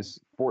girlfriend and I's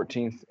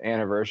 14th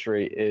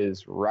anniversary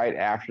is right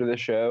after the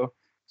show,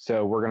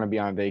 so we're gonna be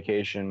on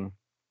vacation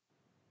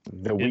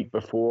the week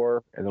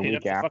before and the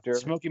week after.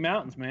 Smoky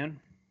Mountains, man.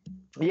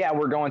 Yeah,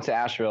 we're going to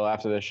Asheville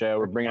after the show.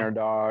 We're bringing our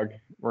dog.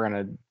 We're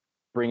gonna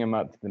bring him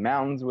up to the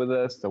mountains with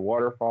us, the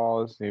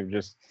waterfalls.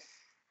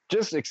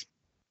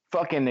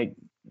 Fucking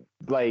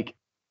like,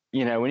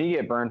 you know, when you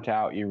get burnt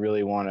out, you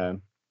really want to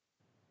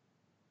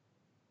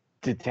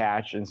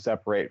detach and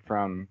separate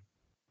from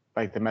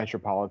like the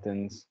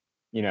metropolitans.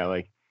 You know,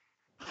 like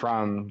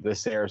from the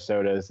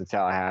Sarasotas, the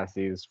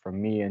Tallahassees,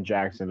 from me in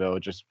Jacksonville.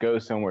 Just go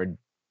somewhere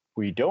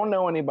where you don't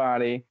know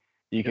anybody.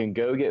 You can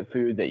go get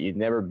food that you've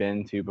never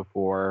been to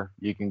before.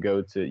 You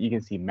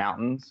can see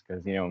mountains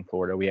because, you know, in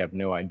Florida, we have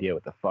no idea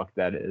what the fuck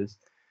that is.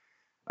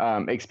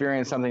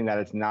 Experience something that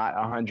it's not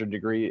 100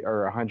 degree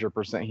or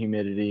 100%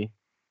 humidity.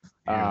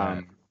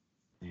 It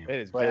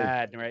is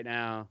bad right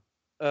now.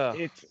 Ugh,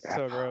 it's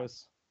so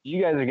gross.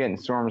 You guys are getting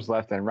storms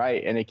left and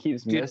right, and it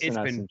keeps missing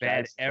us. It's been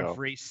bad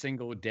every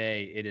single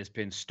day. It has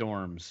been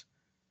storms.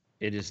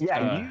 It is.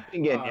 Yeah, you've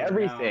been getting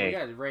everything. No,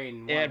 we got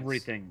rain once,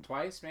 everything.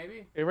 Twice,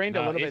 maybe? It rained a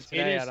little bit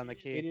today out on the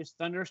Cape. It is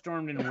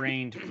thunderstormed and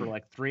rained for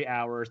like 3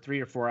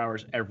 or 4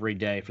 hours every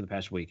day for the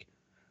past week.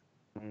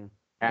 And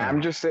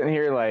I'm just sitting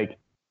here like,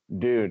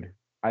 dude,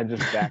 I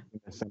just backed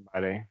into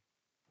somebody.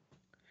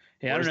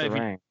 Hey, I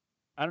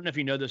don't know if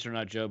you know this or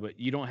not, Joe, but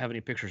you don't have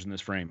any pictures in this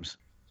frames.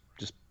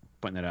 Just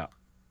pointing that out.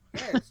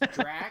 Yeah, it's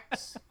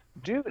Drax.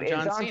 Dude, it's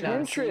on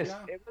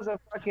Pinterest. It was a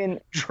fucking.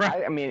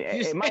 I mean,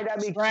 it might not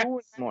be cool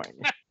this morning.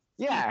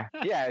 Yeah,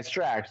 it's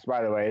Drax,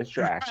 by the way. It's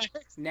Drax.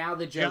 Now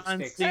the joke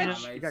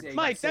sticks.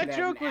 Mike, that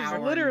joke was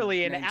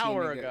literally an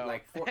hour ago.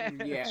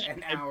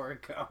 An hour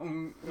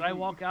ago. Did I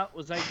walk out?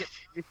 Was I getting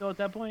refill at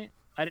that point?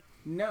 I didn't.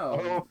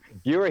 No. Oh,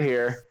 you were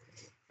here.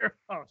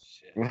 Oh,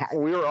 shit.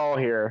 We were all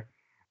here.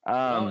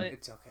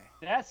 It's okay.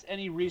 That's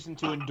any reason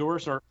to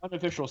endorse our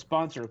unofficial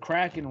sponsor,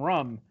 Kraken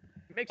Rum.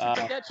 It makes you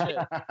forget shit.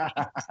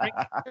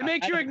 It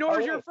makes you ignore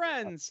your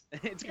friends.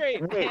 It's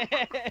great.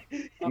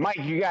 Mike,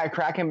 you got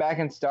Kraken back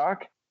in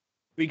stock?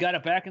 We got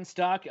it back in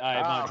stock.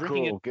 I'm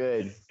drinking it.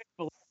 Good.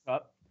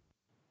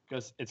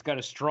 Because it's got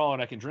a straw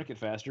and I can drink it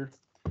faster.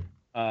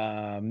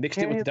 Mixed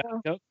it with Diet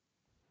Coke.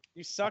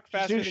 You suck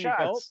faster than you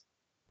gulp?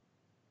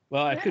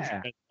 Well, I could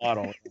drink a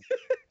bottle.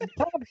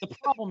 The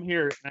problem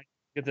here, and I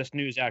get this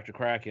news after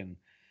Kraken,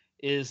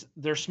 is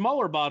their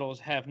smaller bottles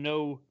have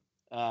no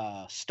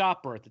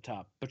stopper at the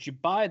top, but you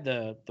buy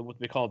the what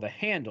they call the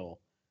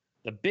handle,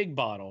 the big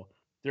bottle.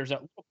 There's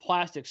that little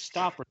plastic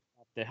stopper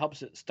that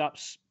helps it stop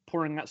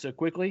pouring out so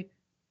quickly.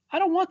 I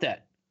don't want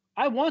that.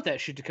 I want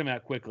that shit to come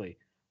out quickly.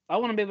 I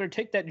want to be able to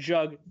take that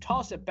jug,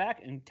 toss it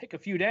back, and take a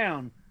few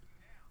down.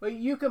 Well,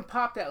 you can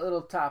pop that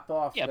little top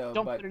off. Yeah, though,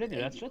 don't put it in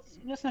there.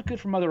 That's not good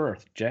for Mother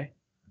Earth, Jay.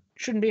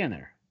 Shouldn't be in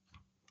there.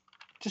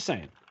 Just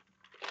saying.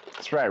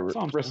 That's right.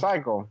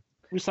 Recycle.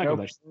 Recycle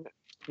that.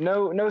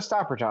 No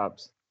stopper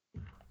tops.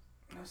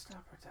 No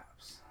stopper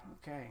tops.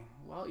 Okay.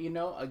 Well,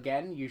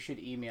 again, you should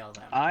email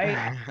them.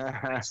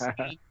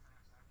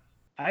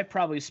 I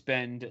probably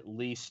spend at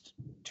least.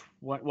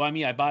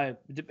 I buy.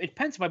 It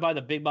depends if I buy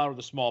the big bottle or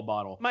the small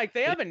bottle. Mike,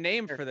 they have a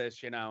name for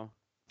this,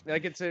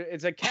 Like it's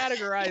a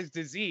categorized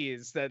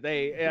disease that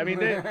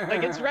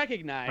it's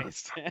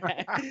recognized.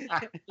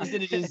 Is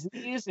it a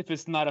disease if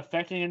it's not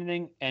affecting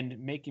anything and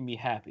making me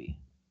happy?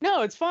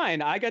 No, it's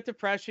fine. I got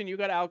depression. You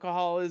got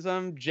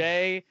alcoholism.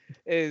 Jay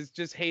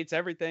just hates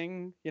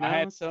everything. So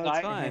it's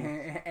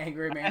fine.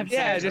 Angry man.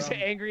 Yeah, just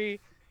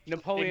angry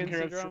Napoleon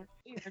syndrome.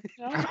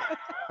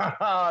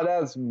 Oh,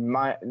 that's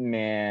my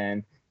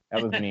man.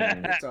 That was mean.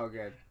 It's all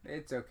good.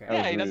 It's okay.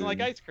 Yeah, he doesn't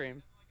like ice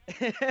cream.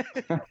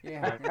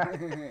 Yeah,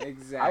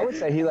 exactly. I would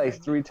say he likes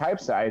 3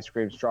 types of ice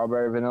cream: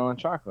 strawberry, vanilla, and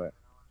chocolate.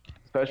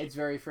 It's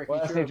very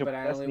freaking true, but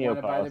I only want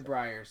to buy the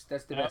Breyers.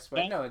 That's the best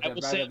way. No, I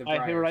will say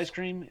my favorite ice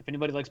cream. If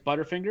anybody likes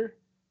Butterfinger,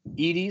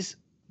 Edie's.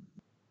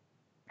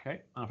 Okay, I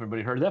don't know if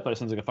everybody heard of that, but it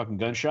sounds like a fucking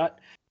gunshot.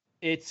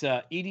 It's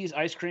Edie's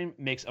ice cream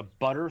makes a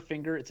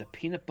Butterfinger. It's a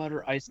peanut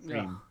butter ice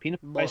cream.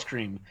 Peanut butter ice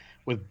cream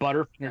with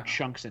Butterfinger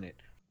chunks in it.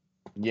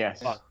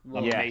 Yes.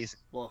 Amazing.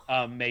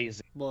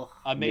 Amazing.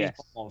 Amazing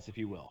balls, if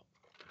you will.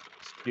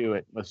 Let's do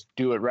it. Let's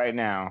do it right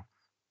now.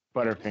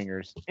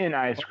 Butterfingers in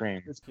ice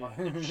cream.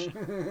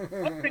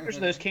 Butterfingers are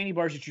those candy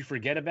bars that you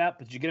forget about,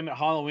 but you get them at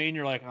Halloween,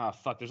 you're like, oh,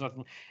 fuck, there's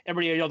nothing.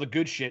 Everybody ate all the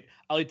good shit.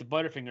 I'll eat the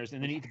Butterfingers,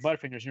 and then you eat the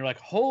Butterfingers, and you're like,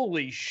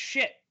 holy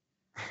shit.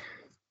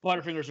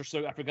 Butterfingers are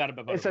so. I forgot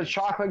about Butterfingers. It's a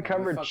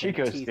chocolate-covered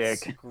Chico stick.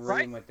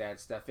 Scream with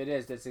that stuff. It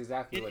is. That's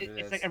exactly what it is.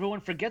 It's like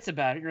everyone forgets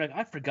about it. You're like,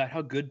 I forgot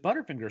how good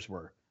Butterfingers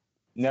were.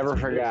 Never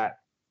forgot.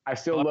 I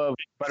still love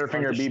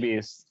Butterfinger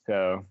BBs.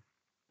 So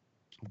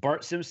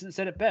Bart Simpson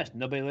said it best.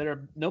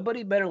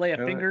 Nobody better lay a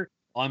finger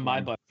on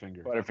my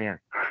butterfinger. Butterfinger.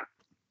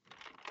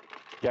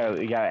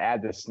 You gotta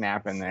add the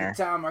snap in there.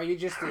 Tom, are you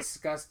just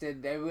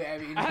disgusted? I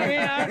mean,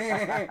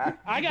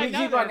 I got we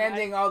keep on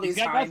ending all these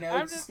high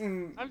notes.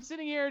 I'm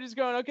sitting here just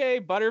going, okay,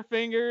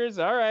 Butterfingers,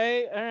 all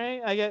right.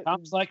 I get.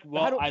 Tom's like,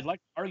 well, I'd like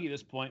to argue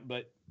this point,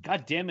 but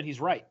God damn it,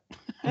 he's right.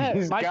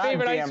 He's my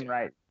favorite ice cream.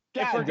 right.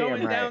 If we're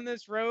going right. down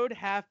this road,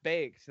 Half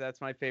Baked. That's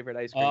my favorite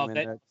ice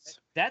cream.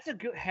 That's a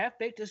good Half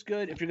Baked is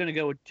good. If you're gonna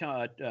go with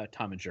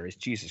Tom and Jerry's,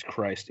 Jesus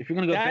Christ! If you're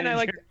gonna go Ben and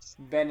Jerry's,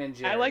 Ben and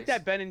Jerry's. I like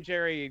that Ben and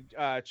Jerry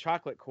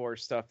chocolate core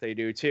stuff they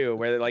do too,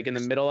 where like in the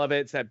middle of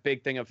it's that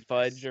big thing of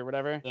fudge or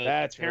whatever.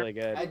 That's really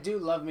good. I do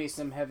love me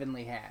some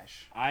Heavenly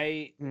Hash.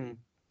 I'm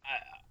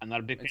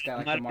not a big It's got,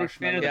 like, I'm the not a big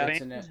fan of the marshmallow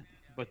bits in band, it.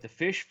 but the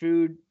fish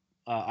food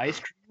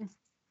ice cream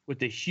with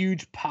the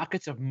huge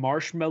pockets of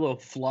marshmallow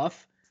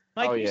fluff.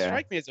 Mike, you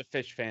strike me as a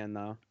fish fan,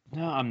 though.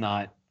 No, I'm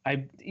not.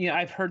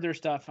 I've heard their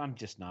stuff. I'm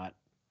just not.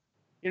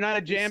 You're not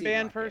a jam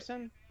band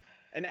person?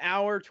 An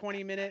hour,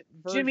 20-minute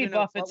version Jimmy of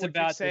Buffett's What Would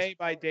about You Say this.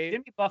 by Dave.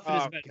 Jimmy Buffett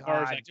is about as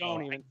far as I don't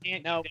go. even. I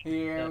can't. No.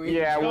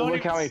 Well,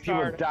 look how many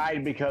people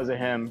died because of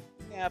him.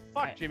 Yeah,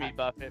 fuck Jimmy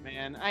Buffett,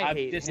 man. I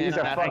hate him. He's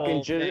a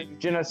fucking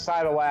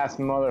genocidal ass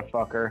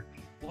motherfucker.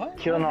 What?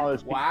 Killing all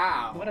those people.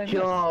 Wow.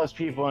 Killing all those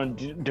people in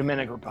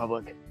Dominican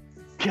Republic.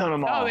 Killing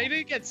them all. No, they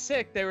didn't get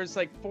sick. There was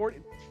like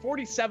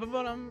 47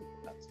 of them.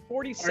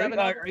 47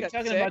 Are of them you got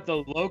talking sick. about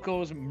the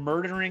locals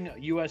murdering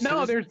U.S.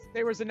 No, citizens?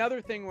 there was another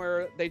thing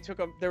where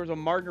there was a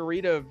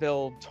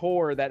Margaritaville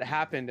tour that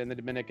happened in the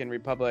Dominican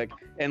Republic,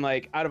 and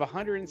like out of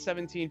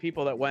 117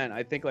 people that went,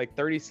 I think like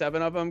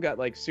 37 of them got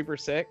like super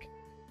sick.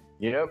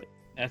 Yep.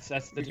 That's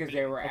the Because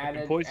they were at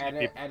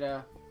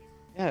a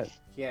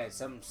yeah.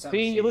 some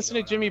See, you listen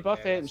to shit Jimmy going on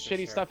Buffett there, and that's for shitty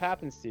sure. stuff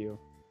happens to you.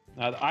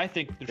 I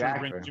think they're trying to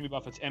bring Exactly. Jimmy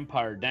Buffett's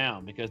empire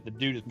down because the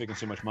dude is making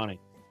so much money.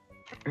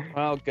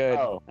 Well, good.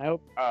 Oh.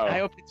 I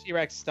hope the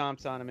T-Rex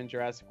stomps on him in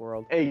Jurassic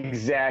World.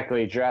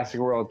 Exactly. Jurassic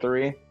World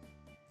 3.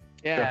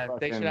 Yeah, They're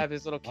they should fucking- have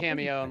his little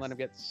cameo and let him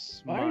get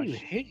Why are you smushed.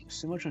 hating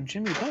so much on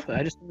Jimmy Buffett?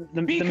 I just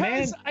the Because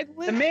man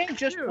the man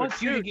just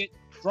wants you to get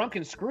drunk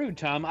and screwed,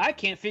 Tom. I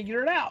can't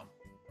figure it out.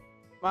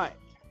 Mike.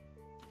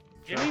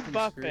 Jimmy Fucking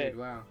Buffett. screwed,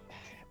 wow.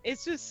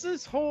 It's just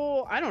this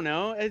whole, I don't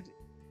know.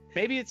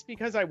 Maybe it's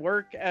because I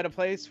work at a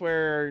place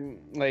where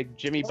like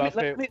Jimmy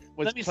Buffett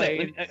was let me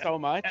say- played so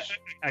much.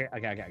 Okay.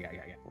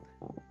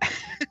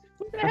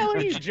 What the hell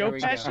are you, Joe There we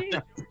go.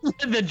 Pesci?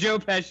 The Joe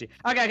Pesci.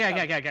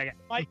 Okay.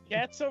 Mike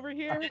Getz over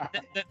here?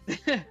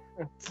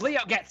 Leo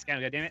Getz,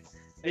 God damn it.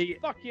 They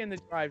Fuck you in the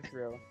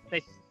drive-thru.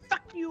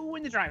 fuck you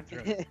in the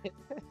drive-thru.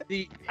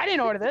 I didn't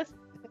order this.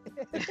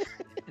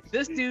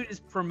 This dude is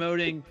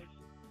promoting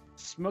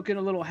smoking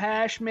a little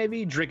hash,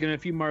 maybe drinking a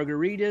few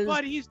margaritas.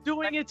 But he's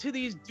doing it to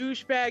these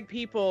douchebag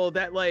people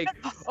that like,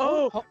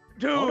 hold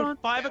dude, on.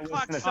 5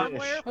 o'clock Listen to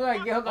somewhere. Hold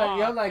on,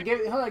 give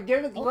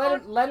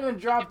it, let him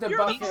drop the If your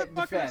Buffett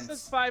motherfucker defense.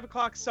 says 5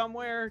 o'clock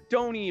somewhere,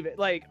 don't even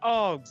like.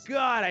 Oh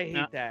God, I hate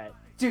No. that.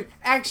 Dude,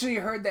 actually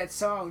heard that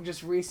song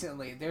just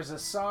recently. There's a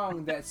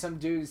song that some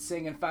dude's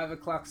singing 5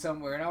 o'clock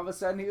somewhere, and all of a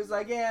sudden he was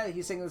like, yeah,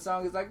 he's singing the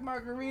song. He's like,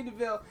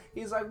 Margaritaville.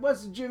 He's like,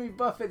 what's Jimmy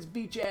Buffett's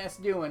beach ass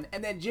doing?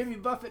 And then Jimmy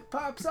Buffett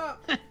pops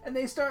up, and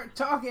they start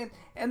talking,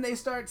 and they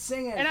start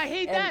singing. And I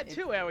hate that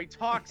too. How he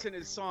talks in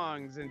his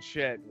songs and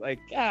shit. Like,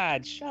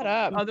 God, shut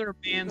up. Other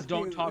bands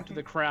don't talk to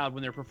the crowd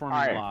when they're performing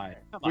All right. live.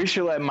 Come on. We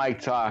should let Mike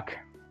talk.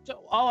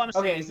 So all I'm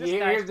saying Okay, is this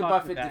here's guy's the talking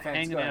Buffett about defense.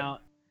 hanging Go ahead.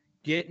 out,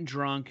 getting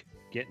drunk,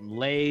 getting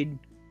laid,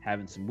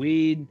 having some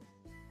weed,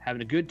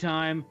 having a good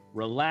time,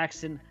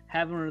 relaxing,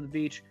 having one on the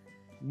beach.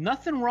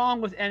 Nothing wrong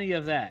with any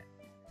of that.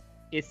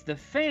 It's the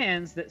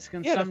fans that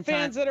can Yeah, the sometimes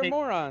fans that are take-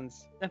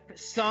 morons.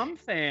 Some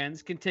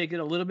fans can take it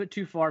a little bit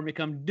too far and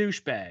become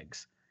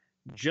douchebags,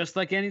 just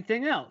like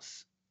anything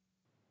else.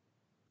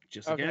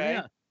 Just like anything Okay.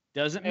 else.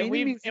 Doesn't And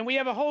mean we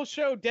have a whole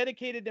show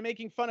dedicated to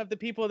making fun of the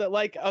people that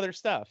like other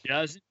stuff.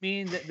 doesn't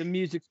mean that the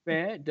music's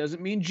bad.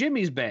 Doesn't mean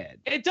Jimmy's bad.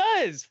 It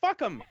does.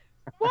 Fuck him.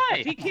 Why?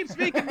 If he keeps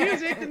making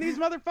music, then these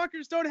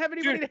motherfuckers don't have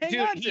anybody to hang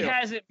on to. he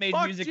hasn't made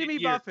Fuck music Jimmy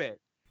in years. Buffett.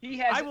 He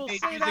hasn't I will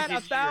made say music that in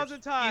 1,000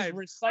 years. times.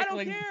 He's I don't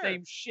recycling the care.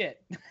 same shit.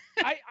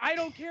 I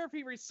don't care if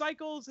he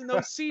recycles and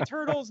those sea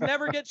turtles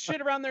never get shit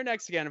around their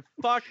necks again.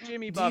 Fuck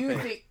Jimmy Do you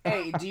Buffett.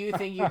 think? Do you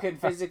think you could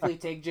physically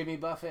take Jimmy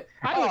Buffett?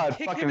 I Oh, would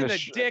kick him fucking in the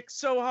sh- dick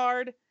so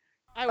hard.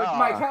 I would.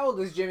 Mike, how old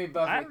is Jimmy I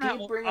Buffett? don't Can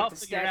know. you bring I'll up the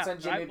figure it stats out, on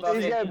but Jimmy I-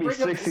 Buffett? He's got to be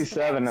Bring up the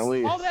 67 at stats.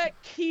 least. all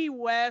that Key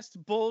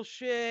West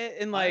bullshit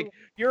and like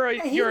you're a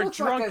Hey, he you're a looks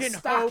like drunken a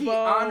stocky,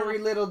 hobo. ornery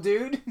little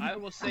dude. I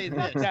will say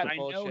this: That I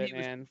know bullshit, he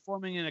was man.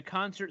 performing in a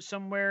concert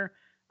somewhere.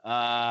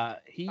 I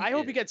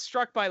hope he gets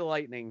struck by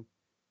lightning.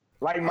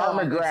 Like Mark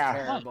that's McGrath.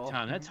 terrible.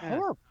 Tom, that's Yeah.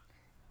 horrible.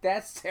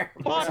 That's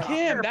terrible. Fuck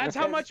him. That's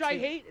how That's much I too-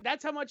 hate.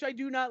 That's how much I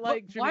do not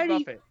like why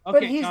Jimmy do you- Buffett.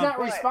 But he's Tom, not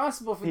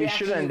responsible for He the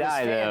action of his shouldn't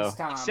die, fans,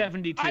 though. Tom.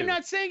 72. I'm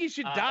not saying he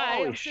should die.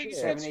 holy I'm saying he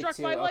shit. should get struck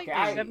by 72, lightning.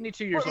 okay.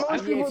 72 years Well, old.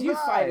 most Yeah, people if you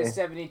fight a die.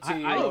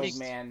 72-year-old think-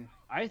 man,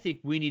 I think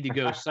we need to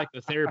go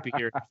psychotherapy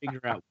here and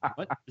figure out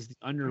what is the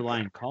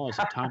underlying cause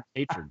of Tom's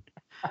hatred.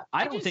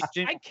 I don't think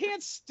I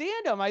can't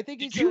stand him. I think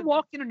Did he's you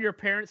walk in on your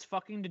parents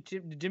fucking to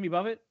Jimmy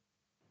Buffett?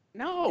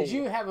 No. Did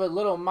you have a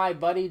little My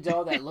Buddy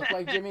doll that looked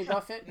like Jimmy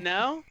Buffett?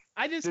 No.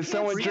 I just Did can't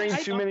someone see- drink I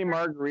too don't- many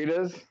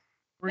margaritas?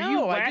 Were No,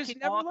 you I just whacking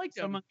never off liked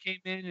him. Someone came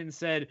in and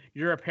said,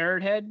 "You're a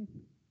parrot head."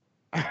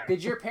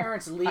 Did your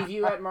parents leave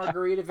you at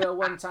Margaritaville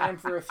one time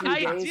for a few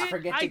days?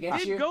 Forget to get I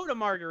did you? go to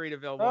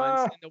Margaritaville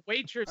once, and the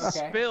waitress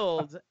Okay.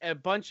 spilled a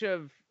bunch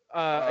of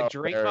a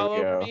drink there all we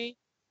over go. me,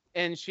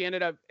 and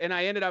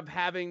I ended up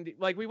having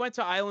we went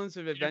to Islands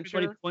of Adventure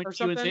Everybody point or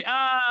to you and something.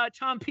 say,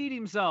 Tom peed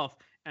himself.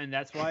 And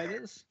that's why it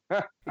is.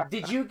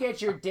 Did you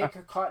get your dick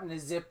caught in a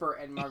zipper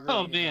at Margaritaville?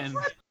 Oh, man.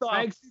 What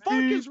the fuck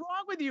is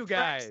wrong with you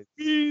guys?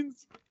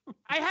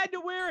 I had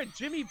to wear a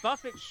Jimmy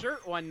Buffett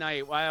shirt one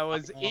night while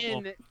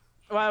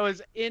I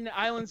was in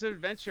Islands of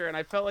Adventure, and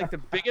I felt like the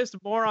biggest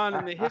moron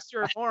in the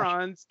history of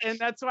morons, and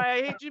that's why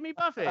I hate Jimmy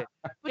Buffett.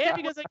 And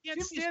because I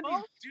can't stand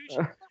these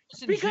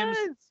douches. Because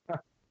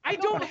I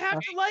don't have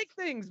to like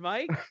things,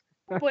 Mike.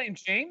 Blame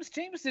James.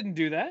 James didn't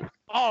do that.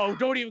 Oh,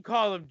 don't even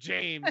call him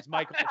James,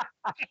 Michael.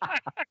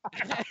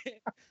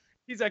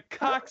 He's a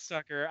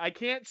cocksucker. I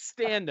can't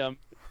stand him.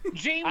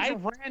 James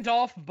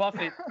Randolph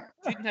Buffett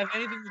didn't have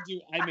anything to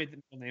do. I made the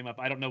middle name up.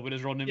 I don't know what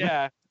his real name is.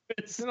 Yeah.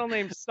 His middle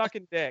name's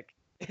Sucking Dick.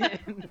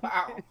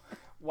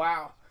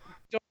 Wow.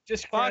 Don't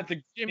discredit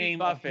the Jimmy name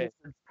Buffett.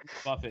 Of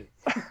Buffett.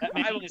 That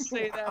I man will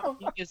say that.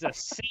 he is a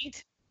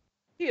saint.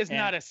 He is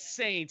not a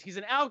saint. He's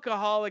an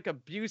alcoholic,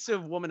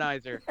 abusive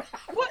womanizer.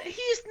 What?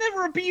 He's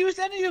never abused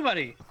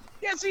anybody.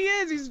 Yes, he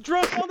is. He's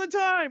drunk all the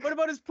time. What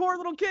about his poor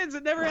little kids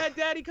that never had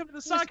daddy come to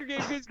the soccer game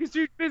because he's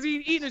too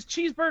busy eating his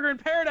cheeseburger in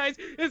paradise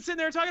and sitting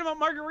there talking about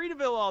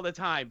Margaritaville all the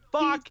time?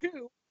 Fuck.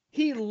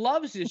 He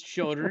loves his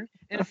children.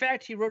 In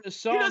fact, he wrote a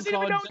song He doesn't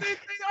called... even know they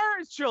are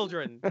his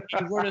children.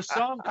 He wrote a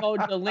song called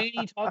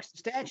Delaney Talks to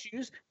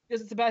Statues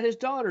because it's about his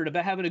daughter,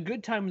 about having a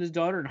good time with his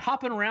daughter and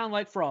hopping around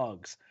like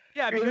frogs.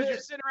 Yeah, because you're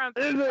sitting around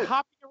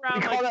hopping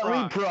around You call like that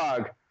frogs.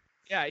 leapfrog.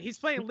 Yeah, he's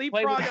playing Play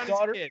leapfrog with on his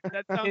daughter. his kid.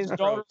 That sounds His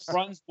daughter gross.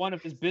 runs one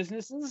of his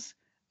businesses.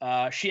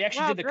 She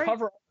actually Wow, did the great.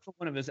 cover for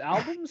one of his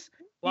albums.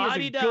 He is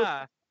a good-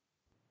 La-di-da.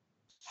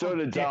 So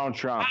did Donald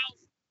Trump. How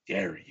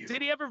dare you?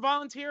 Did he ever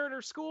volunteer at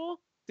her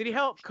school? Did he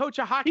help coach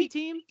a hockey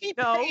team? He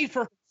No. paid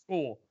for her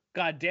school.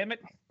 God damn it.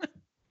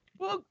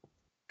 Well,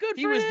 good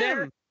He for was him.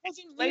 there.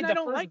 Doesn't Laid mean I the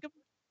don't first- like him.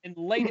 And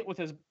laid it with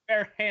his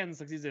bare hands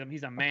like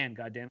he's a man,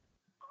 goddamn.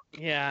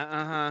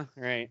 Yeah,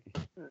 right.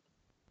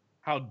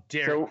 How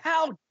dare So- you?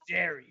 How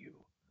dare you?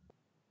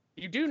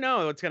 You do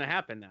know what's going to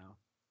happen now.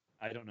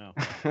 I don't know.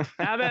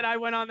 Now that I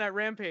went on that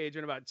rampage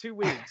in about 2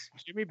 weeks,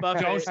 Jimmy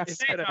Buffett Don't is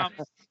say gonna, Tom.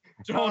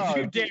 Don't Oh,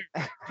 you dare.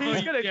 Don't he's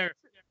you gonna dare.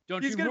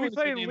 Don't he's you gonna be ruin the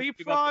playing name of Jimmy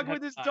leapfrog Buffett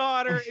with his time.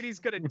 daughter, and he's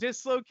gonna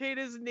dislocate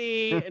his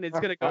knee, and it's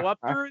gonna go up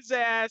through his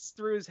ass,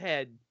 through his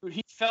head. Dude,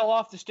 he fell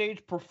off the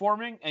stage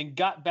performing and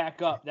got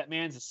back up. That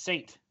man's a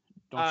saint.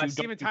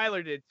 Steven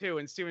Tyler did too,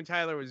 and Steven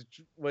Tyler was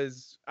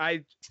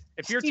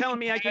If you're Steven telling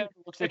me Tyler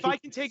looks like if I he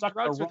can take sucked a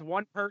drugs with ro-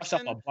 one sucked up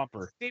person, a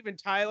bumper. Steven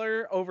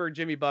Tyler over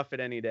Jimmy Buffett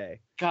any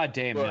day. God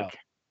damn no. Look,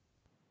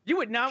 You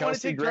would not want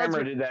to Kelsey take drugs.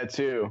 Grammer With, did that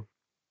too.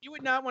 you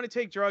would not want to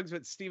take drugs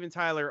with Steven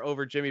Tyler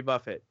over Jimmy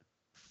Buffett.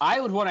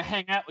 I would want to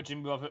hang out with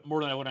Jimmy Buffett more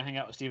than I want to hang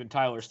out with Steven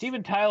Tyler.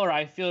 Steven Tyler,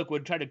 I feel like,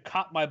 would try to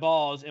cop my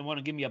balls and want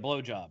to give me a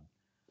blowjob.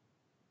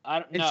 I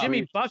don't And know.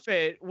 Jimmy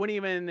Buffett wouldn't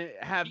even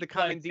have the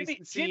common Jimmy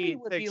decency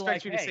would to be expect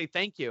like, you to "Hey." say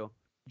thank you.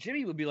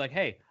 Jimmy would be like,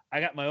 "Hey,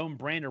 I got my own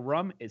brand of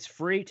rum. It's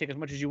free. Take as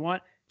much as you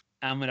want.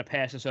 I'm gonna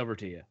pass this over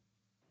to you."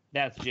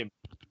 That's Jimmy.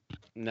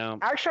 No.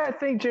 Actually, I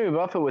think Jimmy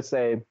Buffett would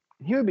say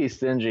he would be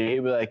stingy.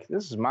 He'd be like,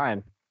 "This is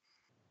mine,"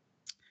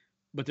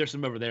 But there's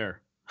some over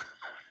there.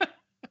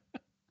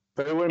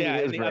 but it wouldn't Yeah,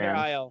 be in his the brand. other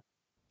aisle.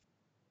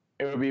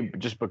 It would be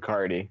just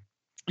Bacardi.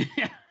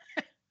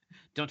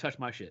 Don't touch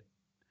my shit.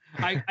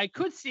 I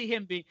could see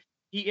him being.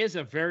 He is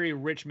a very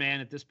rich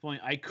man at this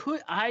point. I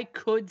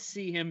could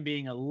see him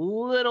being a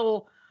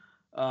little,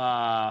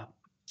 not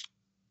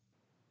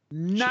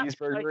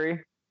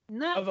Cheeseburgery.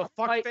 not Of a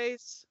fuck quite-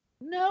 face.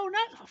 No,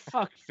 not a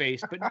fuck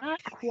face, but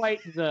not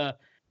quite the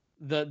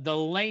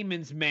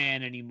layman's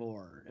man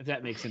anymore. If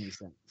that makes any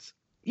sense.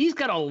 He's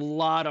got a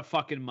lot of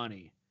fucking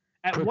money.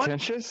 At what?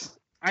 Pretentious.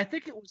 I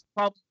think it was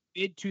probably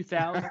mid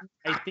 2000s.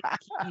 I think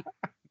he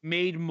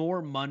made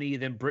more money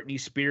than Britney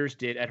Spears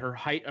did at her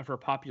height of her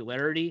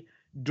popularity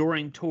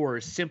during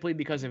tours, simply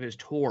because of his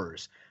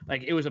tours.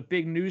 Like, it was a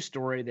big news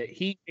story that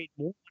he made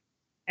more,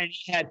 and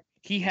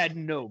he had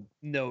no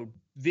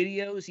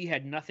videos, he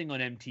had nothing on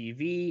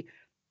MTV,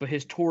 but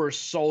his tours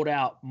sold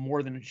out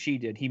more than she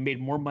did. He made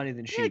more money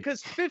than she Yeah, did.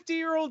 because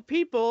 50-year-old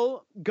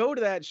people go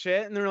to that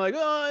shit and they're like,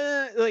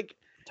 oh, like,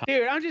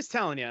 dude, I'm just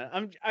telling you.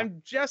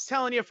 I'm just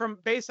telling you from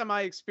based on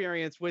my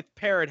experience with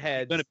parrot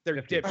heads. They're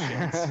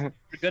dipshits. You're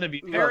gonna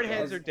be Parrot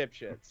heads are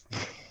dipshits.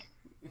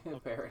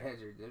 Parrot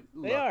heads are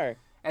They are.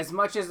 As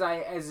much as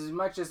I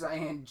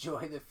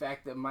enjoy the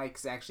fact that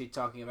Mike's actually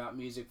talking about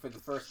music for the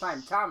first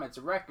time, Tom, it's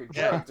a record.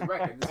 Joe, it's a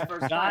record. This is the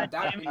first time.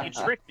 God damn it,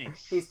 you tricked me.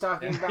 He's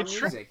talking about You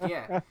tricked music.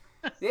 Yeah.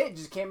 It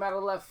just came out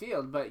of left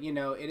field, but you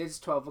know, it is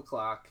 12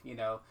 o'clock, you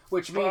know,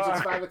 which means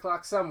it's 5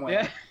 o'clock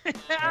somewhere. Yeah.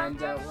 And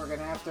we're going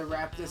to have to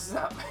wrap this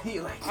up.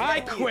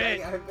 I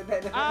quit.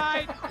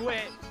 I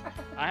quit.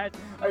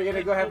 Are you going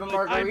to go have a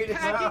margarita? I'm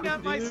packing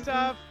up my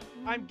stuff.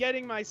 I'm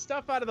getting my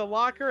stuff out of the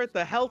locker at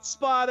the health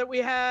spa that we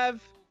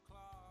have.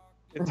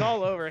 It's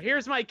all over.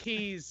 Here's my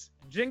keys.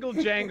 Jingle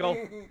jangle.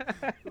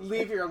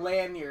 Leave your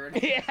lanyard.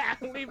 Yeah,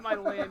 leave my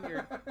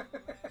lanyard.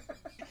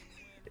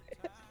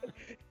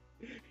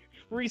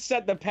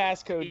 Reset the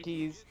passcode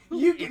keys.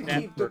 You can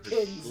keep the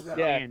pins, though.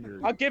 Yeah,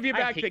 I'll give you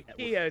back the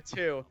Kia,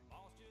 too.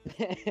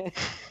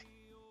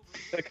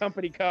 The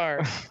company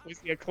car with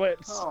the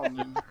Eclipse. Oh,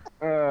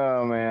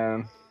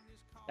 man.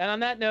 And on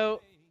that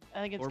note,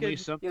 I think it's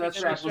good. Yeah,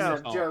 let's wrap this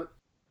up. Joe,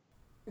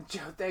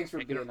 thanks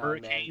for being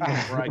on, man.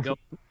 Before I go.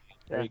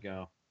 There you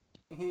go.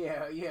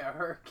 Yeah,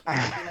 hurricane.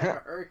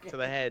 To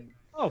the head.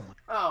 Oh,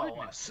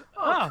 goodness.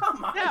 Oh,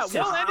 come on, yeah, Tom.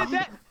 we'll end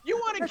that. You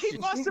want to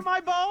keep busting my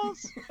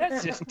balls?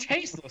 That's just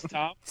tasteless,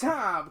 Tom.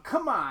 Tom,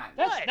 come on.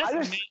 That's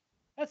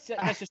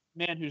just a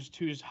man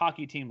whose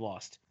hockey team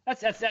lost.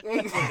 That's what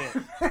it is.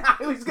 I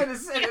was gonna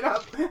set it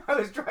up. I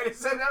was trying to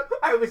set it up.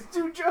 I was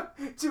two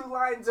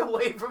lines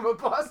away from a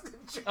Boston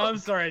joke. I'm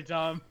sorry,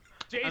 Tom.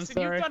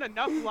 Jason, you've done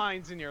enough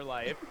lines in your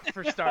life,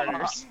 for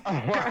starters.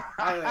 Mike,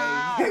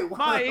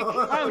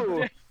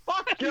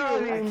 fuck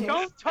you.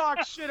 Don't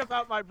talk shit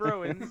about my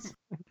Bruins.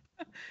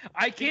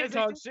 I can't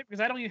talk shit because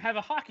I don't even have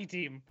a hockey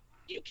team.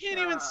 You can't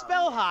even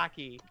spell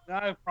hockey.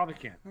 I probably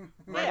can't.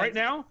 Yeah. Right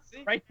now,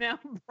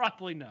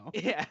 probably no.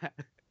 Yeah.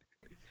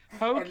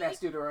 And that's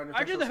due to our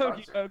unofficial I did the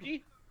hokey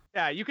pokey.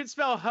 Yeah, you can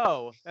spell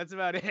hoe. That's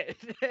about it.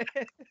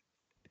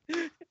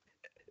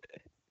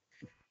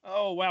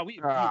 Oh wow, we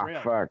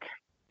fuck.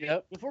 Yeah.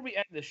 Before we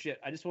end this shit,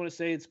 I just want to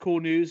say it's cool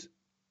news.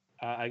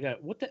 I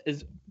got what the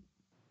is.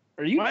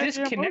 Are you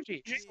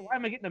disconnected? Why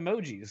am I getting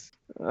emojis?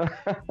 I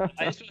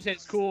just want to say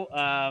it's cool.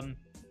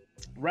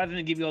 Rather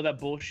than give you all that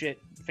bullshit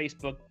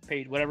Facebook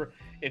page, whatever,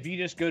 if you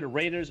just go to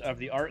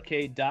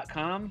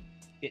raidersofthearcade.com,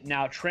 it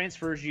now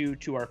transfers you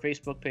to our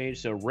Facebook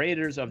page. So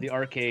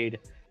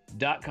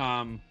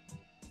raidersofthearcade.com,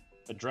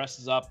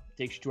 addresses up,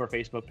 takes you to our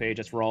Facebook page.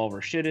 That's where all of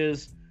our shit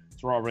is.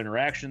 That's where all our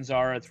interactions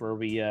are. That's where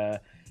we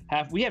have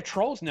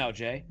trolls now,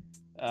 Jay.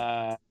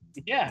 Yeah.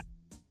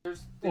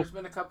 There's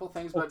been a couple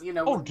things, but you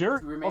know,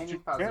 remaining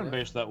positive. Fan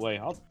base that way.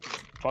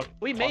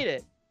 We made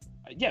it.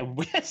 Yeah,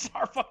 that's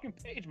our fucking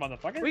page,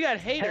 motherfucker. We got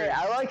haters. Hey,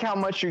 I like how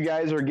much you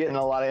guys are getting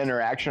a lot of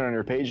interaction on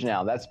your page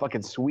now. That's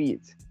fucking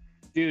sweet.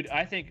 Dude,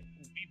 I think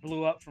we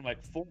blew up from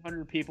like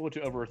 400 people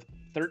to over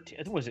 13.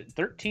 I think was it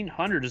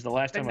 1,300 is the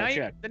last time I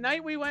checked. The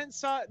night you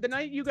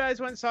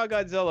guys went and saw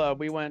Godzilla,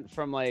 we went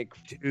from like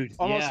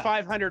almost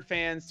 500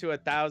 fans to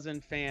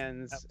 1,000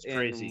 fans. That's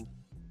crazy.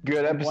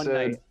 Good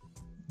episode. It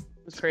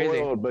was crazy.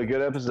 Spoiled, but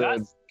good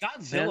episode.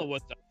 Godzilla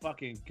was a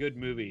fucking good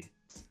movie.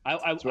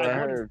 I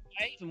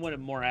even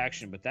wanted more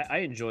action, but I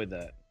enjoyed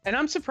that. And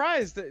I'm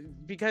surprised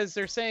because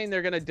they're saying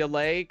they're going to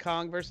delay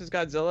Kong versus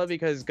Godzilla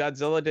because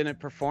Godzilla didn't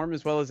perform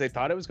as well as they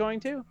thought it was going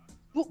to.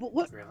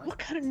 What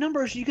kind of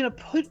numbers are you going to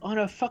put on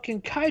a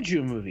fucking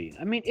kaiju movie?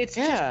 I mean, it's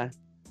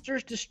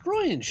just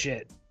destroying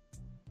shit.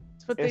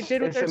 That's what they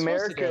did with their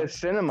America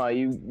cinema.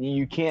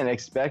 You can't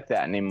expect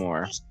that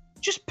anymore.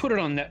 Just put it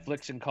on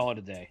Netflix and call it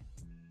a day.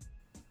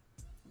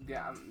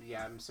 Yeah,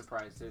 I'm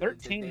surprised.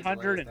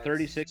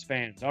 1,336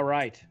 fans. All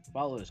right,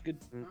 follow us. Good.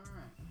 All right,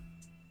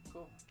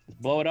 cool. Let's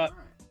blow it up.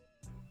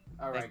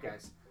 All right,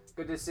 guys.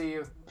 Good to see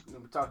you.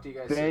 We'll talk to you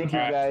guys. Thank you,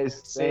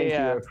 guys. Thank you.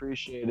 I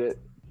appreciate it.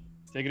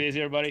 Take it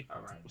easy, everybody.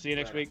 All right. We'll see you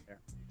next week.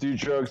 Do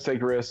drugs,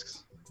 take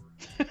risks.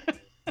 But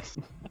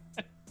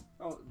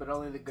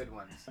only the good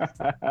ones.